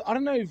too, because I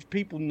don't know if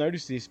people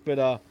notice this,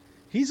 but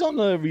he's on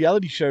a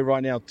reality show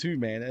right now too,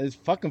 man. And it's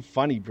fucking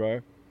funny,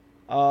 bro.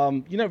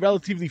 You know,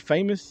 Relatively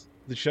Famous,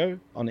 the show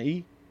on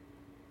E?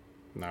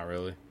 Not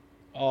really.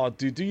 Oh,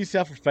 dude, do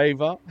yourself a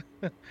favor.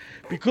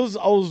 Because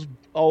I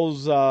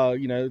was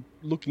you know,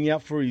 looking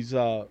out for his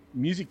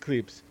music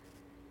clips.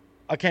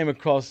 I came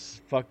across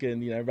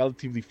fucking, you know,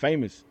 Relatively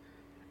Famous.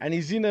 And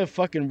he's in a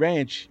fucking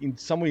ranch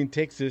somewhere in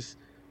Texas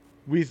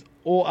with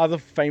all other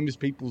famous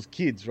people's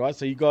kids, right?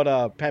 So you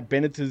got Pat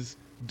Benatar's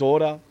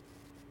daughter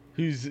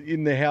who's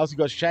in the house. You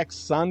got Shaq's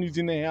son who's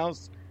in the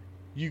house.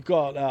 You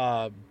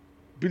got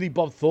Billy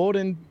Bob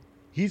Thornton,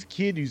 his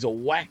kid who's a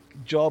whack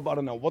job. I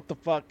don't know what the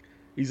fuck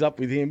is up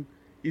with him.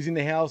 He's in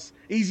the house.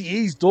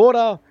 Eazy-E's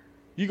daughter.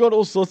 You got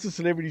all sorts of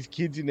celebrities'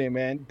 kids in there,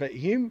 man. But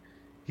him...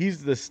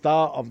 he's the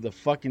star of the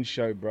fucking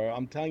show, bro.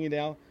 I'm telling you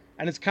now.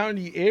 And it's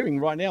currently airing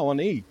right now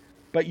on E.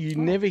 But you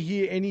never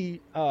hear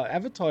any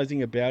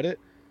advertising about it.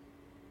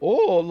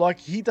 Or, like,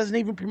 he doesn't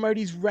even promote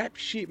his rap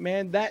shit,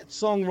 man. That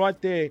song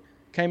right there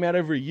came out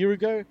over a year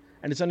ago.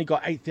 And it's only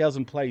got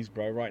 8,000 plays,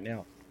 bro, right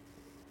now.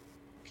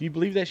 Can you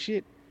believe that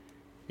shit?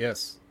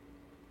 Yes.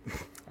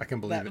 I can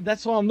believe it.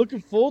 That's why I'm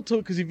looking forward to it.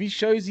 Because if he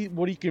shows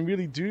what he can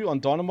really do on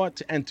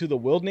Dynamite and to the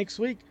world next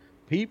week,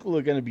 people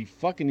are going to be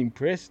fucking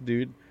impressed,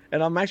 dude.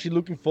 And I'm actually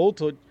looking forward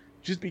to it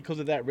just because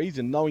of that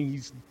reason, knowing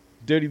his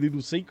dirty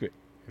little secret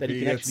that he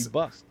can actually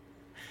bust.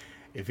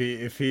 If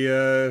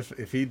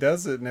he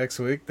does it next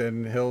week,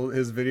 then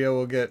his video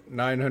will get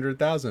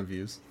 900,000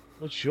 views.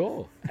 Well,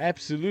 sure,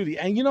 absolutely.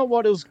 And you know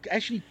what? It was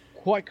actually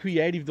quite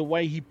creative the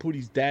way he put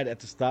his dad at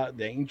the start of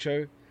the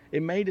intro.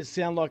 It made it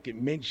sound like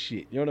it meant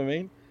shit. You know what I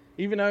mean?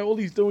 Even though all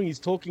he's doing is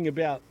talking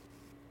about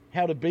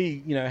how to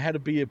be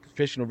a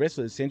professional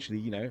wrestler, essentially,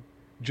 you know,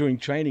 during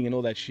training and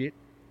all that shit.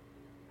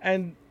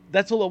 And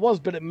that's all it was,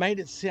 but it made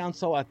it sound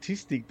so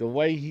artistic. The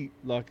way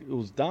it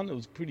was done, it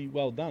was pretty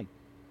well done.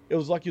 It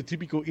was like your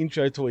typical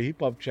intro to a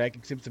hip-hop track,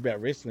 except it's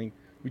about wrestling,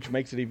 which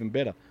makes it even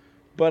better.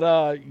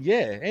 But,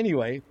 yeah,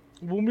 anyway,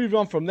 we'll move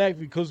on from that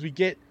because we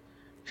get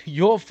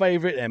your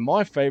favorite and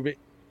my favorite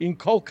in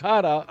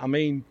Kolkata. I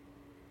mean,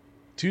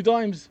 Two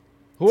Dimes,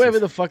 whoever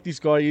the fuck this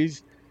guy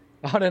is,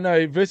 I don't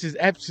know, versus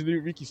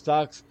Absolute Ricky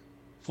Starks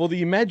for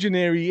the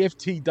imaginary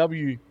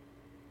FTW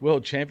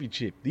World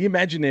Championship. The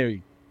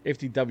imaginary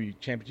FTW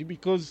Championship,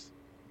 because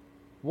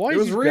why? It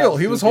was real.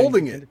 He was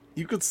holding it.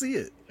 You could see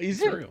it. Is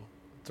it's it real?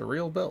 It's a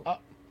real belt.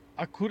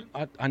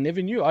 I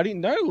never knew. I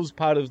didn't know it was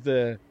part of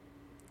the,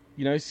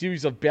 you know,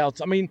 series of belts.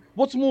 I mean,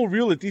 what's more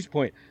real at this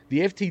point,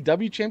 the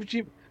FTW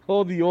Championship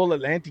or the All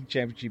Atlantic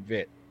Championship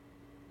vet?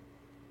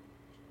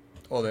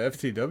 Well, the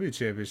FTW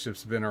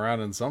Championship's been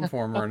around in some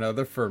form or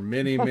another for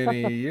many,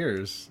 many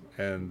years,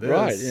 and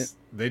this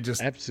they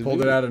just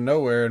pulled it out of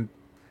nowhere and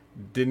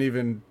didn't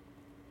even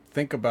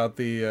think about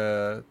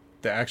the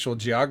actual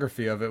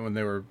geography of it when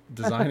they were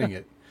designing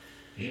it.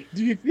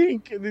 Do you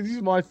think, this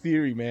is my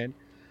theory, man,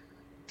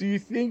 do you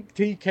think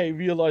TK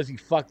realized he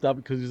fucked up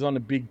because he was on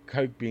a big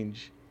coke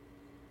binge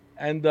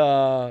and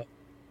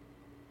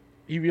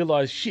he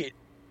realized, shit,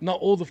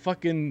 not all the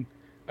fucking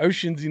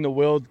oceans in the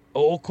world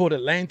are all called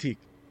Atlantic?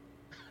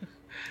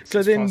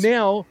 So then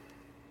now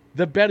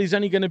the belt is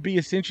only going to be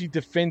essentially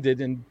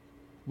defended, and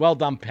well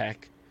done,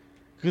 Pac.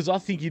 Because I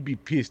think he'd be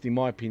pissed, in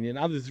my opinion.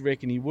 Others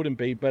reckon he wouldn't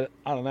be, but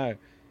I don't know.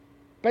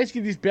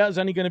 Basically, this belt is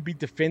only going to be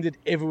defended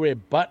everywhere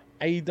but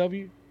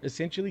AEW,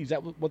 essentially. Is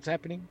that what's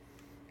happening?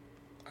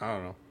 I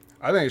don't know.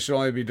 I think it should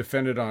only be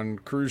defended on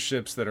cruise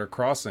ships that are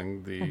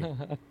crossing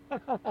the...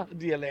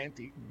 the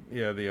Atlantic.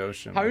 Yeah, the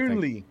ocean.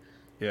 Only.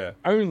 Yeah.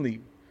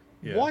 Only.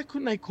 Yeah. Why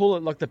couldn't they call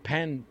it like the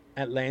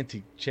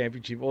Pan-Atlantic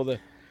Championship or the...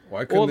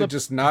 Why couldn't they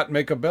just not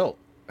make a belt?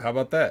 How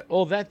about that?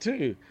 Or that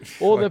too.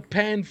 Or the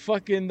Pan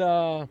fucking...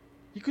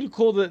 you could have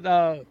called it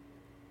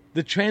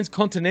the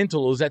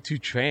Transcontinental, or is that too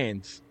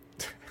trans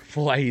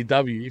for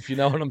AEW, if you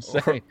know what I'm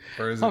saying?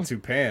 Or is it too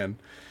pan?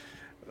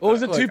 Or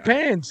is it too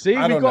pan? See,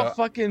 we got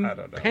fucking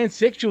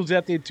pansexuals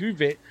out there too,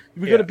 vet.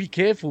 We got to be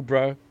careful,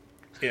 bro.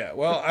 Yeah,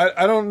 well,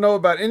 I don't know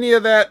about any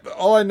of that.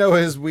 All I know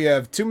is we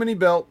have too many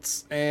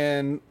belts,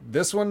 and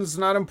this one is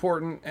not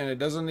important, and it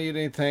doesn't need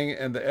anything,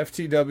 and the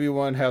FTW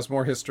one has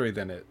more history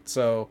than it.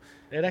 So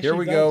here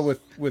we go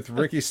with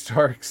Ricky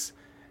Starks,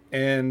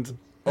 and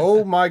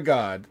oh my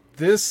God,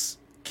 this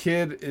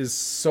kid is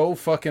so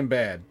fucking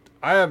bad.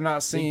 I have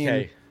not seen...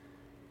 DK.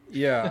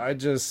 Yeah,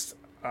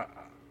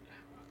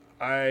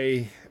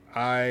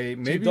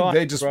 maybe dimes,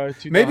 they just bro,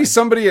 maybe dimes.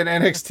 somebody in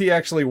NXT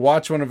actually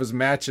watched one of his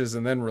matches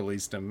and then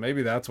released him.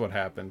 Maybe that's what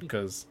happened,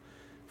 because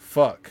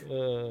fuck.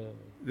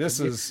 This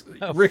is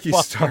Ricky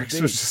Starks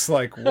was just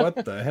like,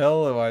 what the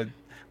hell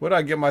what did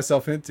I get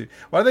myself into?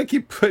 Why do they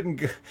keep putting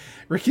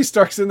Ricky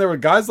Starks in there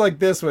with guys like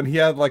this when he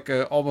had like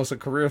almost a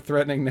career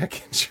threatening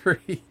neck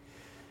injury?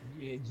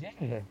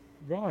 Yeah,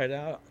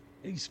 right.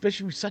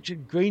 Especially with such a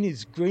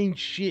green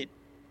shit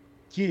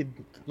kid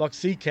like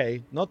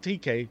CK, not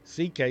TK,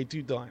 CK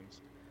 2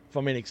 times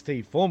from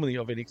NXT, formerly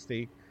of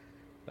NXT.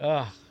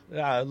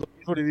 Look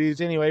what it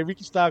is. Anyway,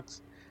 Ricky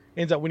Starks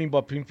ends up winning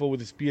by pinfall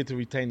with a spear to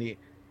retain the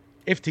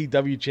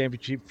FTW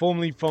Championship,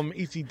 formerly from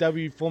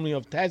ECW, formerly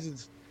of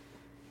Taz's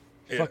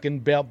fucking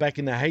bout back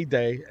in the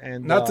heyday.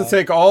 And not to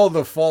take all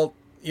the fault,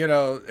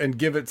 and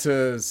give it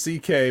to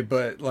CK,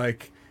 but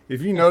like,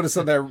 if you notice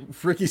on that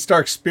Ricky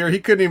Starks spear, he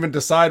couldn't even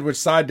decide which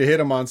side to hit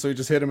him on, so he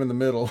just hit him in the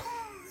middle.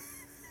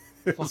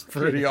 It was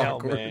pretty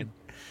awkward. Man.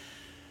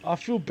 I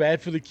feel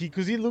bad for the kid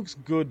because he looks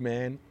good,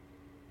 man.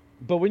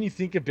 But when you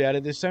think about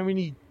it, there's so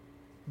many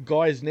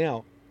guys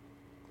now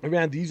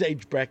around his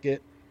age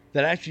bracket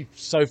that are actually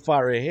so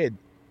far ahead,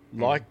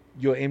 like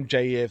your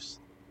MJFs,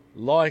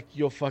 like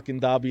your fucking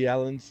Darby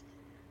Allens.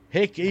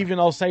 Heck, even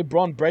I'll say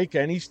Bron Breakker,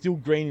 and he's still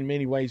green in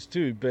many ways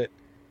too, but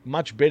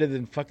much better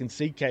than fucking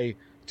CK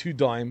 2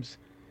 dimes.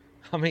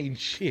 I mean,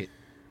 shit.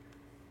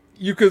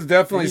 You could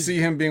definitely see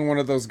him being one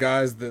of those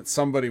guys that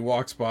somebody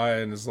walks by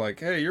and is like,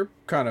 hey, you're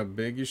kind of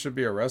big. You should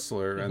be a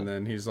wrestler. And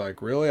then he's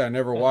like, really? I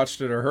never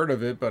watched it or heard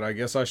of it, but I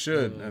guess I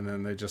should. And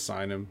then they just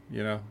sign him,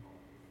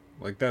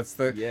 Like, those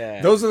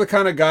are the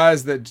kind of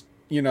guys that,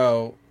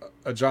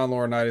 a John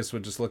Laurinaitis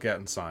would just look at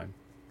and sign.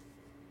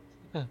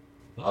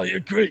 Oh,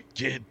 you're great,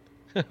 kid.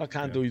 I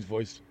can't do his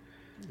voice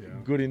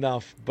good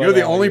enough. But, you're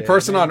the only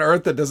person on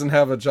earth that doesn't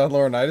have a John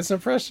Laurinaitis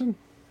impression?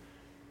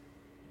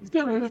 He's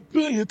done it a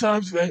billion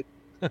times, man.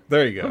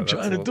 There you go. I'm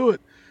trying to do it,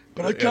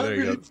 but I can't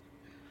really.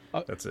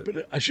 That's it.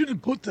 But I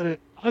shouldn't put the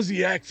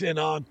Aussie accent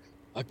on.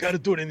 I got to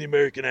do it in the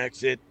American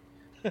accent.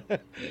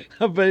 But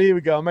here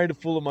we go. I made a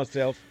fool of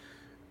myself.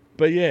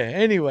 But yeah.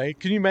 Anyway,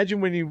 can you imagine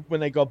when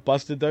they got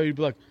busted though? You'd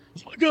be like,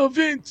 "Oh my God,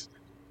 Vince!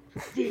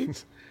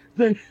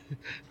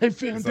 They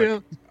found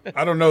out."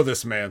 I don't know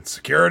this man.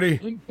 Security.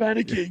 I'm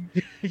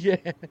panicking.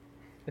 Yeah.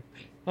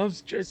 I'm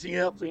stressing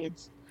out,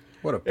 Vince.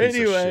 What a piece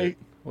of shit.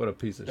 What a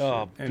piece of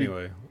shit.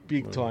 Anyway.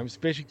 Big time,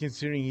 especially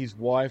considering his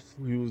wife,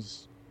 who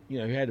was, who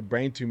had a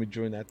brain tumor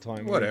during that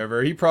time.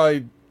 Whatever. He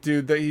probably,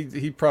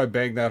 he probably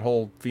banged that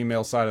whole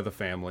female side of the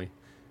family.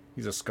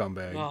 He's a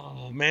scumbag.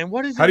 Oh man,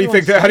 what is? How do you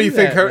think that? How do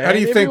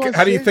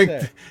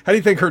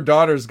you think her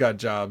daughters got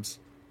jobs,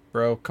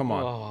 bro? Come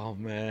on. Oh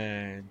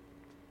man,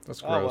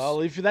 that's gross. Oh,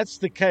 well, if that's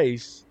the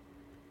case,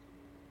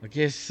 I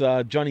guess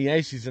Johnny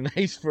Ace is an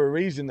ace for a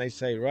reason. They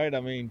say, right?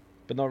 I mean,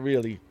 but not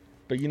really.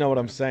 But you know what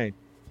I'm saying.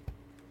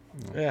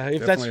 Yeah,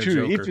 if that's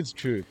true, if it's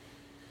true,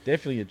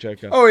 definitely a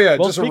joker. Oh yeah,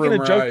 well, just a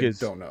rumor. Of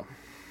jokers, I don't know.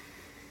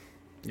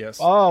 Yes.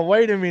 Oh,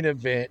 wait a minute,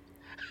 Vet.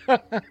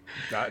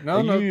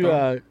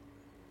 No.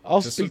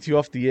 I'll speak to you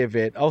off the air,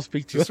 Vet. I'll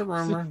speak to you. Just a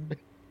rumor.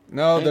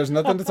 No, there's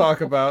nothing to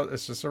talk about.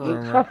 It's just a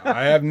rumor.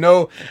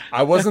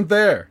 I wasn't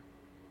there.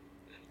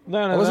 No,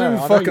 I wasn't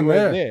even fucking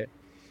there.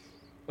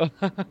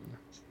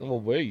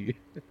 Well, were you?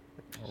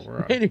 All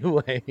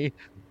right.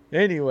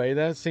 Anyway,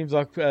 that seems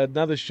like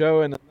another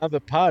show and another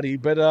party.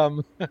 But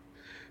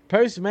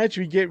post-match,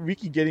 we get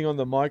Ricky getting on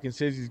the mic and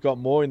says he's got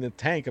more in the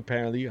tank,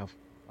 apparently.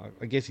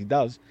 I guess he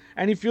does.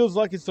 And he feels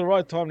like it's the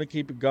right time to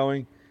keep it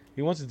going.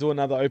 He wants to do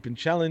another open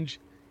challenge.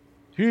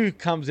 Who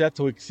comes out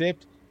to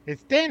accept?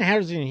 It's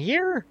Danhausen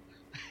here.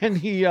 And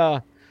he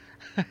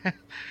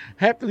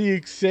happily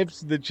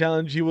accepts the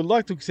challenge. He would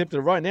like to accept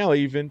it right now,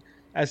 even,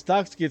 as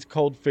Starks gets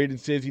cold feet and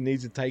says he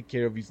needs to take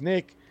care of his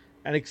neck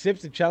and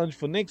accepts the challenge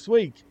for next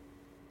week.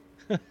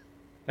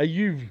 Are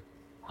you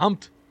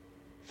humped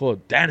for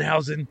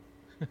Danhausen?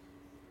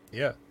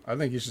 Yeah, I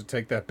think you should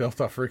take that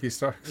belt off Ricky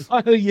Starks.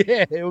 Oh,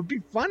 yeah, it would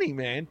be funny,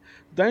 man.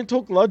 Don't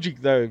talk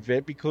logic, though,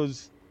 Vet,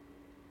 because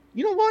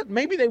you know what?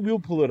 Maybe they will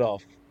pull it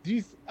off.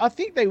 I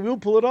think they will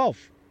pull it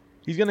off.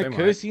 He's going to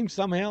curse him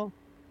somehow.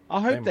 I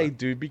hope they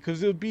do,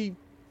 because it'd be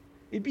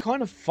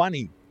kind of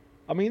funny.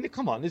 I mean,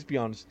 come on, let's be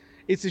honest.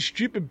 It's a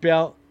stupid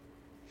bout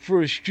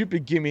for a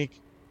stupid gimmick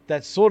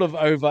that's sort of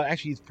over.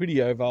 Actually, it's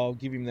pretty over. I'll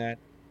give him that.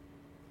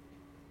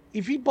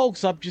 If he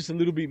bulks up just a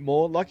little bit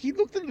more, like he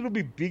looked a little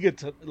bit bigger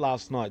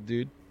last night,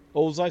 dude.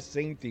 Or was I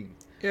seeing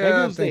things?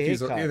 Yeah, I think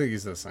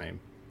he's the same.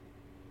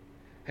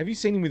 Have you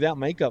seen him without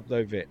makeup,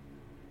 though, Vet?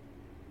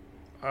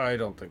 I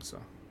don't think so.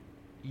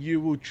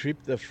 You will trip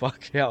the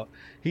fuck out.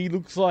 He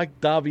looks like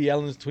Darby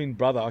Allin's twin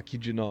brother, I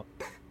kid you not.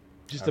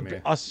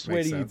 I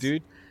swear to you,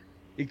 dude.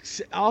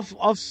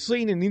 I've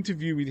seen an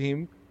interview with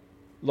him,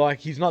 like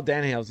he's not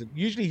Danhausen.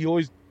 Usually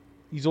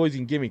he's always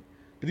in gimmick,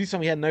 but this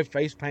time he had no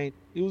face paint.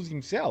 It was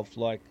himself.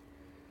 Like,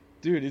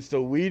 dude, it's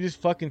the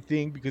weirdest fucking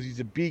thing because he's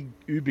a big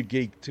uber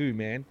geek too,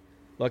 man.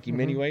 Like in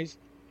many ways,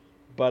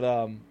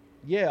 but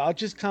yeah, I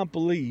just can't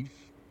believe.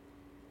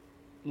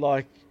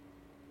 Like,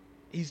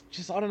 he's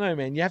just, I don't know,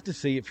 man. You have to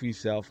see it for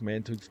yourself,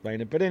 man, to explain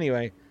it. But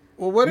anyway,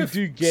 well, what if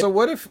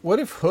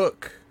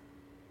Hook?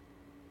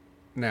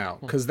 Now,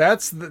 because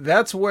that's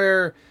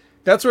where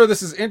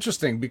this is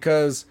interesting,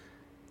 because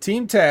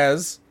Team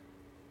Taz,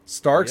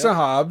 Starks and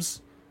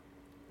Hobbs,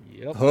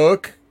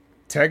 Hook,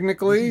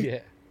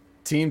 technically,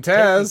 Team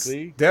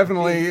Taz,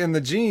 definitely in the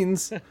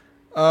genes.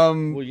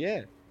 Well,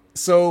 yeah.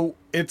 So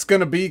it's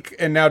gonna be,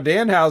 and now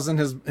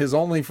Danhausen, his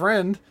only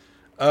friend.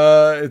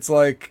 It's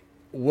like,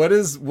 what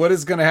is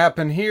gonna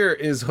happen here?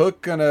 Is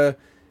Hook gonna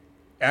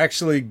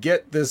actually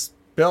get this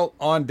belt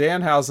on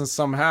Danhausen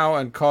somehow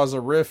and cause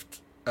a rift?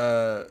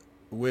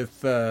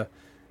 With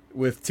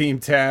Team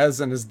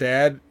Taz and his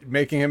dad,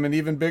 making him an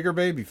even bigger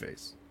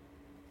babyface.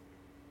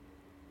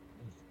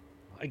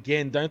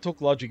 Again, don't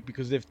talk logic,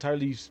 because they're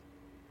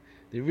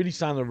really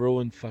starting to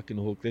ruin fucking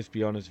Hook. Let's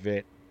be honest,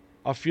 Vet.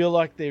 I feel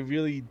like they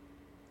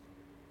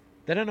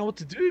don't know what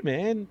to do,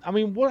 man. I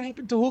mean, what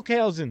happened to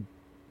Hookhausen?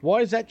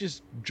 Why is that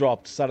just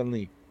dropped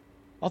suddenly?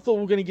 I thought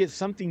we were going to get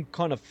something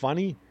kind of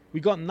funny.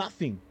 We got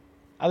nothing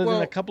other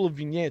than a couple of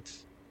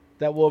vignettes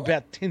that were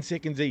about 10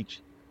 seconds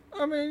each.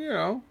 I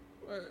mean,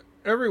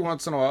 every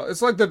once in a while,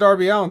 it's like the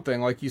Darby Allin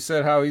thing. Like you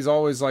said, how he's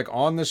always like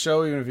on the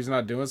show, even if he's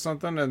not doing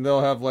something, and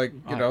they'll have like,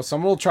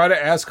 someone will try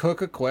to ask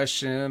Hook a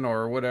question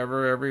or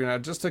whatever,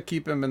 just to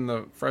keep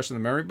him fresh in the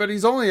memory. But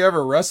he's only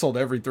ever wrestled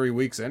every 3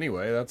 weeks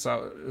anyway. That's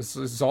how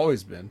it's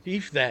always been.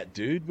 If that,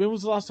 dude. When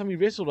was the last time he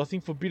wrestled? I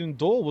think Forbidden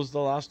Door was the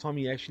last time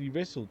he actually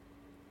wrestled.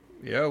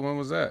 Yeah, when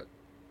was that?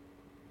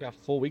 About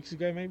 4 weeks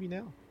ago, maybe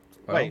now.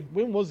 Well, wait,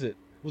 when was it?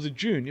 Was it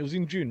June? It was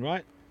in June,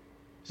 right?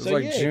 It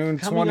was June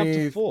 20. Up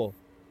to 4.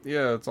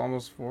 Yeah, it's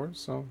almost 4.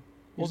 So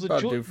was it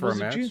June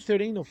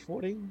 13 or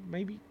 14?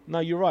 Maybe. No,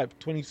 you're right.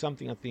 20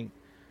 something, I think.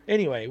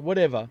 Anyway,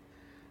 whatever.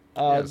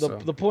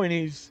 The point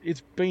is,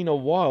 it's been a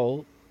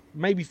while,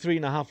 maybe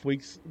 3.5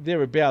 weeks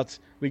thereabouts.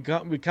 We're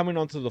coming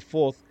on to the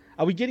 4th.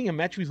 Are we getting a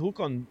match with Hook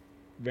on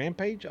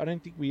Rampage? I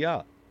don't think we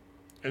are.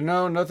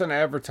 No, nothing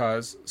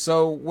advertised.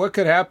 So what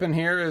could happen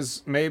here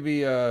is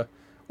maybe.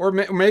 Or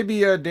maybe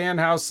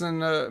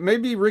Danhausen,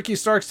 maybe Ricky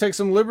Starks takes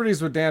some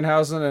liberties with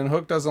Danhausen, and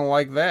Hook doesn't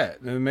like that,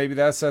 and maybe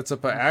that sets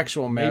up an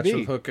actual match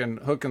with Hook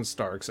and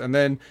Starks, and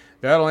then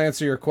that'll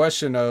answer your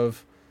question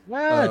of.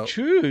 Wow,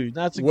 true.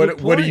 That's a good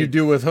point. What do you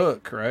do with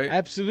Hook, right?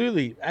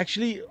 Absolutely.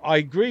 Actually, I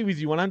agree with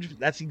you 100%.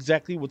 That's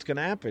exactly what's going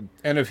to happen.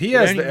 And if he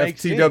has the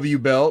FTW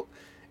belt,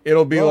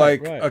 it'll be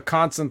a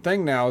constant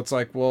thing now. It's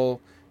like, well,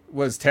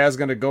 was Taz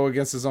going to go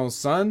against his own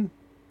son,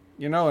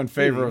 in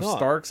favor of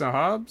Starks and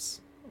Hobbs?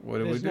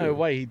 There's no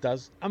way he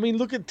does. I mean,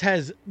 look at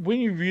Taz.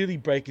 When you really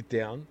break it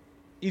down,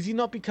 is he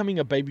not becoming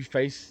a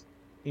babyface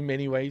in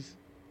many ways?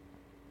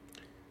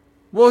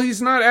 Well,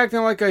 he's not acting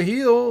like a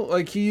heel.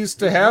 Like, he used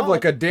to have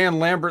like a Dan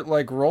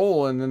Lambert-like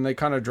role, and then they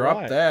kind of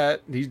dropped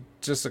that. He's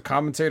just a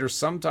commentator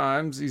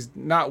sometimes. He's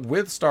not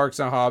with Starks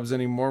and Hobbs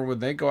anymore when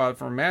they go out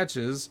for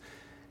matches.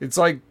 It's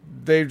like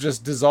they've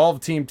just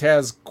dissolved Team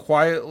Taz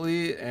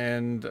quietly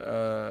and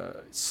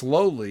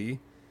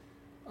slowly.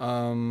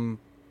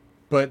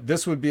 But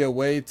this would be a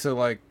way to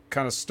like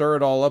kind of stir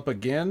it all up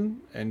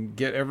again and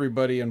get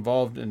everybody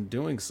involved in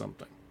doing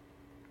something.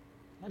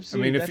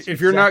 Absolutely. I mean,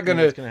 if you're not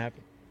gonna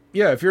happen.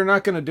 Yeah, if you're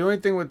not gonna do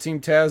anything with Team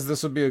Taz,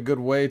 this would be a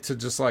good way to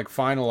just like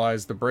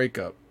finalize the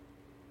breakup.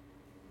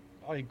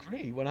 I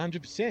agree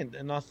 100%,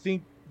 and I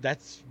think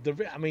that's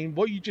I mean,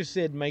 what you just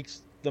said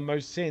makes the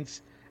most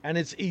sense, and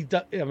it's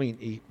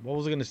what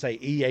was I gonna say?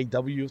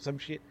 EAW or some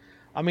shit.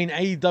 I mean,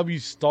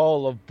 AEW's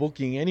style of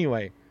booking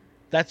anyway.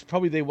 That's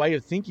probably their way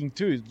of thinking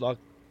too, like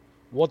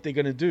what they're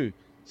going to do.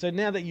 So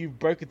now that you've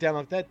broke it down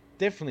like that,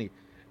 definitely.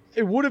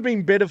 It would have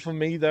been better for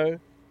me, though,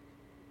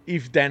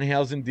 if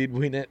Danhausen did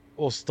win it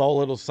or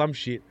stole it or some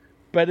shit.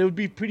 But it would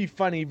be pretty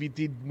funny if he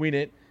did win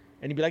it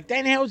and he'd be like,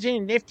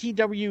 Danhausen,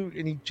 FTW,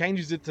 and he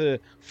changes it to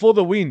for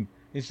the win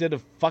instead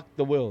of fuck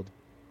the world.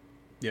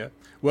 Yeah.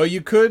 Well,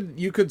 you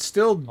could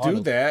still do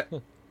that.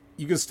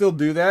 You could still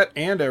do that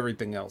and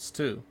everything else,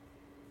 too.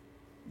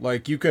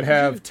 Like, you could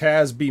have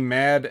Taz be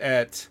mad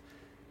at...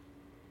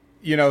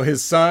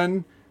 his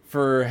son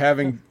for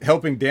helping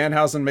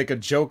Danhausen make a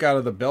joke out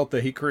of the belt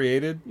that he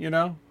created,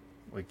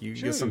 like you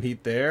get some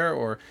heat there,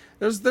 or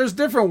there's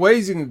different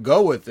ways you can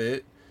go with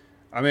it.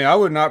 I mean, I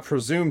would not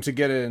presume to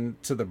get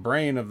into the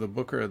brain of the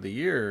Booker of the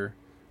Year.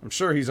 I'm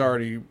sure he's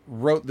already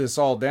wrote this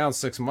all down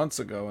 6 months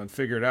ago and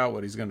figured out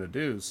what he's going to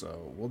do.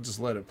 So we'll just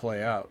let it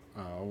play out.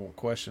 I won't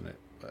question it,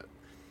 but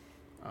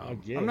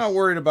I'm not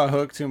worried about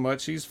Hook too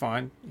much. He's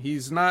fine.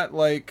 He's not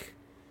like,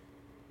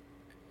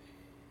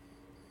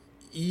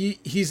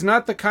 he's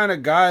not the kind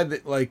of guy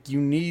that like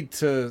you need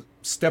to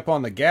step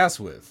on the gas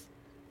with.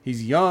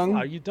 He's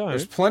young. You don't.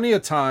 There's plenty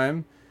of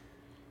time.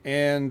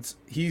 and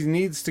he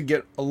needs to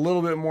get a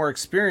little bit more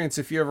experience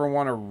if you ever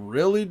want to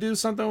really do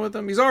something with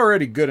him. He's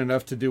already good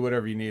enough to do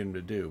whatever you need him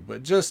to do,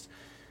 but just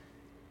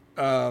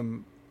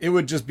it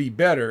would just be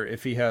better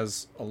if he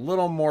has a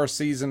little more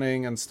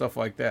seasoning and stuff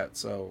like that.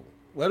 So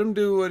let him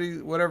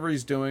do whatever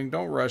he's doing.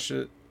 Don't rush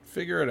it.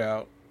 Figure it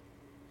out.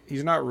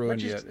 He's not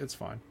ruined yet. It's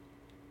fine.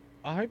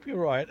 I hope you're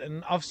right,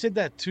 and I've said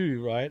that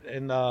too, right?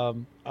 And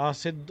I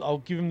said I'll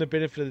give him the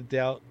benefit of the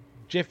doubt.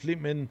 Jeff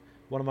Lippman,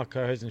 one of my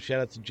co-hosts, and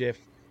shout out to Jeff.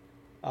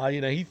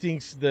 He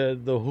thinks the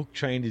hook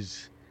train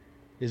is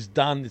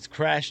done. It's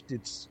crashed.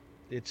 It's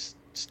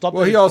stopped.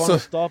 Well, he also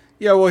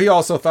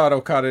thought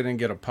Okada didn't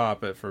get a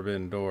pop at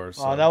Forbidden Door.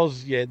 So. Oh,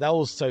 that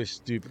was so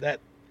stupid.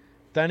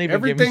 Don't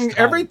even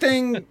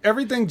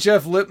everything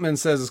Jeff Lippman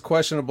says is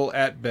questionable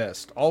at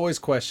best. Always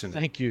questioned.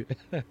 Thank you.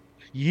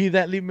 You hear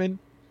that, Lippman?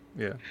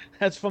 Yeah,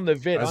 that's from the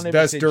vet.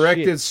 That's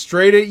directed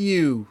straight at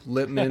you,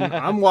 Lippman.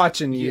 I'm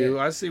watching you.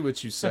 I see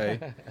what you say.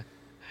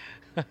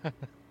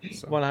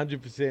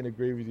 100%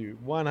 agree with you.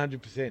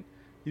 100%.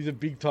 He's a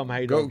big time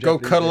hater. Go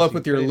cuddle up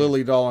with your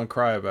Lily doll and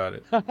cry about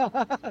it.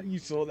 You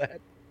saw that?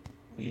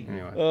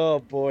 Anyway. Oh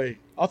boy,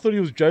 I thought he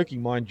was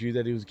joking, mind you,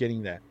 that he was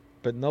getting that,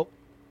 but nope.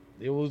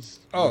 It was.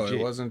 Oh, legit.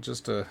 It wasn't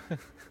just a.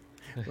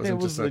 It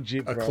was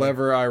legit, a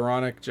clever,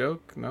 ironic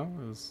joke. No,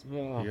 it was. He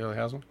really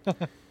has one. All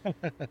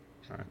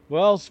right.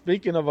 Well,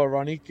 speaking of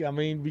ironic, I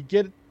mean, we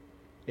get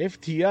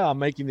FTR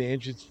making the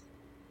entrance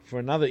for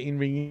another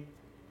in-ring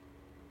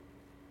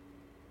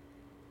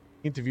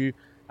interview.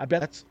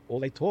 About that's all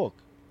they talk.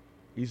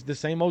 Is the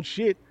same old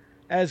shit.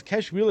 As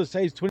Cash Wheeler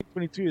says,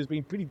 2022 has been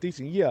a pretty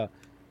decent year,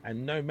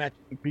 and no match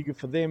bigger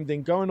for them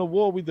than going to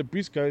war with the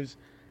Briscoes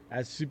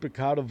as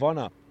Supercard of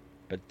Honor.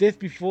 But Death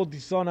Before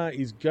Dishonor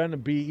is going to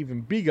be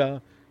even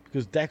bigger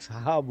because Dax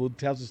Harwood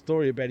tells a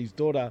story about his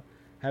daughter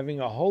having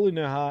a hole in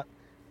her heart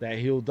that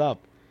healed up.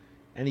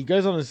 And he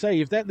goes on to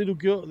say, if that little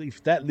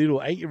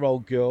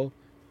 8-year-old girl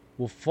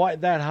will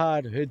fight that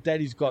hard, her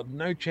daddy's got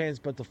no chance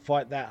but to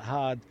fight that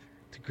hard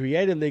to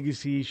create a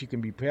legacy she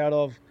can be proud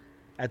of.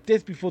 At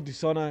Death Before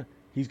Dishonor,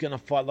 he's going to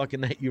fight like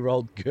an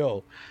 8-year-old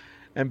girl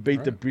and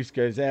beat the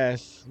Briscoes'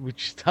 ass,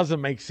 which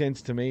doesn't make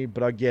sense to me,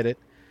 but I get it.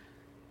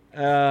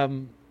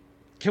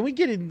 Can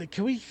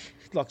we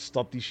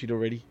stop this shit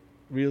already?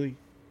 Really?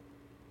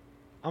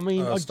 I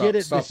mean, I get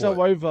it. They're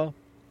so over.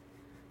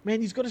 Man,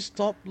 he's got to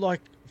stop.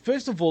 Like,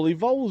 first of all,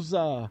 if I was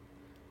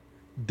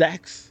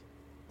Dax,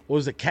 or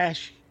is it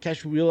Cash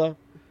Wheeler?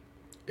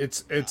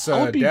 It's Dax,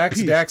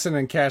 Daxon,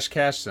 and Cash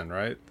Cashson,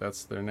 right?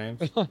 That's their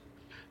names.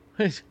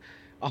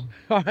 I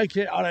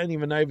don't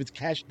even know if it's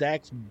Cash,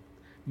 Dax,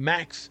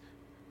 Max.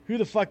 Who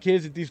the fuck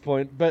cares at this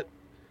point? But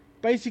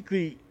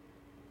basically,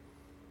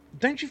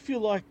 don't you feel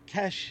like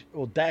Cash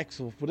or Dax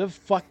or whatever the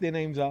fuck their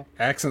names are?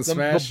 Axe and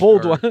Smash. The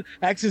bald one.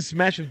 Axe and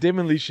Smash of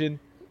Demolition.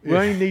 We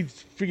only need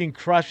friggin'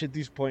 Crush at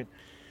this point.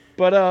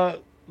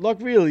 But,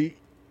 really,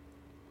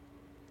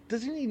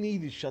 doesn't he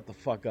need to shut the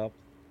fuck up?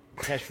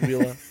 Cash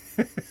Wheeler.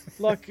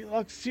 like,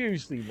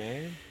 seriously,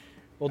 man.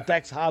 Or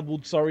Dax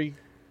Hardwood, sorry.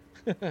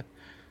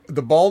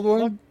 The bald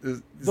one?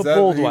 The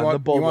bald one.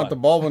 You want the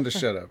bald one to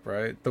shut up,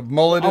 right? The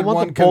mulleted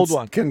one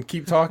can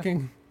keep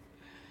talking?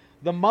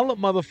 The mullet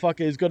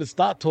motherfucker has got to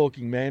start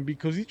talking, man,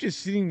 because he's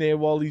just sitting there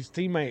while his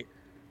teammate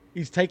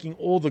is taking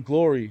all the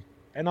glory.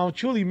 And I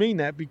truly mean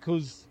that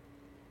because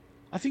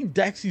I think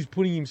Dax is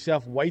putting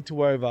himself way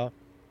too over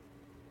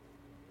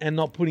and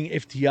not putting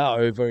FTR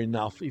over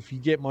enough, if you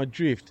get my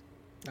drift.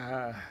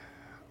 I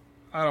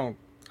don't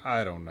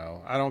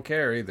know. I don't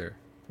care either.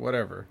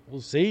 Whatever.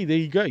 Well, see, there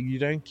you go. You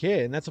don't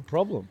care, and that's a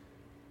problem.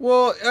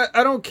 Well,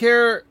 I don't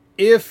care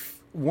if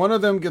one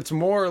of them gets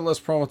more or less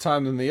promo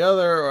time than the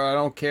other, or I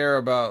don't care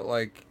about,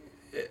 like,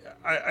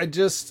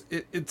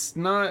 it's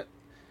not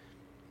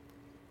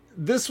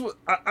this.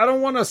 I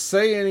don't want to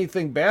say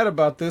anything bad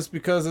about this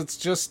because it's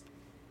just,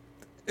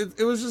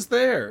 it was just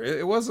there.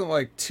 It wasn't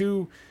like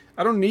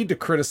I don't need to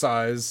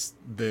criticize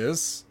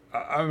this.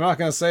 I'm not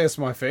going to say it's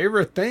my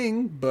favorite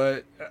thing,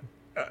 but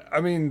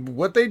I mean,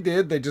 what they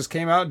did, they just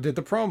came out and did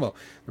the promo.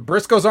 The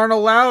Briscoes aren't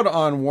allowed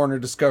on Warner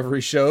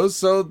Discovery shows,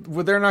 so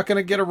they're not going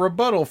to get a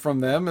rebuttal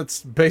from them.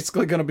 It's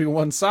basically going to be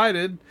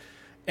one-sided.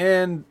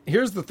 And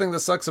here's the thing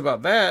that sucks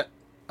about that.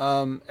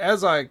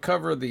 As I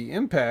cover the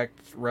Impact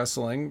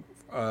Wrestling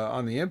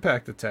on the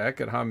Impact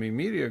Attack at Hami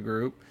Media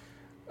Group,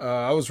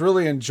 I was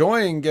really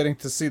enjoying getting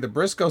to see the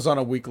Briscoes on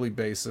a weekly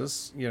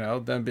basis,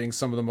 them being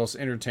some of the most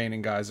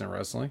entertaining guys in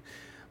wrestling.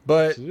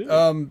 But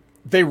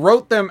they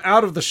wrote them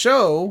out of the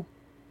show,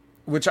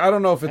 which I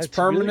don't know if it's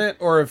permanent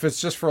or if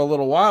it's just for a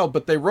little while,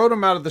 but they wrote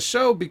them out of the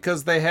show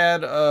because they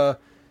had,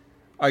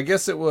 I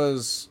guess it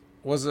was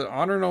it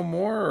Honor No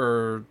More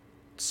or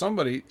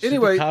somebody?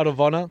 Anyway, Card of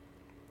Honor?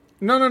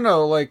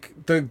 No. Like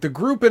the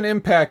group in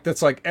Impact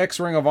that's like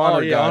ex-Ring of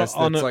Honor guys.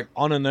 That's like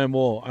Honor No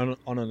More.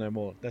 Honor No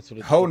More. That's what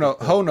it's Ho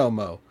No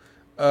Mo.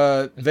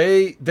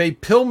 They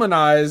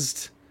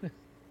Pillmanized.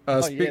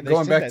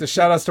 Going back to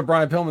shout outs to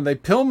Brian Pillman, they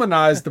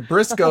Pillmanized the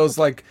Briscoes,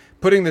 like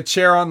putting the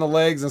chair on the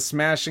legs and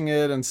smashing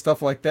it and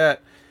stuff like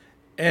that.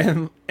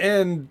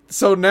 And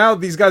so now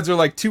these guys are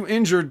like too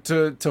injured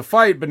to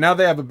fight, but now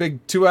they have a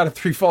big 2 out of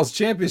 3 falls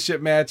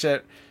championship match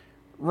at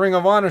Ring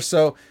of Honor.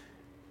 So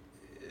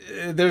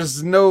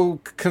there's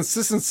no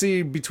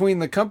consistency between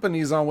the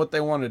companies on what they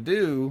want to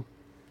do,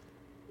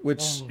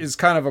 which is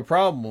kind of a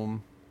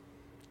problem.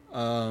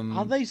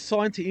 Are they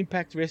signed to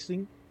Impact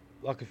Wrestling?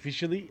 Like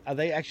officially? Are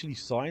they actually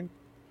signed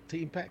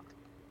to Impact?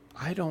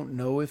 I don't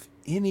know if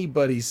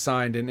anybody's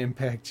signed an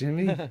Impact,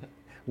 Jimmy.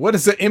 What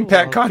does an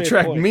Impact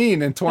contract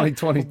mean in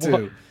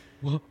 2022?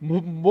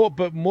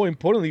 But more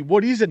importantly,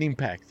 what is an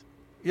Impact?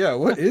 Yeah,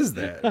 what is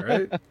that,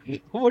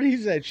 right? What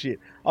is that shit?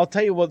 I'll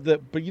tell you what,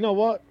 but you know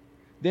what?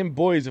 Them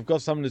boys have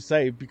got something to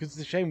say, because it's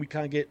a shame we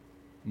can't get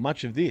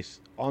much of this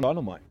on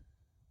Dynamite.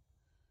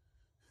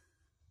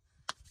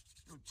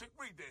 Yo, Chick,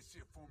 read that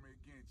shit for me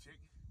again, Chick.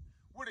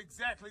 What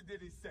exactly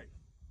did he say?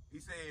 He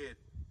said,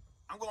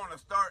 I'm going to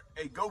start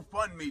a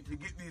GoFundMe to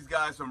get these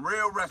guys some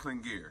real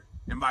wrestling gear.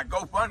 And by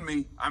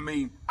GoFundMe, I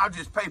mean, I'll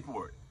just pay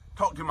for it.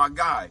 Talk to my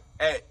guy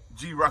at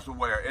G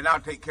WrestleWear, and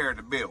I'll take care of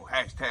the bill.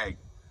 Hashtag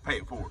pay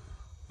it forward.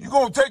 You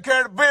gonna take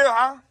care of the bill,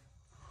 huh?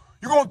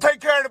 You gonna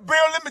take care of the bill?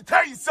 Let me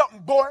tell you something,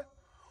 boy.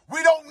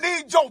 We don't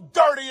need your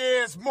dirty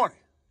ass money.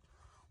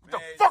 What the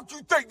fuck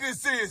you think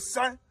this is,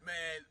 son? Man,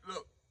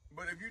 look,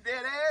 but if you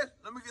dead ass,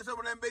 let me get some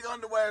of them big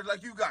underwears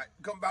like you got.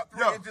 Come about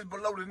 3 inches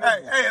below the nipple.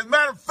 Hey, as a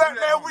matter of fact,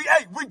 man,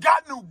 we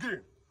got new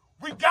gear.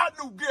 We got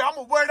new gear. I'm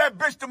gonna wear that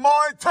bitch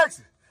tomorrow in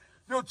Texas.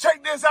 Yo,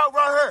 check this out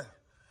right here.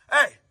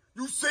 Hey,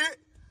 you see it?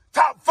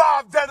 Top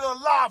 5 dead or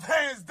alive,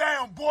 hands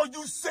down, boy.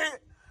 You see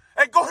it?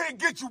 Hey, go ahead and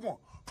get you one.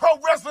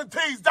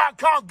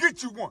 ProWrestlingTees.com,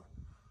 get you one.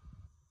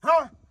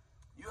 Huh?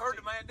 You heard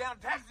the man down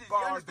in Texas. You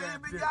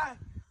understand, big guy?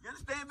 You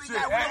understand, big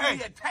guy? We don't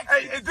be at Texas.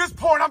 Hey, at this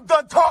point, I'm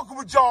done talking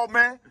with y'all,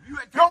 man.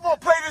 Y'all wanna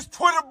play this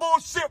Twitter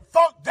bullshit?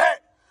 Fuck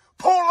that.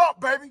 Pull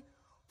up, baby.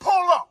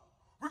 Pull up.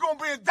 We're gonna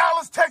be in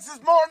Dallas, Texas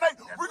tomorrow night.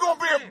 We're gonna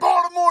be in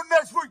Baltimore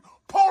next week.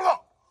 Pull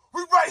up.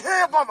 We right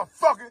here,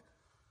 motherfucker.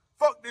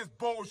 Fuck this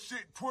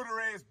bullshit, Twitter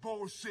ass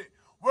bullshit.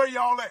 Where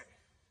y'all at?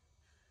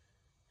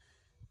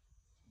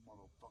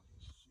 Motherfucking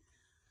shit.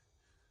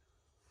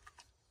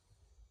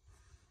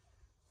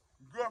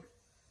 You good?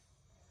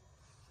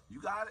 You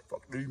got it?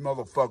 Fuck these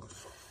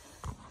motherfuckers.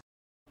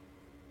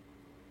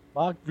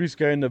 Mark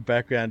Briscoe in the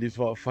background is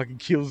what fucking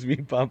kills me,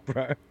 bro.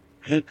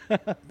 We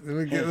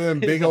get them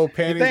big old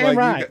panties Damn like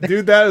right.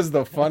 dude, that is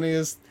the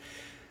funniest.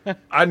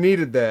 I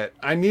needed that.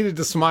 I needed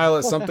to smile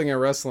at something in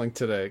wrestling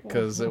today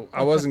because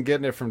I wasn't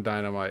getting it from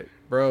Dynamite,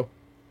 bro.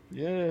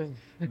 Yeah.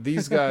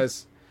 These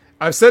guys,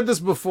 I've said this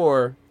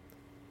before.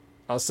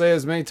 I'll say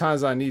as many times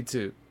as I need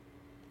to.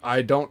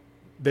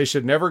 They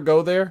should never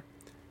go there,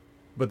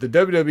 but the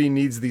WWE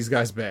needs these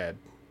guys bad.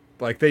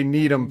 Like, they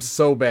need them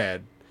so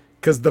bad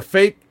because the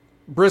fake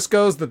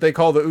Briscoes that they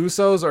call the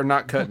Usos are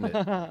not cutting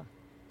it.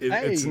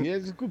 It's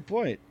a good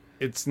point.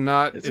 It's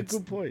not. It's a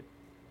good point.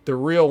 The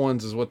real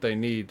ones is what they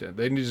need.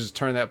 They need to just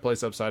turn that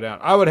place upside down.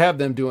 I would have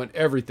them doing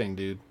everything,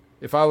 dude.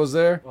 If I was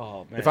there,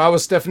 if I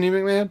was Stephanie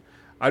McMahon,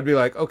 I'd be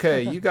like,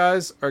 okay, you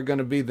guys are going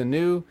to be the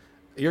new.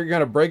 You're going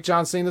to break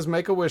John Cena's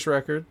Make-A-Wish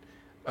record.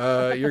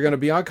 You're going to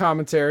be on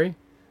commentary.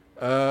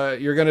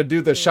 You're going to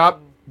do the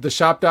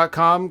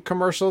shop.com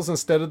commercials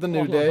instead of the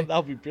New Day.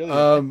 That'll be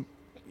brilliant.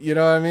 You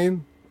know what I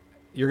mean?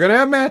 You're going to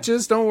have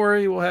matches. Don't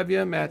worry. We'll have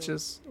you in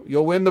matches.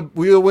 We'll win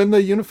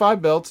the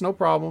unified belts. No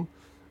problem.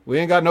 We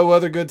ain't got no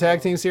other good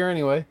tag teams here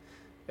anyway.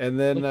 And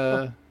then,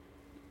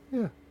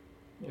 yeah,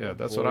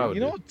 that's what I would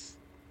do.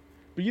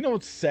 But you know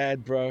what's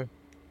sad, bro?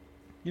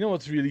 You know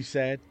what's really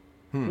sad?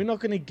 We're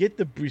not going to get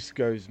the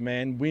Briscoes,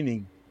 man,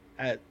 winning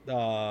at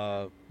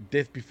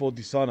Death Before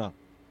Dishonor.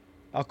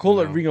 I'll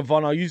call it Ring of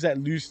Honor. I'll use that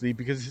loosely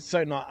because it's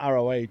so not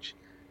ROH.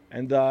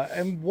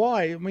 And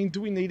why? I mean, do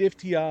we need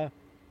FTR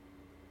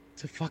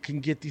to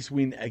fucking get this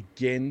win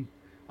again?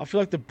 I feel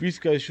like the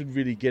Briscoes should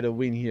really get a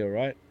win here,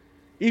 right?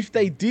 If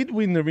they did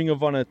win the Ring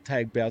of Honor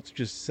tag bouts,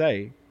 just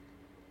say,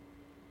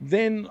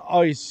 then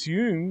I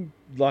assume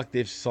like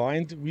they've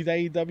signed with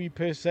AEW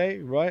per se,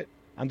 right?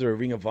 Under a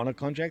Ring of Honor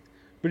contract.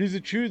 But is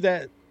it true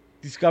that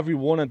Discovery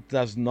Warner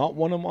does not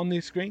want them on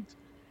their screens?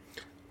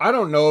 I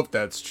don't know if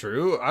that's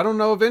true. I don't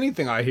know if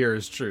anything I hear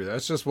is true.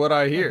 That's just what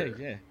I hear.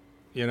 Yeah.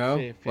 You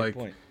know? Fair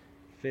point.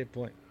 Fair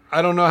point.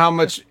 I don't know how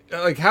much,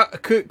 like, how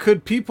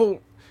could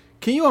people,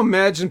 can you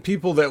imagine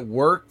people that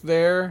work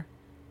there,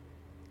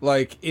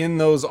 like, in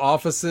those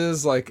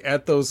offices, like,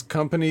 at those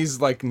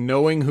companies, like,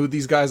 knowing who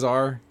these guys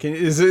are? Do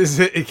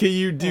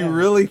you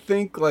really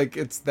think, like,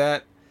 it's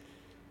that,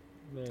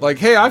 like,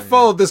 hey, I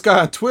followed this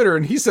guy on Twitter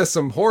and he says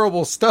some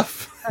horrible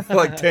stuff,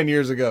 like, 10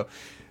 years ago.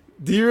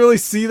 Do you really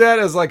see that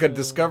as, like, a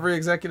Discovery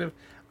executive?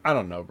 I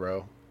don't know,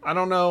 bro. I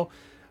don't know,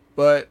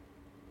 but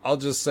I'll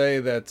just say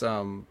that,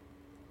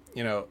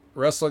 you know,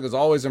 wrestling has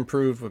always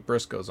improved with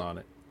Briscoes on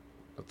it.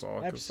 That's all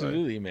I can say.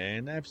 Absolutely,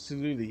 man.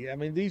 Absolutely. I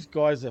mean, these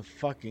guys are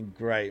fucking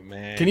great,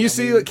 man. Can you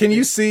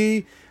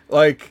see,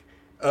 like,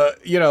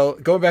 you know,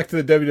 going back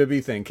to the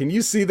WWE thing, can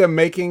you see them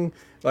making,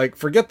 like,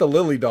 forget the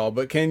Lily doll,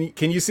 but can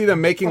you see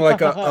them making, like,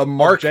 a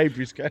Mark, Jay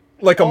Briscoe.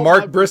 like a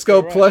Mark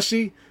Briscoe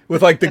plushie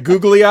with like the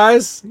googly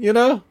eyes, you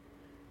know?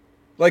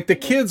 Like the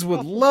kids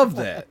would love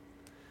that.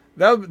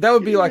 That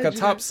would be like a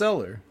top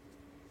seller.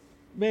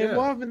 Man,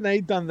 why haven't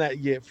they done that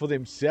yet for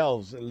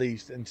themselves at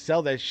least and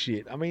sell that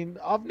shit? I mean,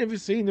 I've never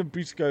seen the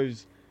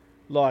Briscoes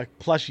like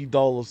plushie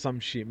doll or some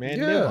shit, man.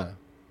 Yeah. Never.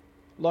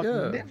 Like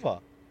Yeah. never.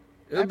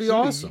 It'd be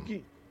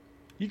awesome.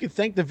 You can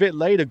thank the vet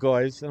later,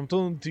 guys. I'm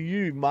talking to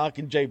you, Mark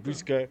and Jay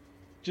Briscoe.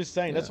 Just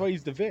saying, that's why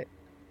he's the vet.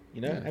 You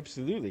know, Yeah.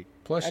 absolutely.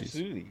 Plushies.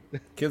 Absolutely.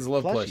 Kids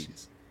love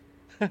plushies.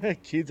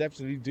 Kids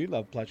absolutely do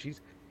love plushies.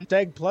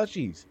 Tag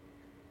plushies.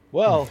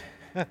 Well,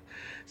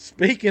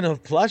 speaking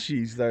of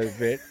plushies, though,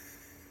 vet.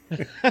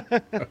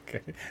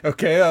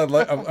 Okay.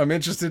 I'm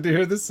interested to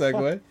hear this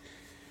segue.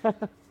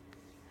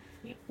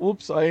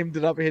 Whoops! I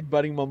ended up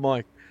headbutting my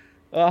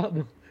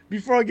mic.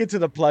 Before I get to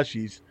the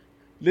plushies,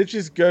 let's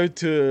just go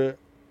to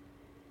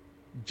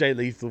Jay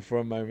Lethal for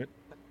a moment.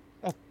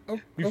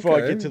 Before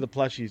I get to the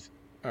plushies.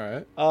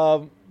 All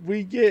right.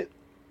 We get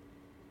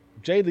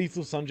Jay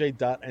Lethal, Sanjay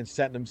Dutt, and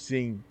Satnam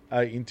Singh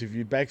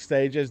interviewed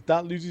backstage as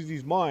Dutt loses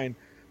his mind,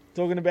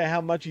 talking about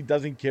how much he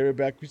doesn't care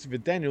about Christopher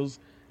Daniels.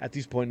 At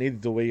this point, neither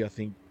do we, I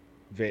think,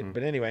 vet.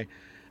 But anyway,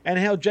 and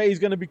how Jay is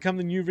going to become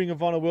the new Ring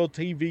of Honor World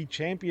TV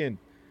Champion.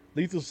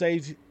 Lethal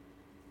says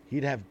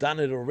he'd have done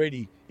it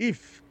already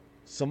if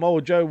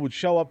Samoa Joe would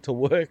show up to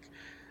work,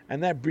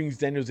 and that brings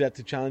Daniels out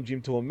to challenge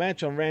him to a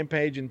match on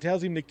Rampage and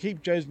tells him to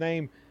keep Joe's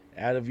name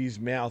out of his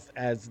mouth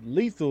as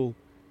Lethal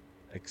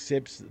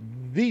accepts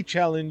the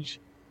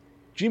challenge.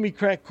 Jimmy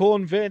Crack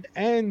Cornvet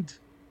and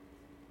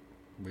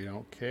we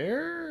don't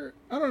care.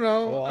 I don't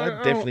know. Well, I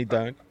definitely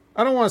don't.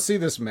 I don't want to see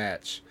this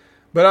match,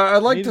 but I'd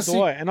like Neither to do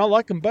see. I, and I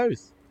like them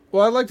both.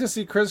 Well, I'd like to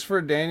see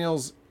Christopher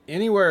Daniels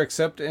anywhere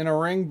except in a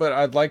ring, but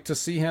I'd like to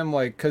see him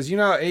like, because you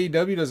know how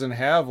AEW doesn't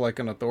have like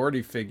an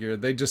authority figure.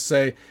 They just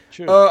say,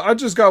 I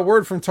just got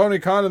word from Tony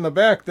Khan in the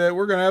back that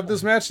we're going to have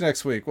this match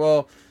next week.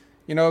 Well,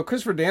 you know,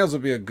 Christopher Daniels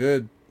would be a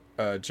good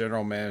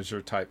general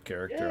manager type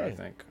character, I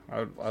think.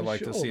 I'd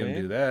like to see him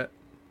do that.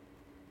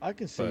 I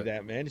can see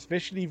that, man,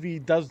 especially if he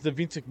does the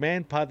Vince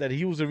McMahon part that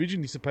he was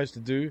originally supposed to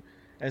do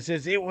and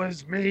says, it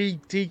was me,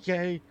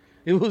 TK.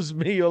 It was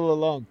me all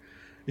along.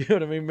 You know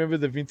what I mean? Remember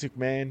the Vince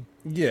McMahon?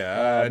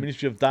 Yeah.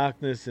 Ministry of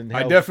Darkness. And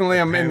I definitely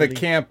am in the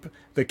camp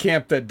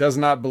that does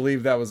not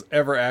believe that was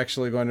ever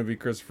actually going to be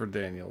Christopher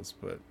Daniels,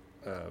 but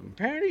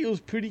apparently it was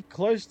pretty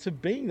close to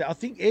being that. I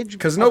think Edge,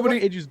 because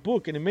Edge's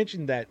book, and he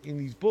mentioned that in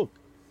his book.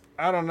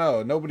 I don't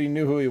know. Nobody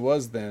knew who he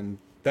was then.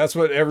 That's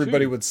what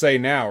everybody would say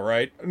now,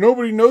 right?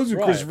 Nobody knows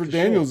who Christopher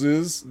Daniels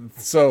is.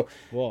 So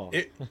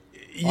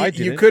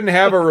you couldn't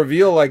have a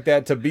reveal like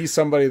that to be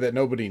somebody that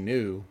nobody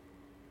knew.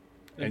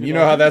 And you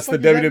know how that's the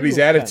WWE's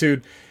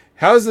attitude.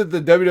 How is it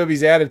the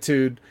WWE's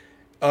attitude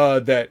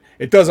that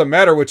it doesn't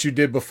matter what you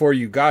did before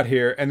you got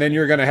here, and then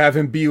you're going to have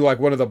him be like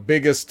one of the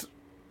biggest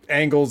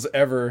angles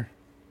ever,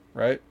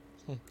 right?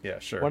 Yeah,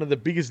 sure. One of the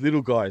biggest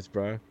little guys,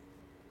 bro.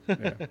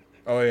 Yeah.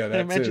 Oh, yeah,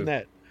 that Imagine too.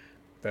 that.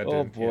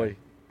 Oh, boy.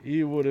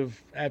 He would have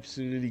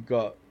absolutely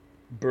got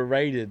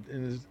berated.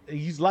 And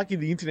he's lucky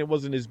the internet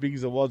wasn't as big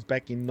as it was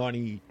back in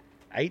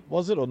 98,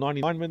 was it? Or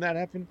 99 when that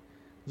happened?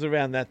 It was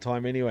around that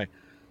time anyway.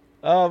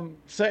 So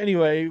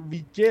anyway,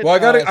 we get.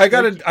 Well,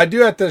 I do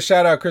have to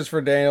shout out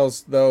Christopher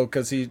Daniels though,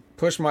 because he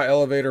pushed my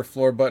elevator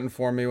floor button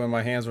for me when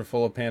my hands were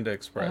full of Panda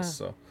Express.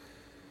 So,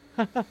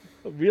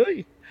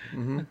 really,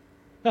 mm-hmm.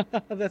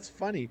 That's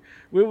funny.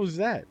 Where was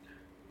that?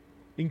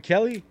 In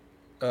Kelly?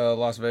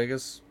 Las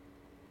Vegas.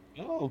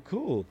 Oh,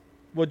 cool.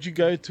 Did you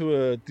go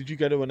to an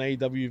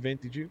AEW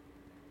event? Did you?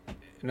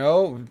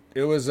 No,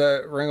 it was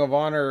a Ring of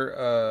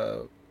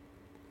Honor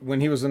when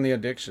he was in the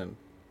Addiction.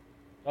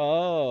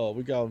 Oh,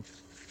 we go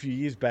a few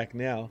years back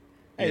now.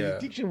 Hey, the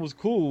Addiction was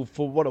cool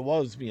for what it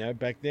was,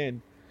 back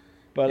then.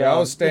 But yeah, I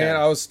was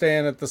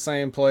staying at the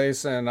same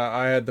place, and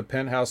I had the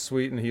penthouse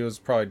suite, and he was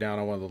probably down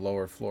on one of the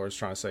lower floors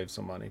trying to save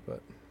some money.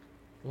 But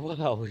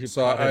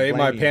so I ate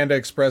my Panda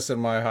Express in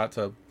my hot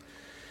tub.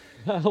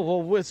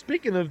 Well,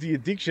 speaking of the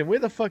Addiction, where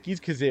the fuck is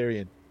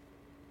Kazarian?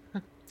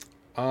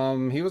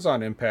 He was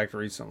on Impact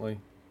recently.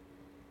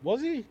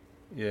 Was he?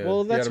 Yeah.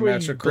 Well, that's he had a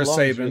match with Chris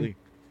Sabin. Really.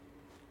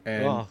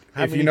 And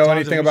if you know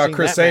anything about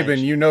Chris Sabin,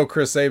 you know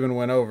Chris Sabin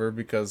went over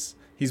because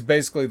he's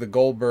basically the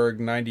Goldberg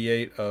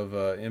 98 of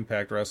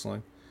Impact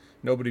Wrestling.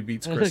 Nobody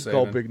beats Chris Sabin.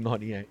 Goldberg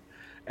 98.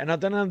 And I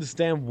don't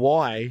understand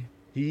why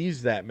he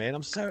is that, man.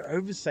 I'm so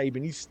over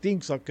Sabin. He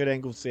stinks, like Kurt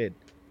Angle said.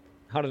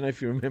 I don't know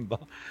if you remember.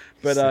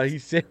 But he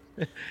said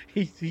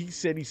he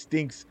said he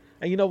stinks.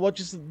 And you know what?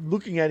 Just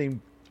looking at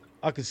him,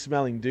 I can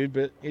smell him, dude.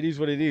 But it is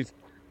what it is.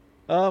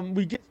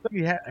 We get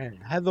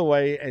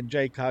Hathaway and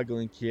Jay Cargill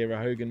and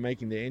Kiera Hogan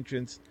making their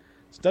entrance.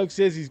 Stokes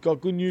says he's got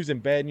good news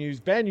and bad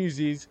news. Bad news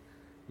is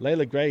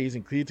Layla Gray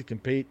isn't cleared to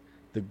compete.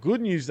 The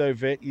good news, though,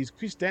 Vet, is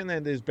Chris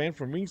Statlander is banned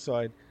from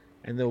ringside,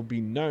 and there will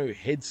be no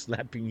head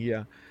slapping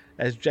here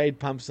as Jade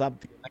pumps up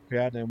the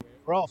crowd and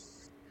we're off.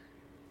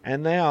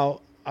 And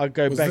now I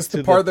go back to the Was this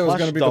the part that was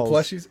going to be the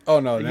plushies? Oh,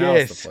 no, now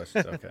it's the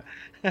plushies.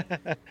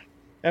 Okay.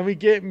 And we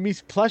get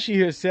Miss Plushie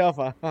herself.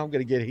 I'm going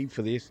to get heat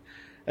for this.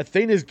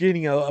 Athena's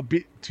getting a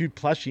bit too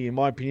plushy, in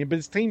my opinion. But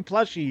it's Team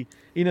Plushy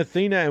in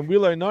Athena and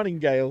Willow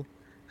Nightingale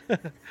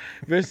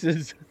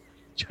versus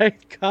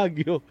Jade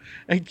Cargill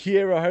and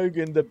Kiera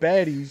Hogan, the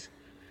baddies.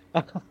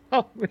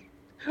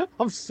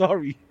 I'm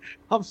sorry.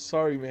 I'm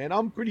sorry, man.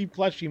 I'm pretty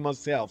plushy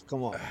myself.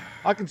 Come on.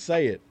 I can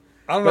say it.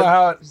 I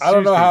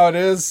don't know how it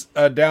is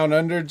down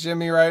under,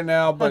 Jimmy, right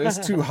now, but it's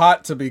too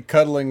hot to be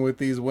cuddling with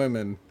these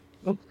women.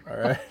 All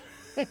right.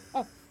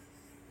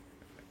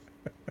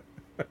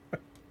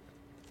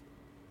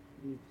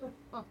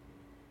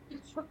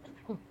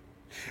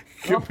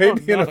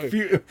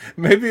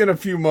 maybe in a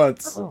few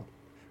months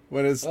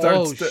when it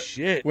starts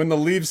when the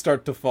leaves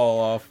start to fall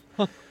off.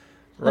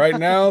 Right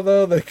now,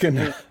 though, they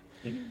can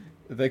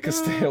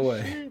stay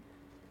away.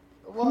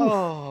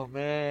 Oh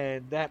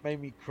man, that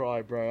made me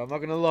cry, bro. I'm not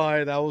gonna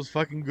lie, that was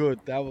fucking good.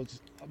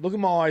 Look at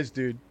my eyes,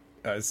 dude.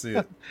 I see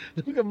it.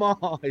 Look at my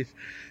eyes.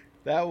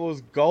 That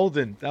was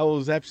golden. That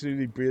was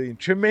absolutely brilliant.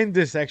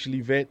 Tremendous,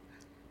 actually, Vet.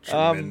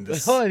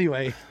 Tremendous.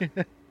 Anyway,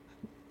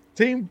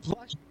 Team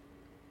Plush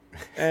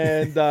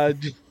and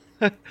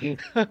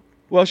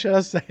well, shall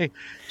I say,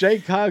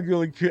 Jade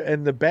Cargill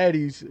and the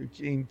baddies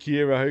in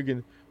Kiera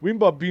Hogan win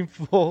by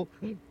pinfall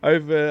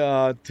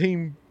over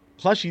Team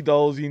Plushy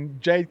Dolls in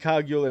Jade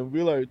Cargill and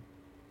Willow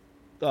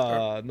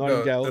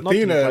Nightingale. Athena not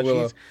Team and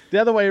Willow. The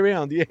other way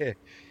around, yeah.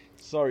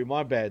 Sorry,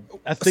 my bad.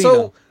 Athena.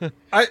 So,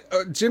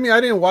 Jimmy,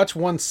 I didn't watch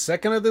 1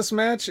 second of this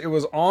match. It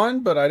was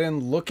on, but I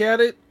didn't look at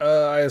it.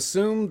 I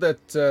assumed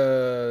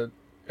that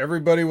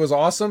everybody was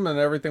awesome and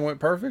everything went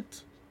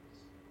perfect.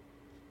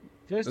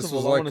 First of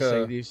all, I want to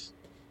say this.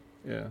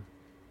 Yeah.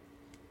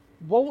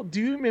 Well,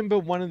 do you remember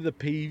one of the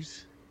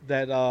peeves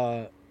that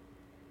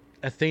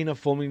Athena,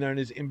 formerly known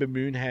as Ember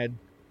Moon, had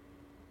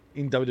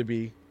in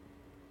WWE?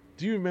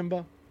 Do you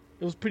remember?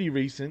 It was pretty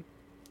recent.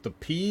 The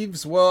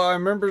peeves? Well, I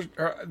remember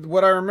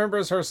what I remember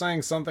is her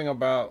saying something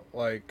about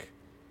like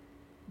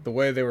the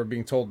way they were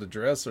being told to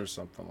dress or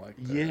something like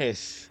that.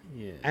 Yes.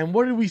 Yeah. And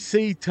what did we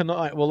see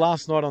tonight? Well,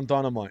 last night on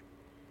Dynamite.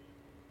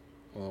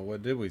 Well,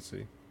 what did we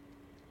see?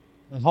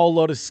 A whole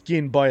lot of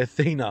skin by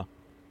Athena.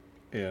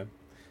 Yeah.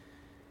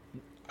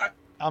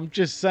 I'm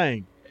just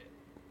saying.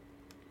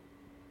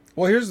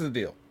 Well, here's the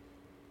deal.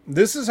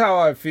 This is how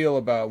I feel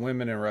about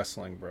women in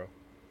wrestling, bro.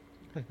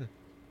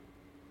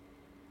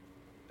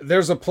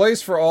 There's a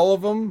place for all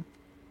of them,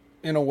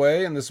 in a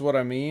way, and this is what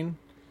I mean.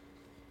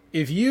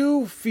 If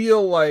you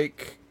feel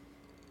like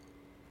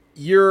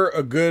you're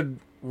a good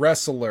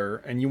wrestler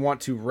and you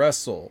want to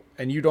wrestle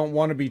and you don't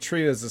want to be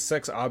treated as a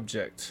sex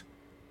object,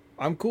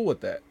 I'm cool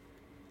with that.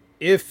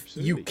 If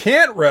you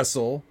can't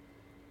wrestle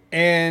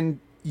and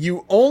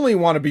you only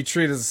want to be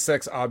treated as a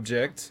sex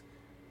object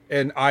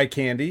and eye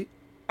candy,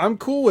 I'm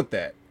cool with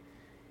that.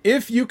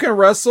 If you can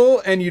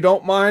wrestle and you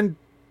don't mind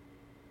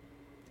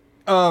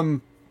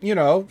showing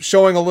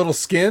a little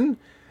skin,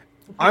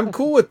 I'm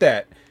cool with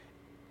that.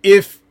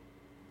 If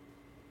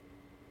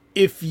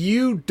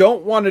you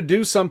don't want to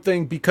do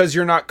something because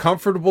you're not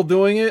comfortable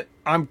doing it,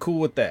 I'm cool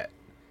with that.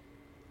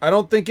 I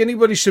don't think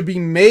anybody should be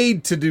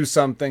made to do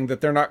something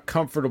that they're not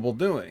comfortable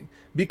doing,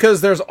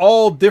 because there's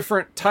all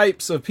different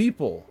types of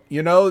people.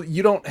 You know,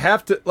 you don't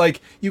have to,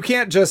 like, you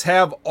can't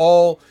have a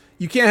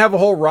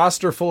whole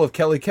roster full of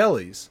Kelly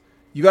Kellys.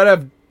 You got to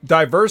have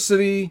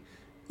diversity.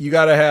 You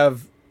got to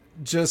have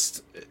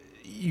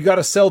you got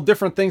to sell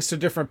different things to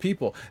different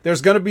people.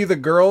 There's going to be the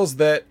girls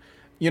that,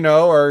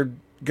 are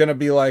going to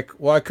be like,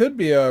 well, I could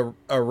be a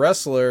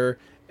wrestler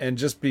and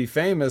just be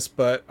famous,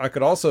 but I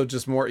could also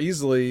just more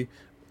easily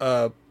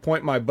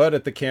point my butt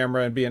at the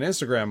camera and be an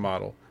Instagram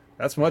model.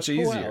 That's much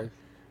easier.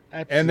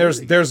 Wow. And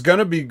there's going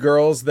to be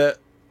girls that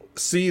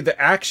see the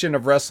action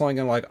of wrestling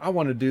and like, I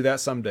want to do that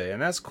someday.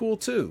 And that's cool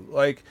too.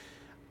 Like,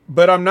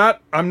 but I'm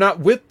not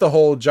with the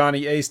whole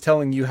Johnny Ace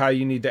telling you how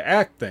you need to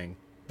act thing.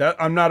 That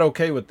I'm not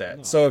okay with that.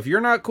 No. So if you're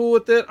not cool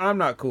with it, I'm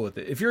not cool with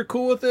it. If you're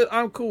cool with it,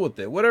 I'm cool with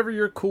it. Whatever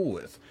you're cool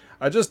with.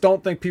 I just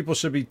don't think people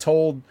should be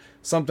told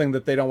something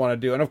that they don't want to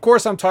do. And of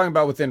course, I'm talking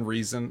about within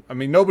reason. I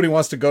mean, nobody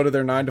wants to go to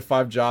their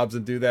 9-to-5 jobs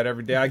and do that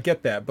every day. I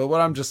get that. But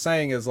what I'm just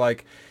saying is,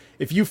 like,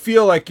 if you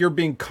feel like you're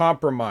being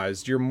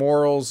compromised, your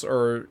morals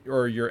or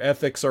your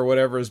ethics or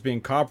whatever is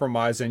being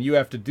compromised, and you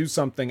have to do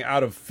something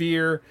out of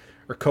fear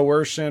or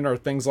coercion or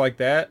things like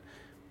that,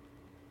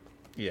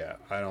 yeah,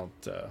 I don't.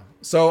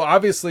 So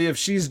obviously, if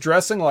she's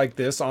dressing like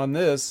this on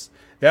this,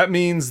 that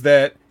means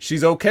that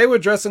she's okay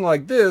with dressing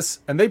like this,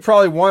 and they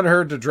probably want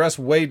her to dress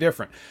way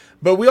different.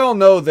 But we all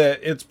know that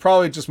it's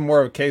probably just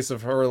more of a case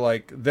of her,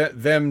 like,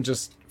 them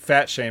just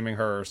fat shaming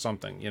her or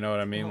something. You know what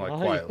I mean? Like,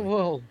 quietly.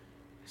 Well,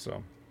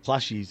 so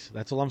plushies.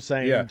 That's all I'm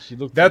saying. Yeah, she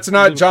looked. That's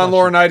not John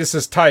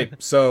Laurinaitis'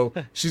 type, so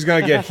she's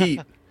gonna get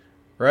heat,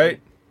 right?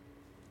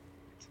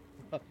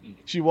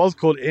 She was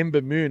called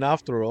Ember Moon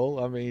after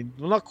all. I mean,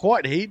 well, not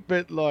quite heat,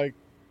 but like,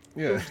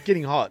 yeah, it's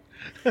getting hot.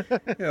 Yeah,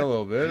 a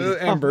little bit.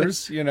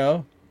 Embers,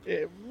 Yeah,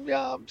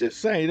 I'm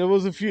just saying there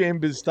was a few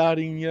embers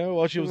starting,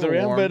 while she was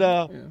around, warm. but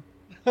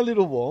a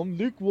little warm,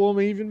 lukewarm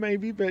even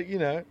maybe, but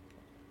Right.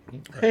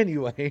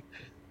 Anyway.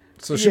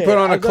 So she put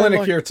on a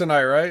clinic here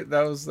tonight, right?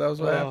 That was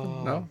what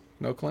happened. No.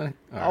 No clinic?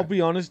 I'll be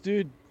honest,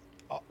 dude.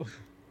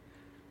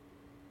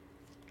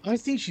 I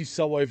think she's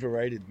so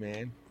overrated,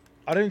 man.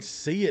 I don't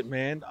see it,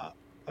 man.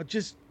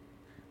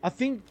 I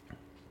think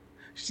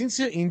since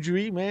her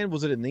injury, man,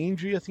 was it a knee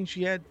injury I think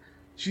she had?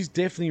 She's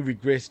definitely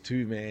regressed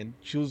too, man.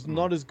 She was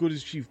not as good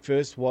as she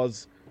first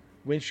was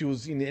when she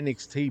was in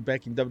NXT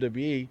back in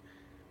WWE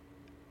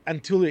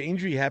until her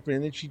injury happened,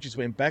 and then she just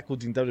went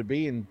backwards in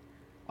WWE, and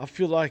I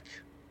feel like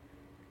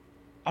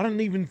I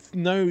don't even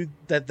know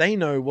that they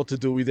know what to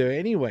do with her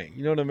anyway.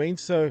 You know what I mean?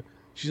 So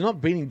she's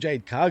not beating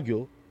Jade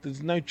Cargill.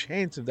 There's no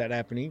chance of that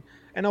happening.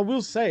 And I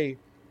will say,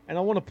 and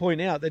I want to point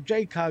out that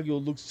Jade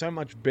Cargill looks so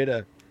much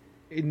better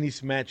in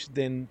this match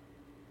than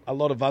a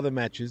lot of other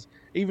matches,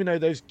 even though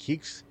those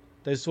kicks,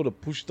 those sort of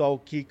push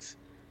style kicks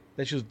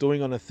that she was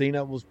doing on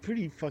Athena was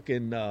pretty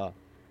fucking,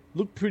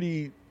 looked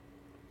pretty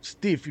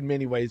stiff in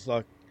many ways.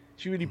 Like,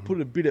 she really put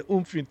a bit of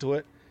oomph into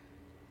it.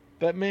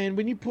 But man,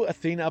 when you put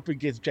Athena up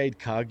against Jade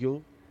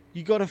Cargill,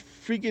 you got a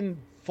friggin'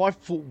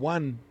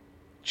 5'1"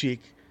 chick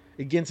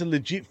against a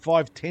legit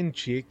 5'10"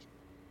 chick,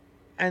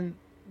 and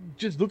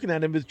just looking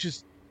at him is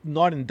just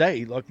night and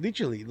day. Like,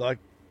 literally, like,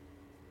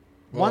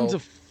 one's a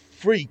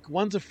freak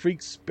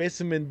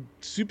specimen,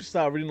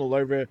 superstar written all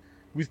over her,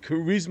 with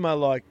charisma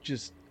like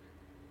just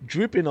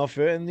dripping off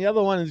her, and the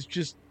other one is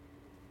just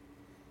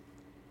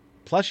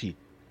plushy.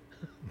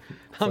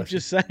 I'm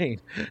just saying.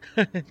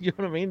 You know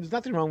what I mean? There's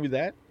nothing wrong with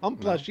that. I'm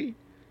plushy.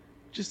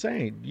 Just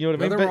saying. You know what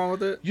I mean? Nothing wrong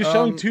with it. You're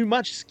showing too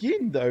much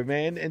skin though,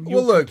 man. And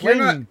well, look,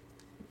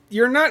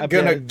 you're not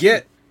gonna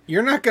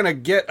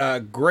get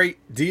a great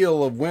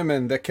deal of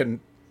women that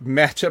can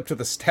match up to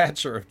the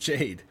stature of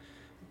Jade.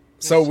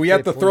 So we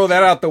have to throw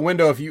that out the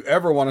window if you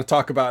ever want to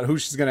talk about who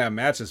she's gonna have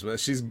matches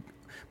with.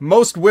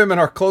 Most women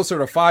are closer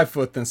to 5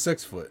 foot than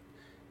 6 foot.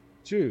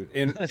 True.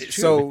 That's true.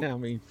 So, I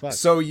mean, fuck.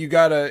 So you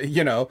gotta,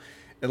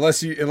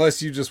 unless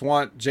you just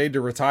want Jade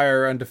to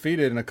retire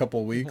undefeated in a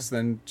couple of weeks,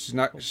 then she's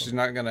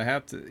not gonna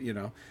have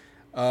to,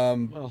 I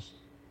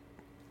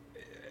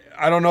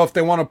don't know if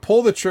they want to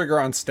pull the trigger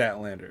on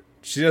Statlander.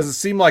 She doesn't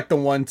seem like the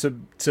one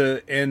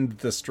to end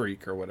the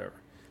streak or whatever.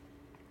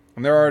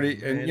 And they're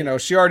already, and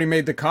she already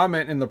made the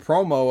comment in the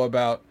promo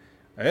about,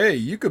 hey,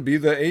 you could be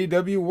the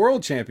AEW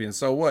World Champion.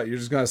 So what? You're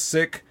just gonna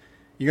sick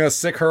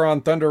her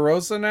on Thunder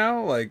Rosa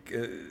now? Like,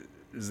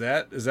 is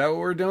that what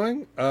we're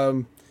doing?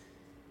 I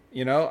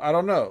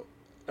don't know.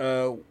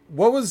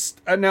 What was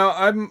now?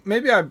 I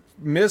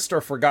missed or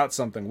forgot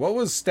something. What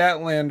was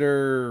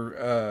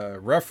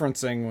Statlander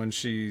referencing when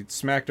she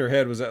smacked her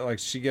head? Was that like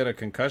she get a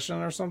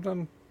concussion or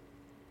something?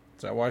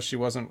 Is that why she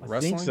wasn't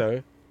wrestling? I think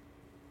so.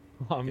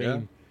 I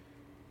mean,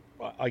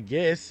 I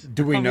guess.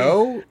 Do we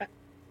know?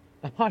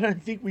 I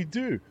don't think we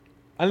do,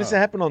 unless it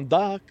happened on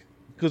Dark,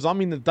 because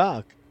I'm in the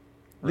dark,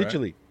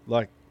 literally. Right.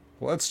 Like,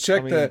 well, let's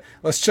check the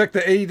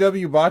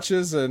AEW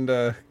botches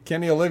and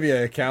Kenny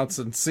Olivier accounts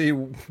and see,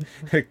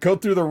 go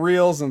through the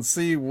reels and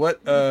see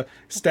what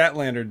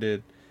Statlander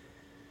did.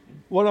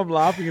 What I'm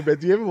laughing about?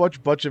 Do you ever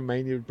watch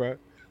Botchamania, bro?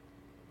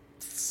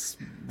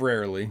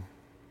 Rarely.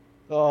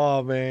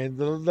 Oh man,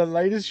 the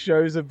latest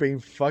shows have been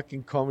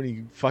fucking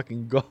comedy,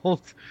 fucking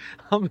gold.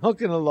 I'm not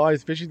gonna lie,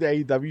 especially the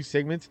AEW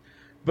segments.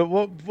 But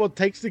what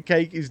takes the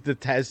cake is the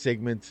Taz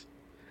segment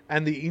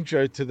and the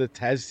intro to the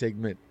Taz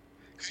segment.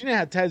 Because you know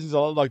how Taz is a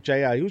lot like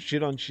JR. He'll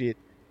shit on shit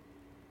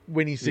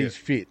when he sees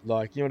fit.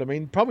 Like, you know what I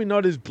mean? Probably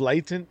not as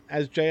blatant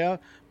as JR,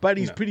 but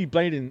he's pretty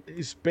blatant,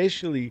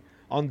 especially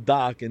on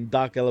Dark and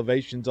Dark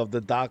Elevations of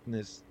the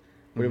Darkness,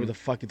 whatever the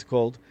fuck it's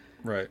called.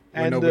 Right.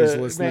 When nobody's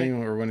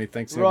listening, or when he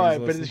thinks nobody's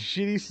listening. Right, but the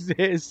shit he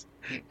says,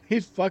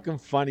 he's fucking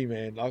funny,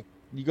 man. Like,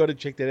 you got to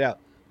check that out.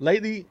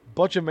 Lately,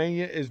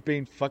 Botchamania has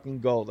been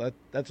fucking gold.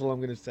 That's all I'm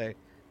going to say.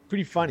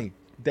 Pretty funny.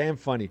 Damn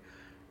funny.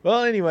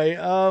 Well, anyway,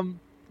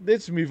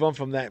 let's move on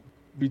from that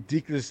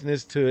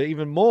ridiculousness to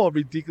even more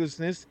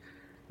ridiculousness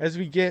as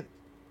we get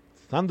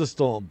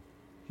Thunderstorm.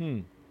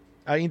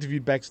 I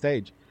interviewed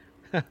backstage.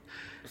 But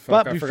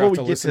before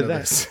we get to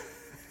that...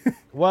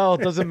 Well,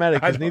 it doesn't matter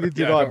because neither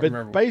did I. But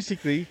remember.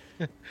 Basically,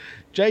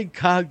 Jade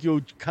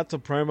Cargill cuts a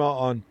promo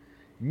on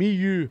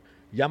Miyu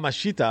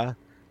Yamashita,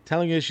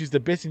 telling her she's the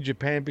best in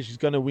Japan, but she's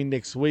going to win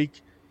next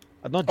week.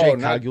 Not Jade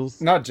Cargill.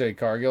 Not Jade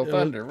Cargill.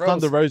 Thunder Rosa.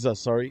 Thunder Rosa,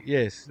 sorry.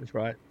 Yes, that's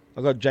right.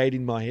 I got Jade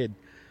in my head.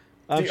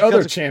 The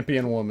other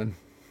champion woman.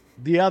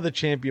 The other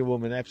champion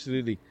woman,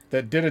 absolutely.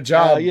 That did a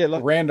job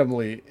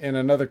randomly in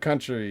another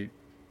country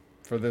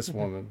for this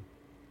woman.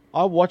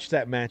 I watched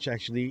that match,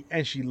 actually,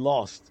 and she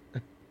lost.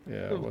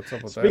 Yeah, what's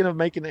up with that? Speaking of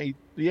making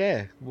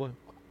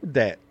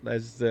that,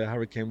 as the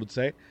Hurricane would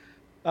say.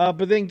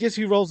 But then guess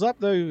who rolls up,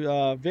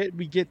 though?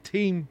 We get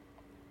Team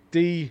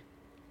DMD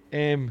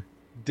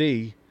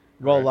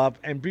roll up,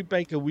 and Britt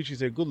Baker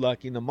wishes her good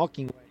luck in a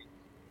mocking way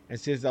and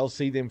says they'll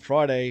see them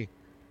Friday.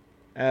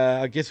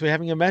 I guess we're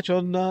having a match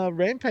on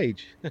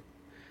Rampage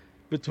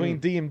between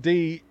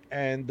DMD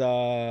and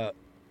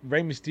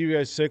Rey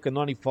Mysterio circa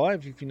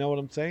 95, if you know what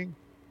I'm saying.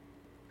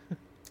 I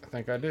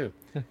think I do.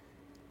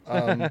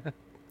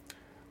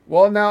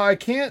 Well, now I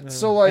can't.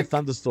 So like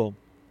Thunderstorm.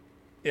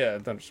 Yeah,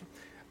 Thunderstorm.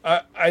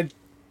 I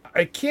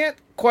I can't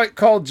quite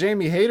call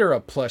Jamie Hayter a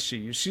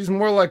plushie. She's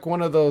more like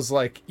one of those,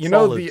 like, you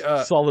solid, know,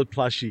 the solid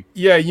plushie.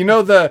 Yeah,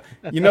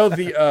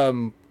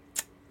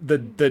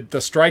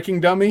 the striking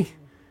dummy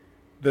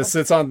that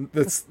sits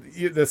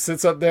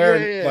up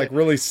there like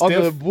really stiff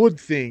on the wood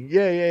thing.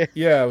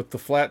 Yeah, with the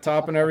flat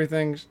top and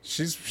everything.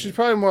 She's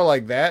probably more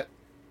like that.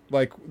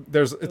 Like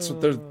there's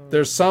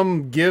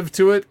some give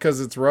to it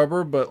because it's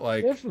rubber, but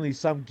like definitely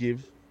some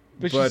give.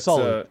 But she's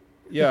solid.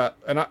 Yeah,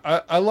 and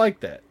I like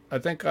that. I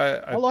think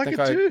I like think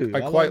it too.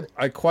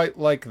 I quite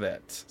like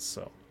that.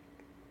 So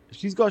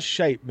she's got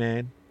shape,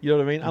 man. You know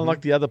what I mean?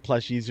 Unlike the other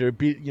plushies, they're a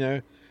bit, you know,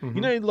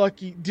 like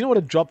do you know what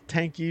a drop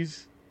tank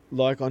is?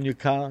 Like on your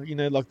car, you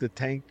know, like the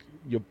tank,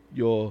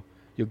 your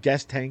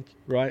gas tank,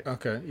 right?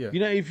 Okay, yeah.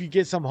 You know, if you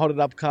get some hotted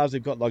up cars,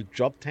 they've got like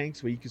drop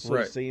tanks where you can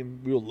sort of see them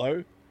real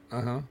low.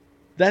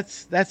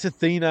 That's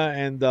Athena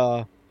and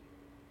the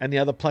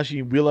other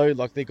plushie Willow,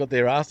 like they got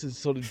their asses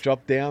sort of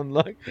dropped down,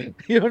 like,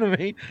 you know what I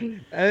mean?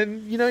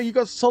 And you know, you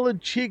got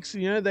solid chicks,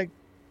 you know, they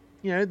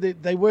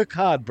work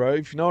hard, bro.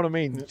 If you know what I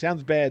mean. It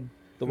sounds bad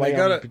the way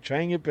I'm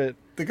portraying it, but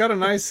they got a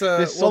nice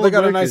a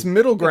nice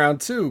middle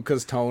ground too,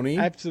 because Tony,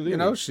 absolutely, you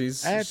know,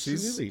 she's a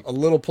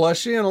little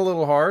plushy and a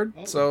little hard,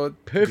 so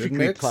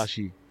perfectly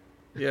plushy.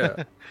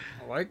 Yeah,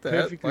 I like that.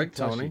 Perfectly like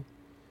Tony. plushy.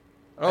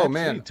 Oh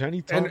Absolutely. man,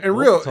 Tony, and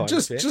real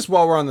just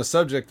while we're on the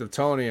subject of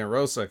Tony and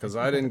Rosa, because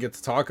I didn't get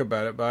to talk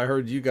about it, but I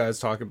heard you guys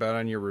talk about it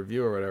on your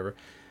review or whatever.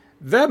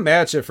 That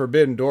match at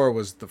Forbidden Door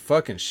was the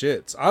fucking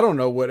shits. I don't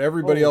know what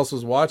everybody else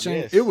was watching.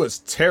 Yes. It was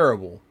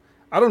terrible.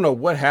 I don't know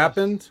what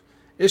happened.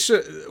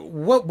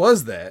 What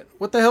was that?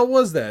 What the hell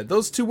was that?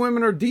 Those two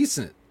women are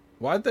decent.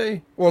 Why'd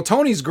they? Well,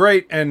 Tony's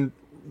great and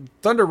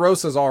Thunder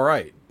Rosa's all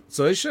right.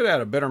 So they should have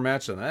had a better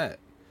match than that.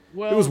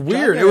 Well, it was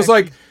weird. It was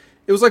like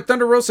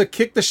Thunder Rosa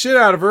kicked the shit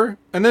out of her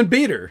and then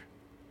beat her.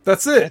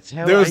 That's it. That's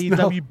how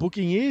AEW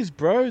booking is,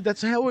 bro.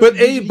 That's how it But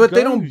goes.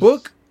 they don't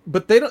book.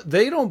 But they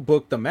don't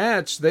book the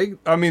match. They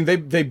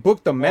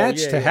book the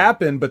match to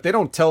happen, but they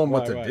don't tell them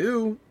what to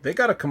do. They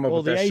got to come up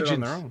with that shit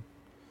on their own.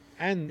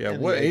 And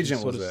what the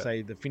agent sort was of that?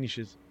 say the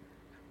finishes.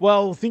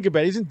 Well, think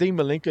about it. Isn't Dean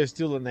Malenko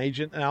still an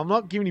agent? And I'm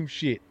not giving him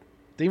shit.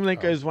 Dean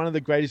Malenko is one of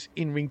the greatest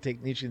in-ring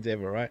technicians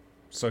ever, right?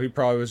 So he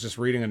probably was just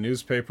reading a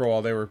newspaper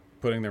while they were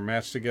putting their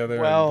match together.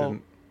 Well,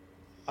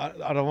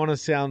 I don't want to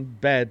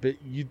sound bad, but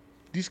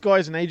this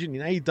guy's an agent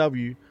in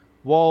AEW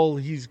while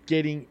he's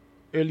getting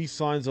early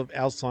signs of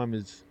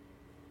Alzheimer's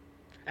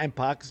and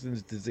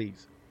Parkinson's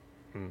disease.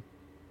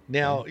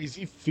 Now, is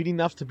he fit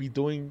enough to be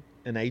doing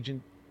an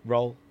agent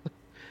role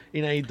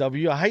in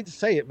AEW? I hate to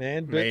say it,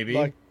 man. But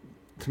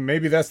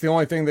maybe that's the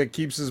only thing that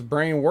keeps his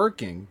brain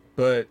working.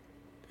 But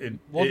it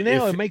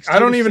makes. I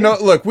don't even know.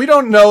 Look, we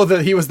don't know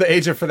that he was the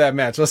agent for that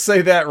match. Let's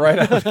say that right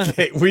out of the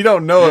gate. We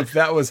don't know if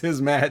that was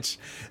his match.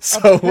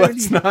 So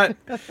let's not.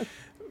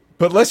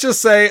 But let's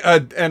just say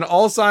an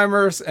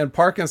Alzheimer's and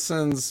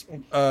Parkinson's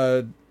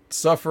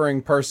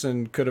suffering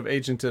person could have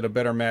agented a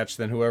better match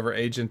than whoever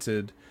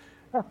agented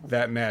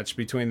that match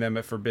between them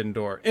at Forbidden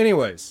Door.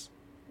 Anyways,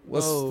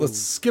 let's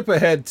skip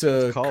ahead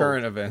to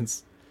current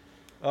events.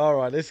 All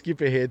right, let's skip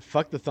ahead.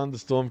 Fuck the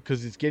thunderstorm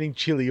because it's getting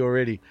chilly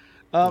already.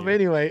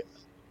 Anyway,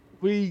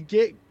 we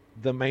get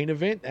the main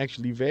event,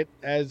 actually,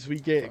 as we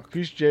get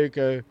Chris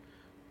Jericho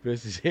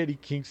versus Eddie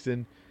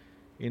Kingston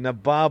in a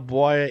barbed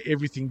wire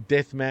everything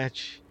death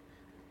match.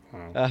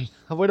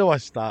 Where do I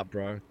start,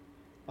 bro?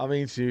 I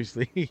mean,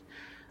 seriously.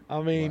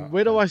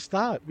 Where do I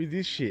start with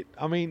this shit?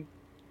 I mean,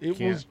 it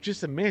was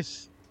just a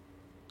mess.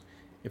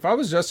 If I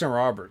was Justin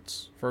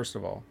Roberts, first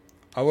of all,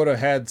 I would have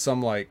had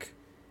one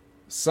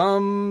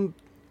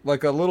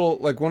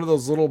of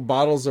those little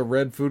bottles of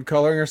red food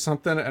coloring or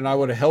something, and I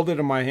would have held it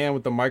in my hand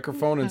with the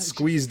microphone and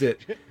squeezed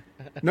it.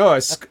 No, I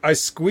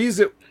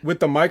squeezed it with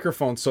the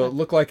microphone so it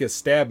looked like it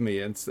stabbed me,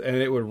 and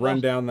it would run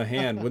down the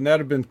hand. Wouldn't that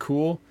have been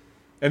cool?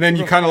 And then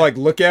you kind of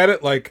look at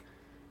it like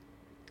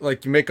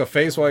you make a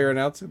face while you're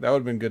announcing. That would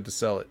have been good to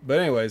sell it. But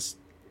anyways,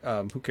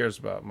 who cares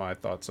about my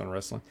thoughts on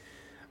wrestling?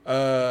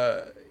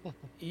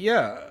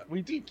 Yeah.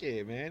 We do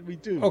care, man. We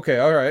do. Okay,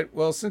 all right.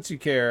 Well, since you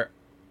care,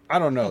 I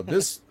don't know.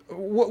 This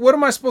what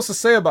am I supposed to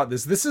say about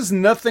this? This is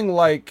nothing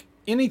like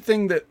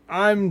anything that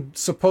I'm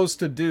supposed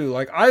to do.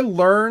 Like I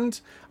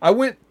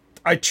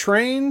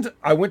trained,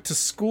 I went to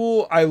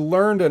school, I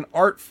learned an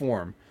art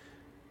form.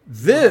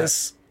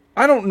 This,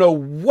 I don't know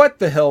what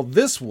the hell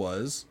this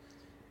was.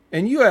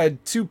 And you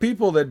had two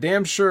people that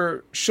damn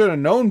sure should have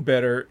known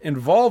better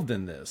involved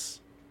in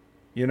this.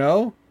 You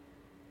know?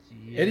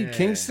 Yeah. Eddie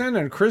Kingston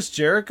and Chris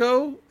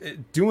Jericho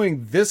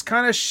doing this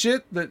kind of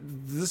shit.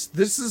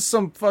 This is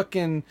some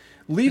fucking...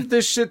 Leave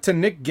this shit to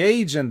Nick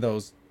Gage and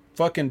those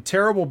fucking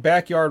terrible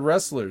backyard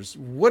wrestlers.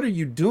 What are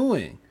you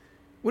doing?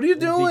 What are you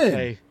doing?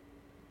 DK.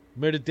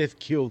 Murder, death,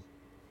 kill.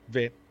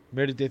 Vet.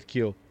 Murder, death,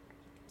 kill.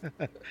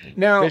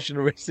 Now,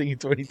 professional wrestling in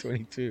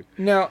 2022.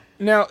 Now,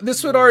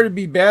 this would already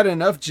be bad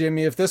enough,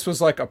 Jimmy, if this was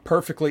like a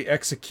perfectly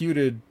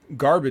executed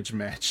garbage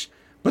match.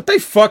 But they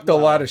fucked a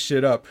lot of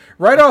shit up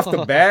right off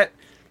the bat.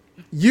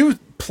 You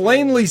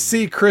plainly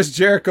see Chris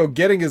Jericho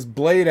getting his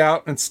blade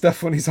out and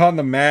stuff when he's on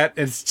the mat.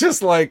 It's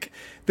just like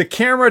the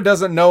camera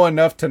doesn't know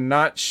enough to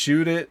not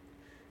shoot it.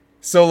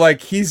 So like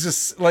he's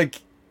just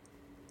like,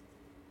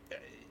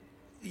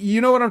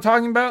 you know what I'm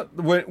talking about?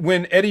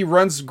 When Eddie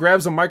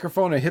grabs a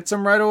microphone and hits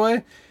him right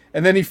away,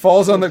 and then he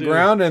falls on the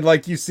ground, and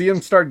like you see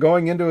him start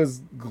going into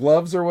his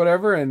gloves or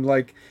whatever, and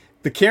like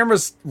the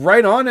camera's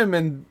right on him.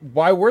 And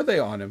why were they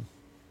on him?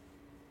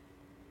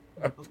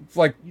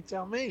 Like, you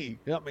tell me.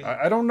 You know what I mean?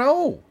 I don't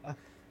know.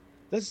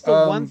 That's the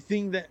one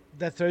thing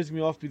that throws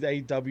me off with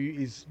AEW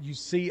is you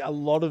see a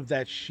lot of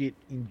that shit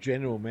in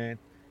general, man.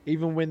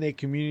 Even when they're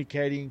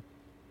communicating,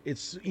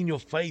 it's in your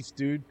face,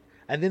 dude.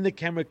 And then the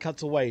camera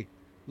cuts away,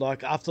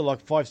 like after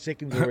like 5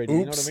 seconds already. You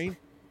know what I mean?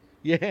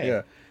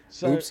 Yeah.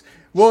 So, oops.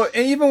 Well,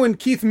 and even when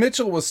Keith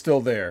Mitchell was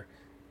still there,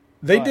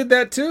 they did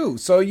that too.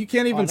 So you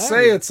can't even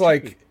say it's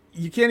like,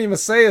 you can't even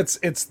say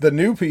it's the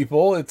new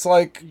people. It's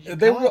like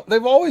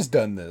they've always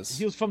done this.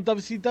 He was from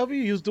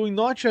WCW. He was doing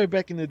Nitro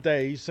back in the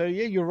day. So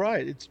yeah, you're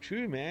right. It's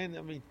true, man.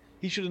 I mean,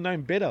 he should have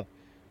known better.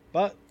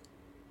 But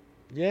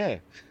yeah,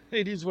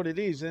 it is what it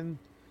is. And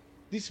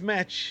this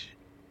match,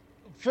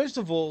 first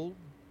of all,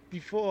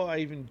 before I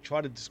even try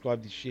to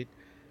describe this shit,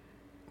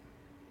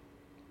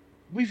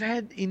 we've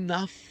had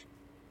enough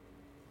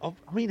of.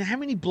 I mean, how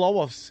many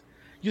blow-offs?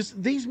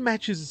 These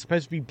matches are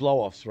supposed to be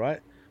blow-offs, right?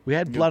 We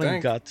had blood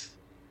and guts.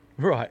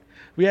 Right.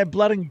 We had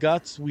blood and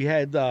guts. We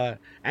had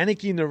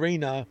Anarchy in the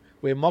Arena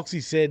where Moxie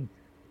said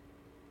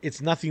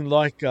it's nothing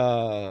like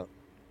Anarchy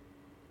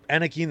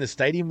in the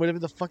Stadium, whatever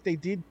the fuck they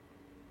did.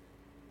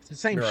 It's the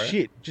same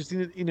shit, just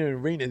in an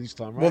arena this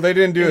time, right? Well, they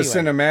didn't do a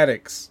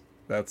cinematics.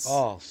 That's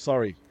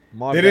sorry.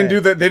 They didn't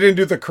do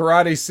the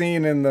karate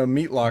scene in the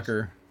meat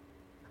locker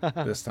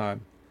this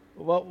time.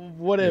 Well,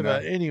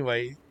 whatever. You know?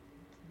 Anyway,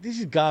 this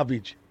is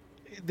garbage.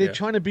 They're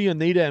trying to be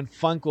Anita and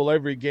Funk all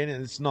over again,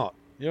 and it's not.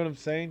 You know what I'm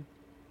saying?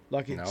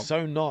 Like, it's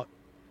so not.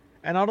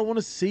 And I don't want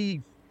to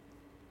see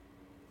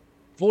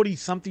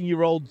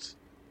 40-something-year-olds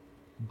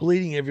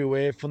bleeding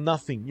everywhere for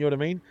nothing. You know what I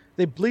mean?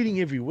 They're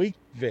bleeding every week,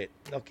 Vet.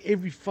 Like,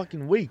 every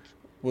fucking week.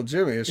 Well,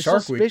 Jimmy, it's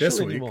Shark Week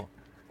this week. Anymore.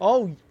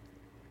 Oh,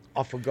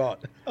 I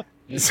forgot.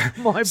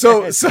 My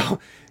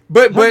bad.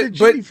 But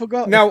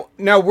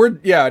now we're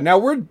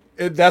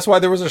that's why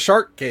there was a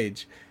shark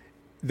cage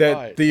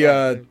that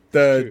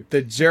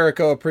the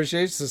Jericho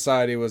Appreciation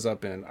Society was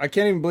up in. I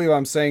can't even believe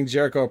I'm saying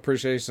Jericho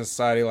Appreciation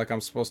Society like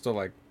I'm supposed to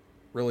like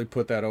really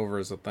put that over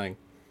as a thing.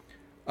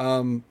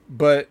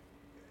 But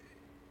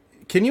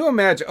can you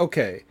imagine?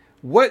 Okay,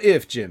 what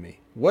if, Jimmy?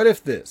 What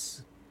if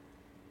this?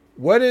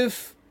 What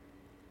if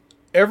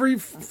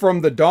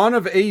from the dawn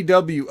of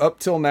AEW up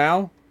till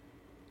now,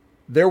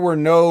 there were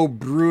no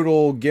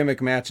brutal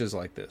gimmick matches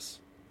like this?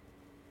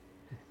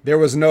 There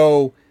was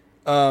no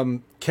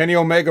Kenny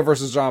Omega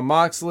versus Jon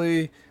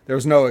Moxley. There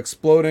was no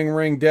exploding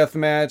ring death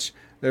match.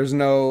 There's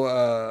no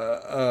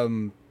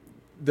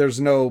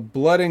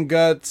blood and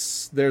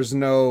guts. There's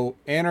no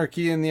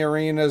anarchy in the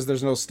arenas.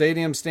 There's no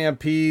stadium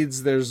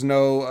stampedes. There's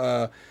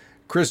no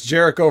Chris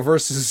Jericho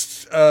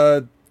versus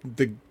the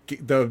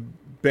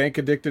bank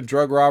addicted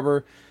drug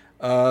robber.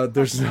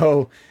 There's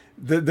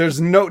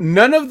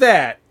none of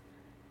that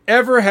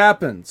ever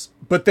happens.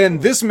 But then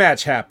this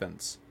match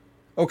happens.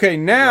 Okay,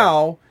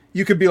 now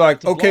you could be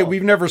like, okay,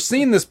 we've never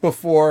seen this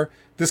before.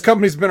 This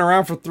company's been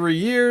around for 3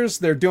 years.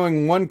 They're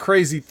doing one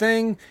crazy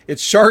thing.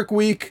 It's Shark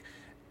Week.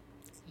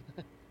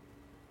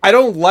 I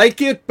don't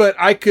like it, but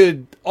I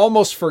could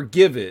almost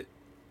forgive it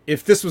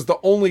if this was the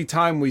only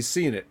time we've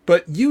seen it.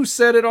 But you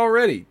said it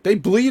already. They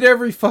bleed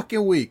every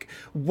fucking week.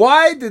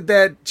 Why did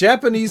that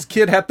Japanese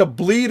kid have to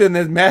bleed in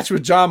the match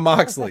with Jon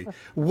Moxley?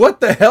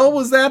 What the hell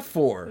was that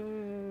for?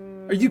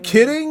 Are you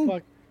kidding?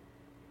 Fuck.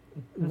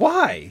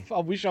 Why? I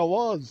wish I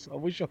was. I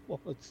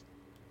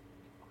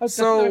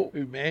don't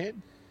know,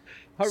 man.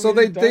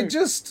 They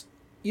just,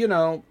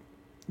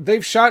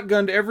 they've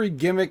shotgunned every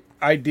gimmick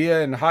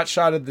idea and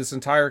hot-shotted this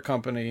entire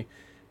company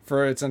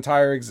for its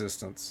entire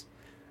existence.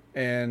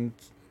 And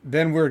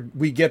then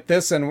we get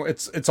this, and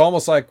it's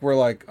almost like we're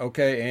like,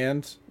 okay,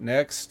 and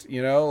next,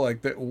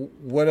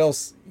 what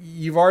else?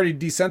 You've already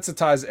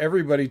desensitized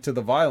everybody to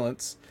the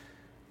violence.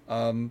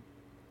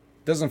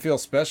 Doesn't feel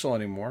special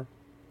anymore.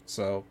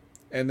 So,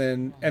 and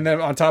then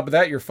on top of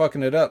that, you're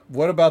fucking it up.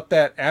 What about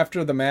that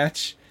after the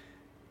match?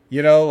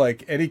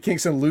 Like Eddie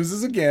Kingston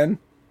loses again.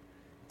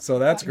 So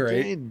that's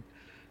great.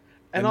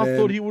 And I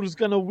thought he was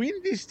going to win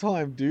this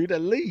time, dude,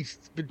 at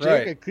least. But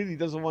Jericho clearly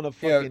doesn't want to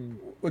fucking...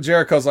 Yeah. Well,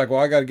 Jericho's like, well,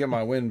 I got to get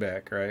my win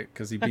back, right?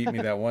 Because he beat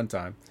me that one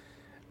time.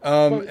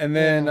 And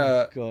then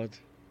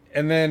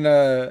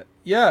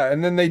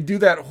they do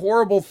that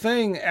horrible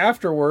thing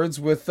afterwards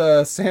with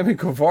Sammy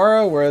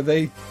Guevara where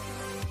they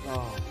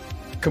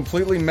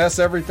completely mess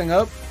everything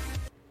up.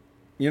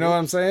 You know what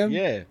I'm saying?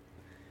 Yeah.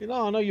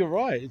 I know you're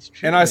right. It's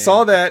true. And I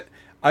saw that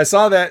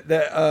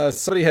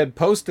somebody had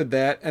posted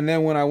that, and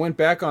then when I went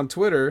back on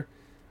Twitter,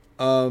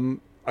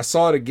 I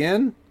saw it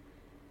again,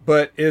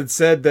 but it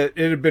said that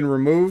it had been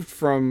removed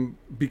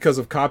because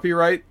of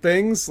copyright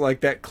things.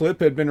 Like that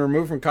clip had been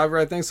removed from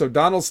copyright things. So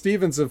Donald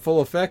Stevens in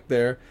full effect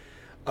there.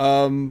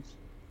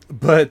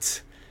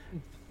 But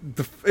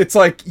it's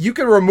like you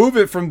can remove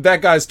it from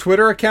that guy's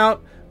Twitter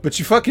account, but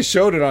you fucking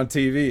showed it on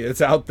TV.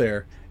 It's out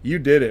there. You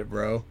did it,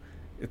 bro.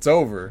 It's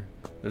over.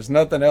 There's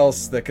nothing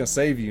else that can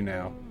save you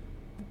now.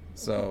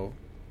 So,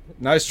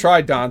 nice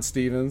try, Don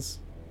Stevens.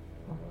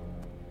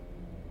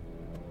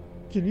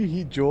 Can you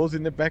hear Jaws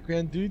in the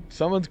background, dude?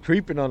 Someone's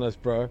creeping on us,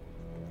 bro.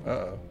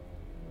 Uh-oh.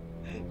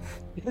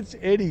 It's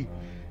Eddie.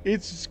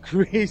 It's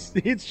Chris.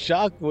 It's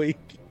Shark Week.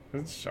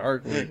 It's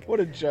Shark Week. What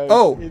a joke.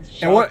 Oh, and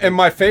and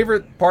my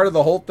favorite part of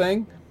the whole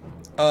thing,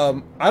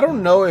 I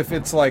don't know if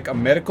it's like a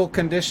medical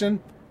condition,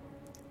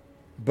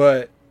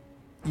 but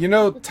you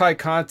know Ty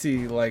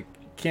Conti like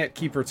can't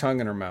keep her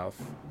tongue in her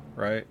mouth,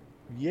 right?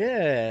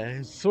 Yeah,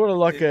 it's sort of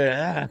like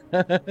a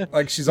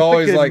like she's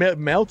always like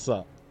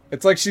Meltzer.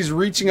 It's like she's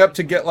reaching up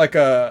to get like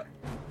a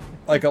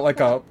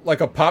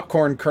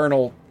popcorn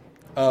kernel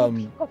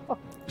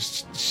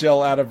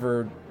shell out of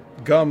her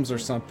gums or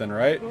something,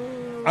 right?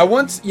 I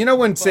once, you know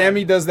when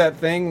Sammy does that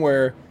thing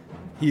where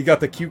he got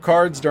the cue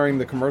cards during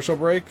the commercial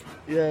break?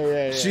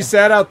 Yeah. She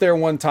sat out there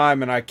one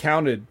time and I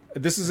counted.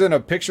 This is in a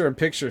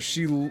picture-in-picture.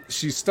 She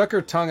stuck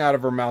her tongue out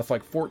of her mouth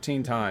like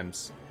 14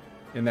 times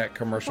in that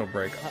commercial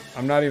break.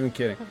 I'm not even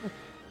kidding.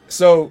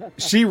 So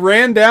she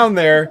ran down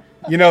there,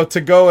 you know,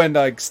 to go and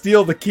like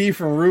steal the key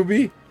from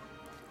Ruby.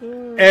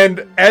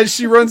 And as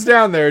she runs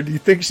down there, do you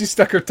think she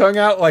stuck her tongue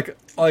out like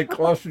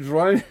while she's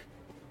running?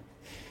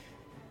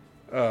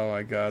 Oh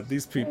my God,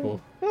 these people.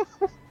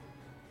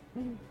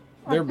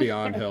 They're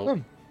beyond help.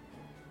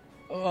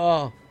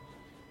 Oh,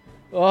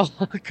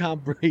 I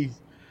can't breathe.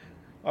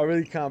 I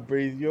really can't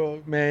breathe.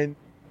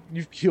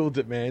 You've killed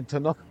it, man.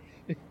 Tonight,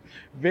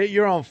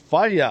 you're on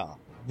fire,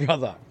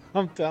 brother.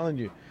 I'm telling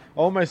you. I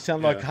almost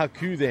sound like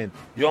Haku then.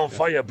 You're on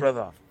fire,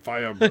 brother.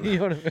 Fire, brother. You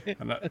know what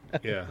I mean?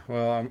 Yeah.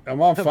 Well,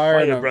 I'm on fire,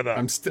 and brother.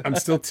 I'm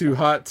still too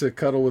hot to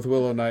cuddle with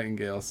Willow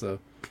Nightingale. So.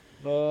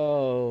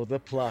 Oh, the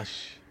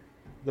plush.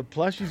 The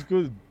plush is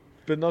good,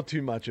 but not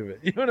too much of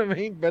it. You know what I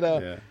mean? But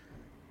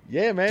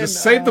yeah, man.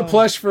 Just save the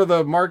plush for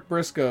the Mark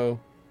Briscoe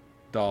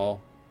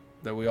doll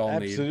that we all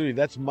need. Absolutely,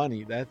 that's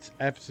money. That's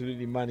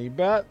absolutely money.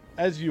 But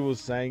as you were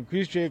saying,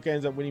 Chris Jericho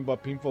ends up winning by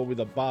pinfall with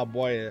a barbed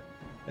wire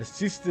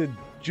assisted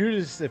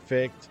Judas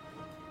effect.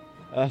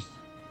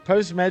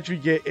 Post-match, we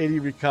get Eddie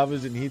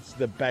recovers and hits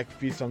the back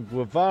fist on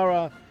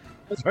Guevara.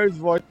 Throws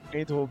Voice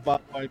into a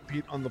barbed wire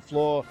pit on the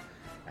floor.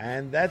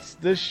 And that's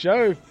the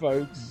show,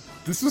 folks.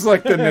 This was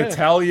like the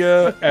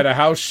Natalia at a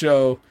house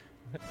show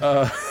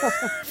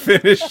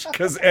finish,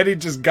 because Eddie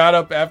just got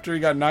up after he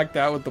got knocked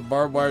out with the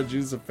barbed wire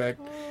juice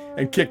effect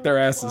and kicked their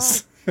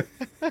asses.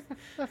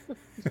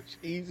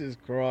 Jesus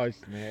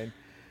Christ, man.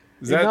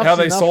 Is that how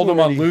they sold him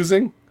on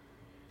losing?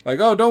 Like,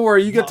 oh, don't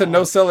worry, you get to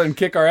no-sell it and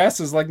kick our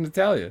asses like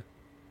Natalia.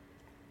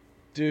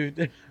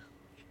 Dude,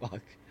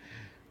 fuck.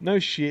 No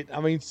shit. I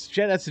mean,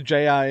 shout out to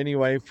JR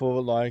anyway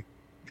for like,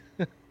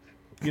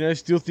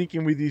 still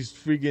thinking with his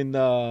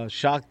friggin'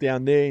 shark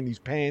down there in his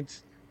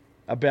pants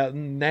about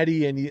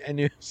Natty and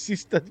her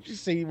sister. Did you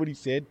see what he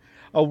said?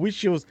 I wish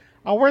she was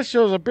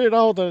a bit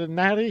older than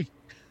Natty.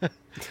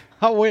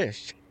 I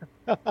wish.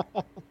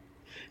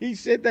 He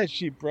said that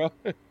shit, bro.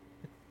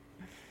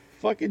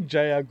 Fucking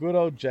JR, good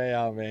old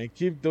JR, man.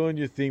 Keep doing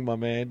your thing, my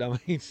man. I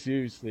mean,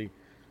 seriously.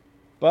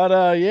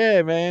 But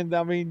yeah, man.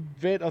 I mean,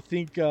 Vet, I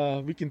think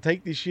we can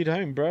take this shit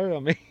home, bro. I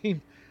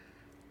mean,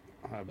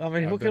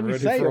 what can we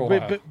say?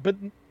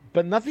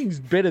 But nothing's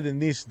better than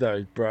this,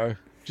 though, bro.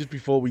 Just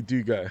before we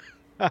do go.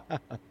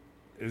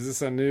 Is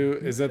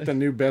that the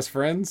new Best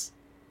Friends?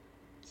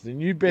 It's the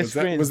new Best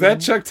Friends. Was that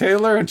Chuck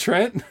Taylor and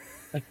Trent?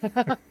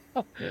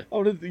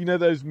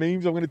 Those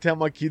memes. I'm gonna tell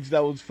my kids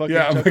that was fucking.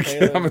 Yeah, Chuck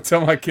Taylor. I'm gonna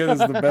tell my kids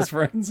the Best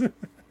Friends.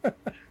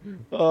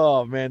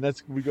 Oh man,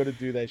 we got to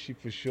do that shit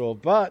for sure.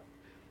 But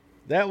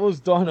that was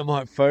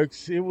Dynamite,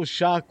 folks. It was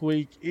Shark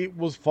Week. It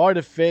was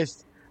Fighter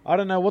Fest. I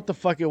don't know what the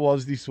fuck it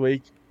was this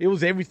week. It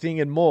was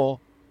everything and more,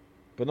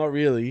 but not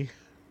really.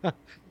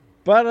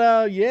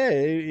 But yeah,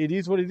 it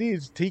is what it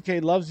is.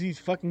 TK loves these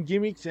fucking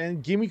gimmicks,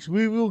 and gimmicks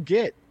we will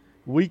get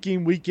week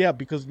in, week out,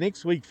 because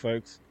next week,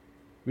 folks,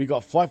 we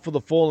got Fight for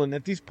the Fallen.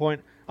 At this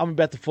point, I'm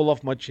about to fall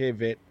off my chair,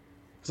 Vet,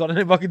 because I don't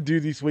know if I can do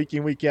this week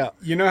in, week out.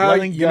 You know how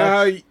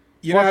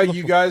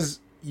you guys,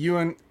 you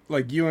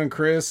and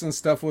Chris and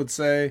stuff would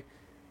say,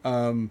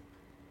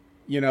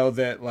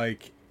 that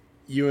like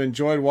you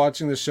enjoyed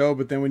watching the show,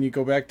 but then when you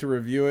go back to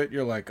review it,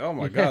 you're like, oh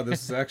my God,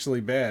 this is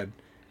actually bad,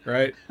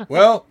 right?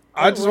 Well,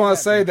 I just want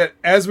to say that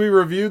as we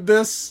reviewed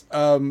this,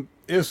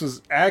 this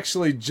was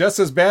actually just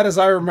as bad as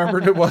I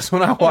remembered it was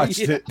when I watched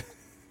it.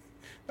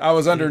 I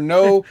was under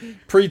no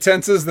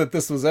pretenses that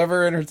this was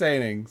ever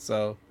entertaining.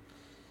 So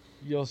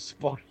you're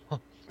spot on.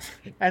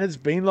 And it's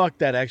been like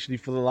that actually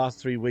for the last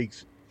 3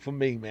 weeks for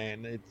me,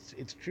 man.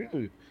 It's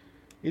true.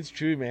 It's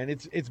true, man.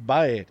 It's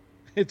bad.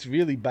 It's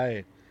really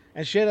bad.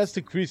 And shout outs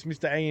to Chris,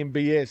 Mr.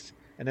 AMBS,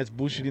 and that's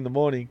Bullshit in the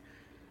Morning.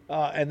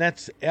 And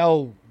that's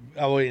L.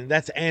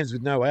 That's Ams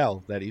with no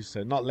L, that is.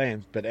 So not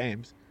Lambs, but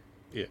Ams.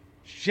 Yeah.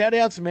 Shout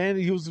outs, man.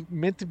 He was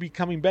meant to be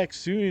coming back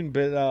soon,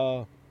 but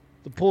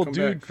the poor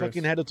dude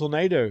fucking had a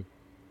tornado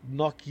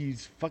knock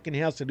his fucking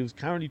house that he was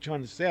currently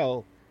trying to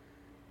sell.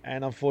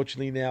 And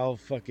unfortunately now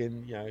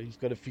fucking, he's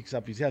got to fix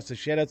up his house. So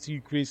shout out to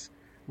you, Chris.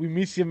 We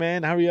miss you,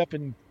 man. Hurry up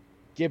and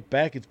get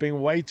back. It's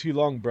been way too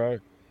long, bro.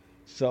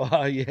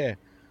 So, yeah.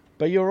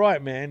 But you're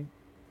right, man.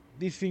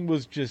 This thing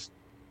was just...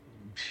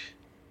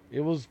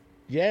 It was,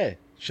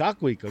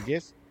 Shark Week, I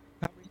guess.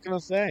 What can I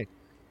say?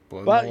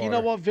 But you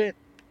know what, Vet?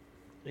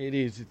 It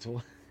is. It's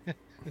all...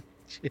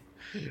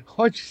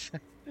 Why'd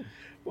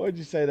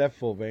you say that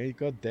for, man?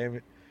 God damn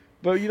it.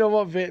 But you know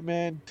what, Vet,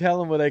 man? Tell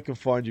them where they can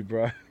find you,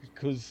 bro.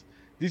 Because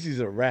this is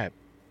a wrap.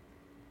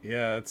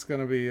 Yeah, it's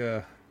gonna be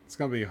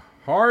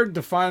hard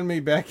to find me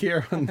back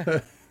here on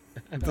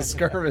the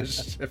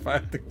skirmish if I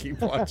have to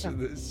keep watching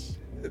this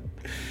shit.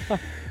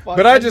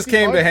 But I just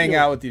came to hang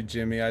out with you,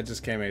 Jimmy. I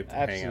just came to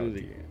hang out with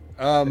you.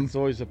 It's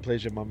always a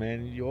pleasure, my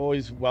man. You're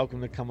always welcome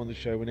to come on the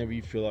show whenever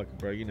you feel like it,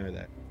 bro. You know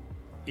that.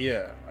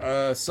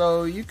 Yeah.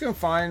 So you can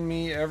find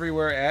me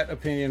everywhere at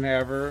Opinion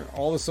Haver,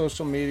 all the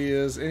social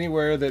medias,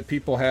 anywhere that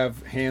people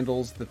have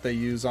handles that they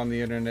use on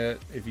the internet.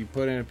 If you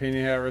put in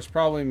Opinion Haver, it's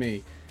probably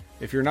me.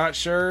 If you're not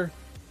sure,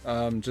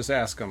 just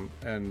ask them,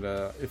 and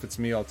if it's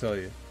me, I'll tell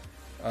you.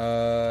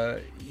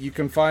 You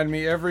can find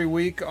me every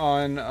week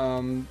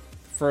on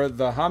for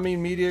the Hameen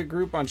Media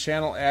Group on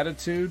Channel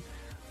Attitude.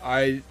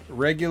 I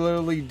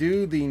regularly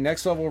do the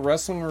Next Level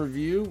Wrestling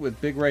review with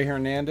Big Ray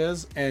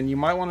Hernandez, and you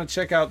might want to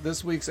check out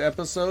this week's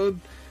episode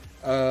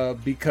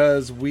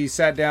because we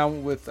sat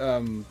down with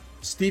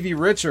Stevie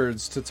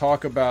Richards to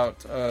talk about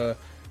the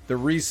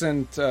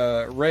recent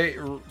Ray.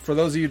 For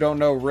those of you who don't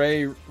know,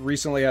 Ray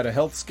recently had a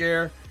health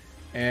scare,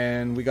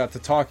 and we got to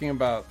talking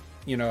about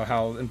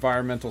how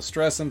environmental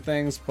stress and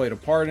things played a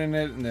part in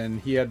it, and then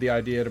he had the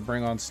idea to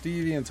bring on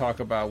Stevie and talk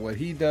about what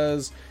he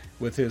does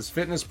with his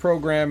fitness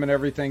program and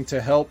everything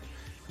to help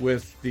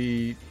with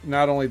the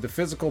not only the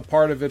physical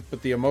part of it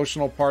but the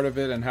emotional part of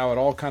it and how it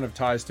all kind of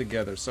ties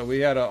together. So we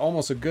had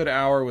almost a good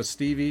hour with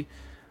Stevie,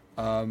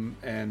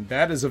 and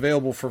that is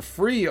available for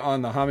free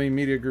on the Hameen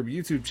Media Group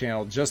YouTube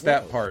channel, just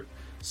that part.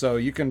 So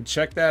you can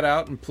check that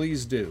out, and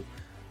please do.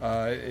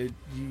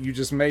 You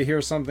just may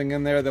hear something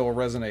in there that will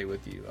resonate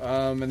with you.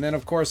 And then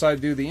of course I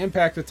do the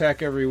Impact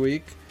Attack every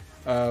week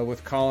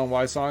with Colin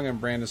Wysong and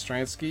Brandon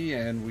Stransky,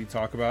 and we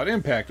talk about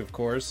Impact, of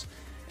course.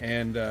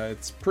 And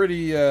it's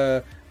pretty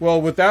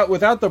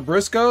without the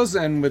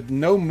Briscoes and with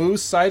no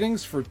Moose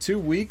sightings for 2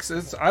 weeks.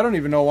 I don't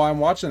even know why I'm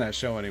watching that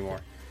show anymore.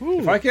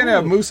 If I can't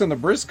have Moose and the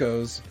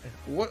Briscoes,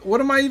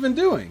 what am I even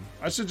doing?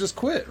 I should just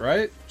quit,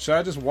 right? Should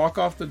I just walk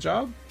off the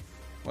job?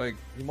 Like,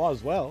 you might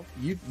as well.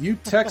 You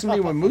text me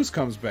when Moose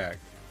comes back.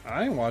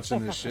 I ain't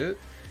watching this shit.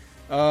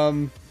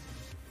 But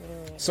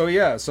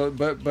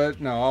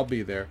no, I'll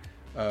be there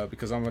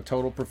because I'm a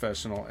total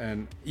professional,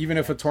 and even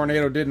if a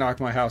tornado did knock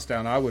my house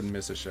down, I wouldn't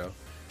miss a show.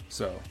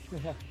 So,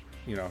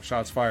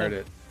 shots fired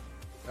at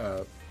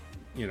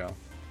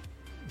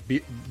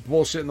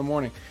bullshit in the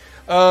morning.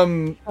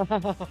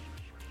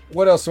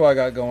 What else do I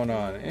got going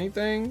on?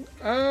 Anything?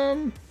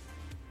 I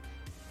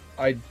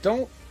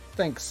don't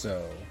think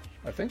so.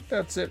 I think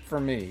that's it for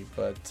me,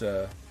 but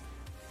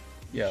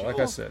like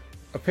I said,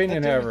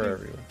 Opinion Haver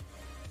everywhere.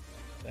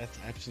 That's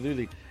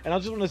absolutely. And I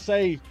just want to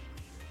say,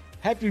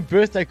 happy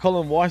birthday,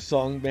 Colin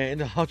Wysong,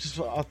 man.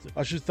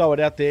 I should throw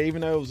it out there,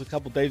 even though it was a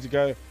couple of days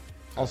ago.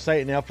 I'll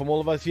say it now from all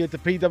of us here at the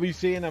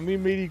PWC and our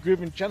Hameen Media Group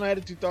and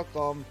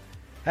channelattitude.com.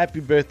 Happy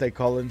birthday,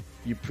 Colin,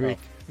 you prick.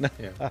 Oh,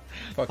 yeah.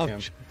 Fuck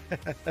him.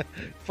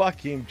 Fuck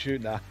him,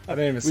 shoot. Nah. I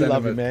didn't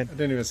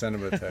even send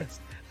him a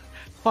text.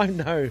 I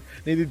know,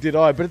 neither did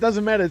I, but it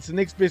doesn't matter. It's the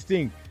next best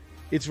thing.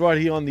 It's right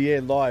here on the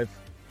air live,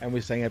 and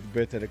we're saying happy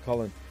birthday to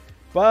Colin.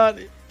 But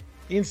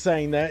in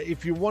saying that,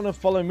 if you want to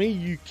follow me,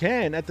 you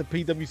can at the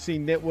PWC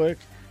Network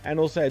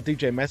and also at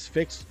DJ Mass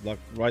Effects, like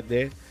right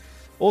there.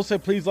 Also,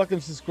 please like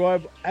and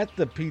subscribe at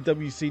the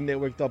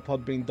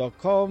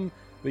pwcnetwork.podbean.com.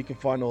 We can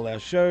find all our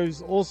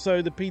shows.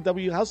 Also, the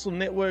PW Hustle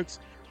Networks.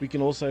 We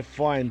can also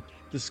find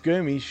the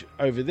Skirmish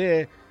over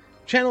there.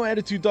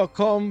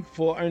 Channelattitude.com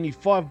for only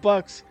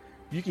 $5.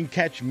 You can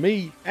catch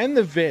me and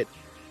the Vet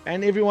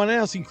and everyone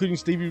else, including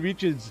Stevie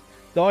Richards,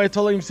 the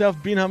Ayatollah himself,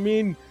 Bin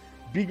Hameen,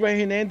 Big Ray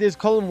Hernandez,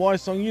 Colin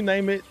Wysong, you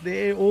name it.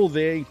 They're all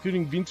there,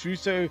 including Vince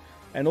Russo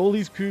and all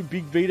his crew,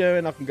 Big Vito,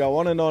 and I can go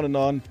on and on and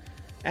on,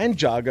 and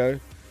Jargo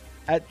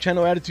at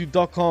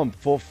channelattitude.com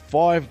for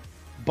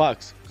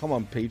 $5. Come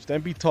on, peeps,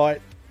 don't be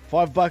tight.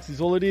 $5 is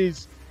all it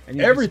is.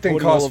 And everything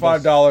costs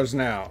 $5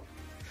 now.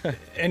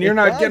 And you're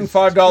not getting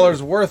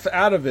 $5 worth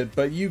out of it,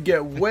 but you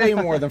get way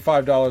more than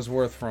 $5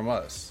 worth from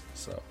us.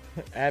 So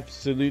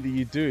absolutely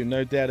you do,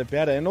 no doubt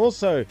about it. And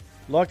also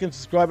like and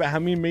subscribe at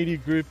Hameen Media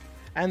Group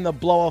and the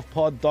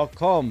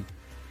blowoffpod.com.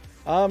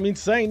 In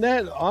saying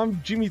that,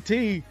 I'm Jimmy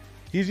T.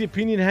 Here's the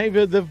Opinion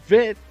Haver, the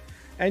Vet,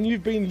 and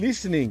you've been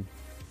listening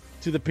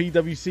to the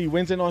PWC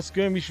Wednesday Night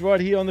Skirmish right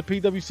here on the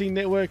PWC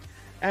Network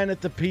and at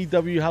the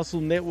PW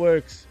Hustle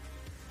Networks.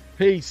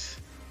 Peace.